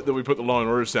 I vote that we put the Law &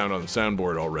 Order sound on the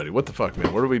soundboard already. What the fuck,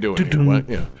 man? What are we doing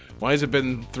here? Why has it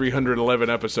been 311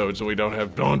 episodes and we don't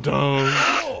have Don Don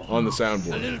on the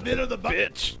soundboard? A little bit of the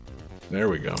bitch. There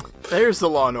we go. There's the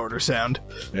Law & Order sound.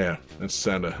 Yeah, that's the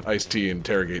sound of Ice-T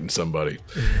interrogating somebody.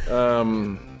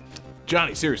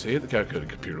 Johnny, seriously, hit the calculator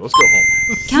computer. Let's go home.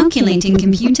 Calculating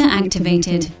computer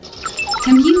activated.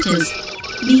 Computers.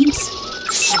 Beeps.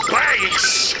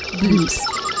 Space. Boops.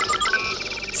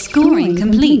 Scoring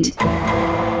complete.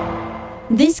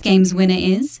 This game's winner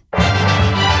is...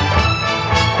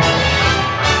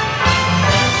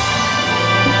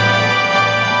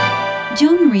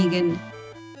 John Regan.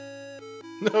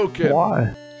 No kidding.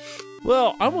 Why?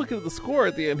 Well, I'm looking at the score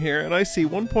at the end here, and I see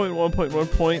 1 point, 1 point, 1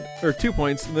 point, or 2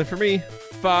 points, and then for me,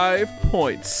 5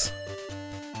 points.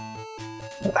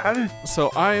 How did...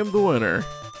 So I am the winner.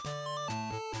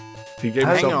 He gave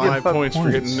Hang himself on. 5 points for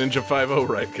getting Ninja 5-0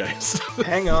 right, guys.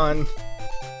 Hang on.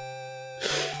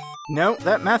 No,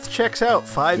 that math checks out.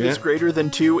 5 is greater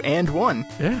than 2 and 1.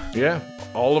 Yeah. Yeah,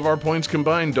 all of our points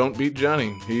combined don't beat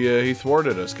Johnny. He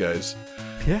thwarted us, guys.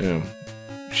 Yeah.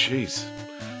 Jeez.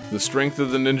 The strength of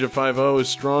the Ninja 5-0 is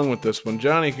strong with this one.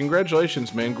 Johnny,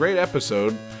 congratulations, man. Great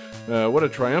episode. What a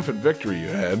triumphant victory you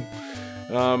had.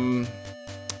 Man,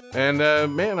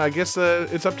 I guess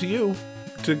it's up to you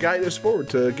to guide us forward,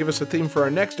 to give us a theme for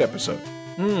our next episode.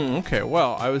 Okay,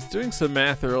 well, I was doing some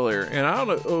math earlier, and I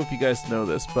don't know if you guys know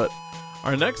this, but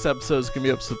our next episode is going to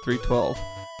be episode 312.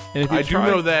 And if you do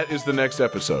know that is the next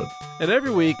episode. And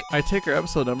every week, I take our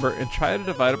episode number and try to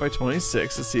divide it by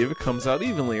 26 to see if it comes out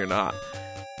evenly or not.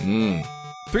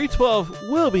 312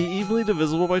 will be evenly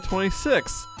divisible by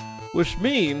 26, which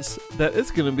means that it's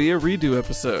going to be a redo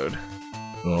episode.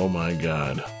 Oh my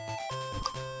god.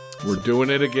 We're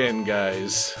doing it again,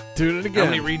 guys. Doing it again.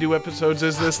 How many redo episodes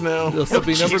is this now? This will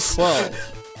be number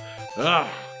 12. Oh,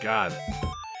 God.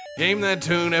 Game That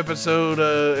Tune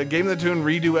episode, Game That Tune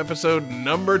redo episode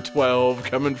number 12,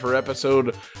 coming for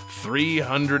episode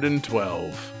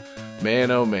 312.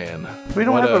 Man, oh man. We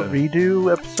don't have a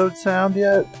redo episode sound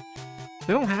yet?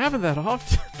 They don't have it that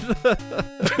often.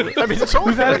 I mean, it's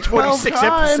only had it 26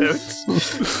 times.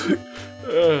 episodes.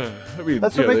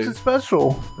 That's what makes it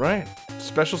special. Right.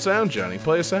 Special sound, Johnny.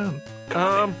 Play a sound.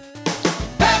 Damn,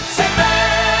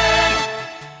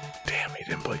 he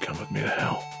didn't play Come With Me to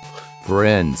Hell.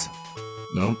 Friends.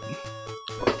 Nope.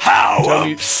 How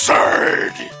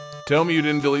absurd! Tell me you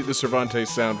didn't delete the Cervantes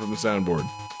sound from the soundboard.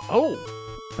 Oh,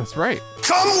 that's right.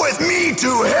 Come with me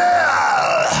to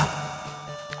hell!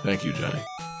 Thank you, Johnny.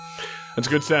 That's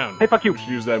a good sound. Hey, fuck you. We should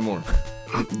use that more.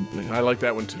 I like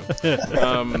that one, too.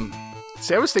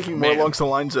 See, I was thinking more along the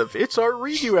lines of, it's our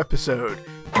redo episode.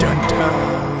 Dun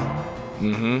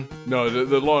dun. No,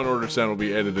 the Law & Order sound will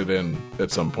be edited in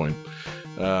at some point.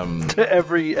 To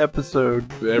every episode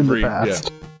in the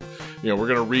past. Yeah. We're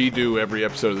going to redo every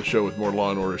episode of the show with more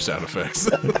Law & Order sound effects.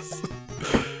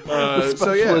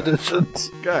 Special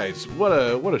editions. Guys, what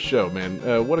a show,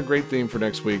 man! What a great theme for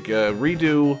next week.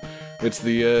 Redo. It's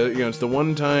the it's the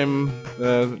one time,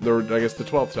 or I guess the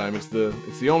 12th time. It's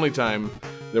the only time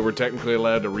that we're technically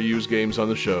allowed to reuse games on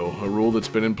the show. A rule that's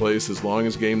been in place as long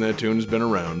as Game That Tune has been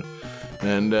around.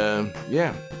 And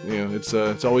it's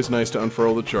always nice to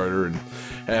unfurl the charter and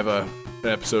have an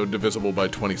episode divisible by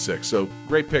 26. So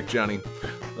great pick, Johnny.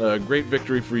 Great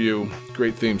victory for you.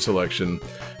 Great theme selection.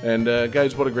 And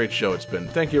guys, what a great show it's been.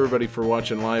 Thank you everybody for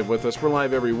watching live with us. We're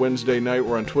live every Wednesday night.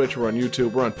 We're on Twitch, we're on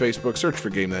YouTube, we're on Facebook. Search for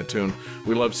Game That Tune.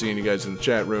 We love seeing you guys in the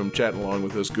chat room, chatting along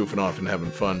with us, goofing off and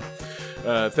having fun.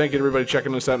 Thank you to everybody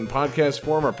checking us out in podcast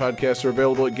form. Our podcasts are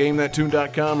available at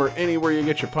GameThatTune.com or anywhere you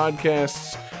get your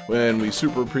podcasts. And we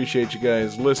super appreciate you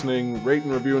guys listening,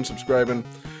 rating, reviewing, subscribing,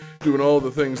 doing all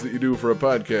the things that you do for a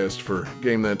podcast for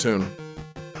Game That Tune.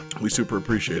 We super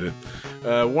appreciate it.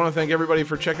 Want to thank everybody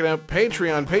for checking out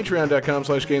Patreon,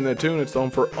 patreon.com/GameThatTune. It's the home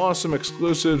for awesome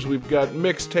exclusives. We've got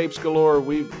mixtapes galore.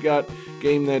 We've got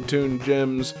Game That Tune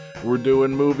gems. We're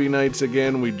doing movie nights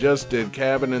again. We just did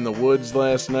Cabin in the Woods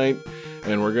last night.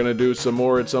 and we're going to do some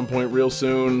more at some point real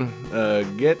soon.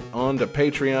 Get onto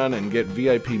Patreon and get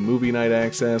VIP movie night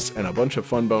access and a bunch of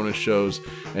fun bonus shows,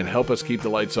 and help us keep the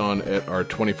lights on at our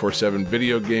 24/7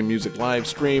 video game music live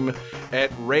stream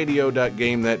at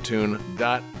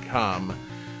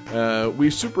radio.gamethattune.com. We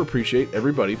super appreciate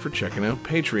everybody for checking out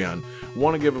Patreon.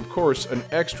 Want to give, of course, an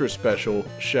extra special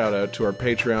shout out to our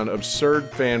Patreon absurd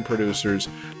fan producers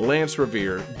Lance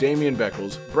Revere, Damian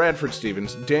Beckles, Bradford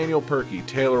Stevens, Daniel Perky,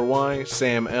 Taylor Y,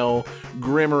 Sam L,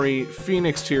 Grimmery,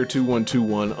 Phoenix Tier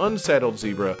 2121, Unsaddled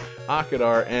Zebra,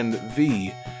 Akadar, and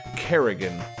The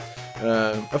Kerrigan.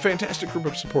 A fantastic group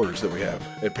of supporters that we have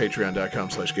at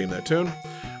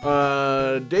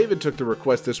patreon.com/GameThatTune. David took the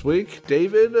request this week.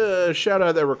 David, shout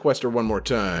out that requester one more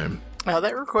time.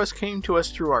 That request came to us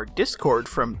through our Discord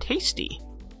from Tasty.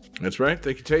 That's right.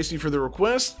 Thank you, Tasty, for the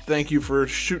request. Thank you for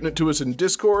shooting it to us in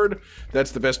Discord.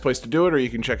 That's the best place to do it, or you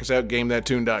can check us out,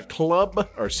 GameThatTune.club,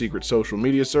 our secret social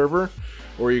media server,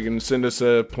 or you can send us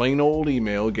a plain old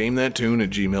email,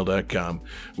 GameThatTune@gmail.com.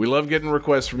 We love getting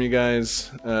requests from you guys.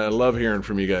 Love hearing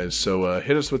from you guys, so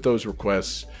hit us with those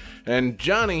requests. And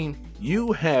Johnny,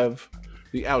 you have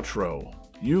the outro.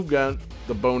 You got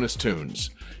the bonus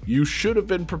tunes. You should have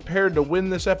been prepared to win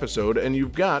this episode, and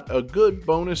you've got a good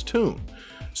bonus tune.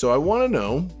 So I want to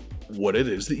know what it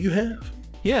is that you have.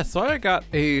 Yeah, so I got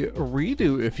a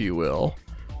redo, if you will,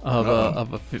 of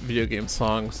a video game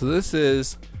song. So this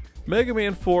is Mega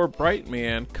Man 4 Bright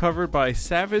Man, covered by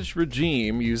Savage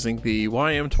Regime using the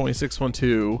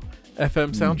YM2612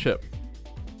 FM sound chip.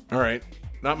 All right.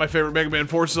 Not my favorite Mega Man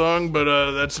 4 song, but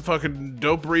that's a fucking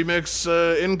dope remix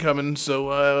incoming,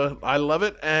 so I love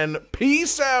it, and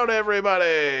peace out,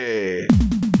 everybody!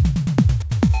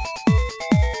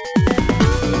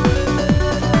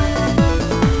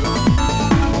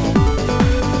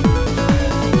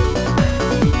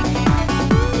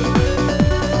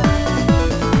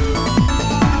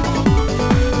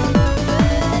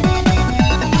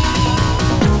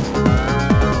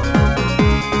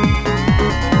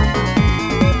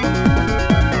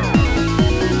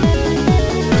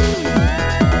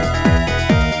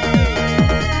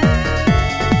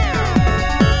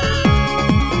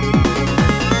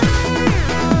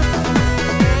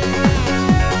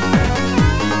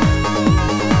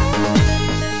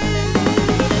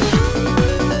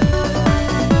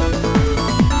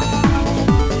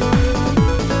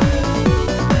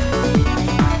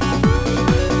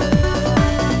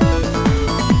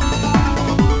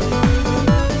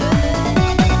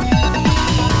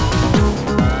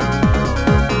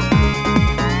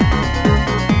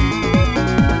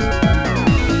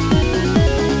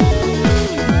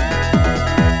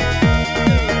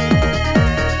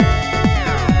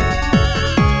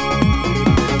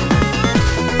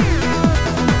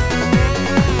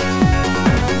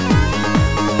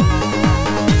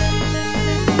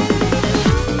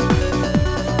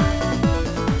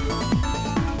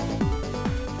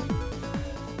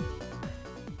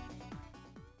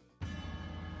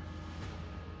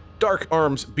 Dark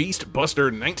Arms Beast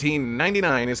Buster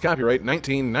 1999 is copyright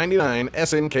 1999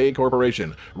 SNK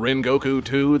Corporation. Rengoku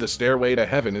 2 The Stairway to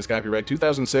Heaven is copyright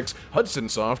 2006 Hudson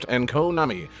Soft and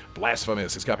Konami.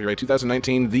 Blasphemous is copyright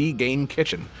 2019 The Game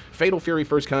Kitchen. Fatal Fury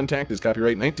First Contact is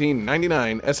copyright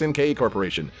 1999 SNK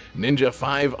Corporation. Ninja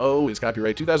 5-0 is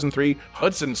copyright 2003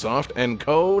 Hudson Soft and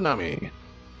Konami.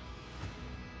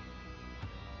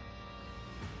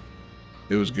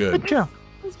 It was good. Good job.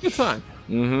 It was a good time.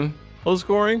 Mm-hmm. Low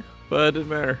scoring, but it didn't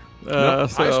matter. No,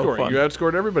 so high scoring. fun. You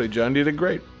outscored everybody, John. You did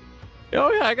great.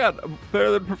 Oh yeah, I got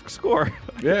better than perfect score.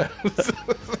 Yeah.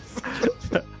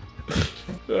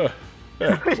 Wait a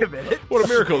minute. What a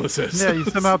miracle this is. Yeah, you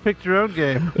somehow picked your own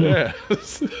game. Yeah.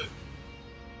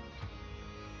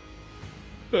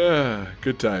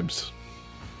 Good times.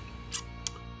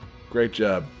 Great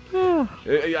job.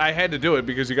 I had to do it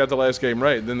because you got the last game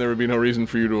right. Then there would be no reason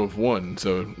for you to have won.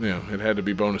 So, it had to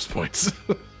be bonus points.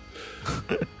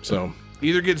 So,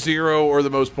 either get 0 or the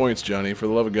most points, Johnny, for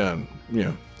the love of God.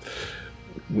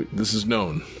 This is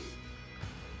known.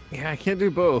 Yeah, I can't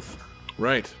do both.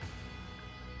 Right.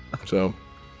 So.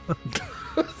 Oh,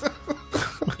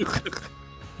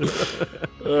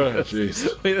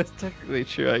 jeez. Wait, that's technically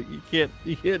true.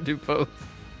 You can't do both.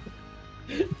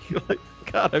 You're like,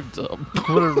 God, I'm dumb.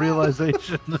 What a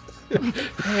realization.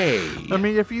 Hey. I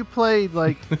mean, if you played,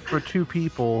 for two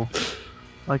people,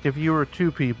 if you were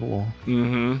two people,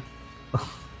 Mm-hmm.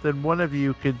 then one of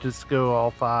you could just go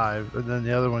all 5, and then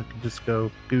the other one could just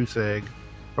go goose egg,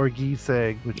 or geese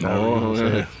egg, whichever you want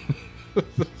to say.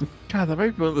 God, that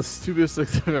might be one of the stupidest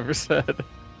things I've ever said.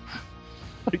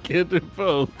 I can't do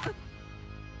both.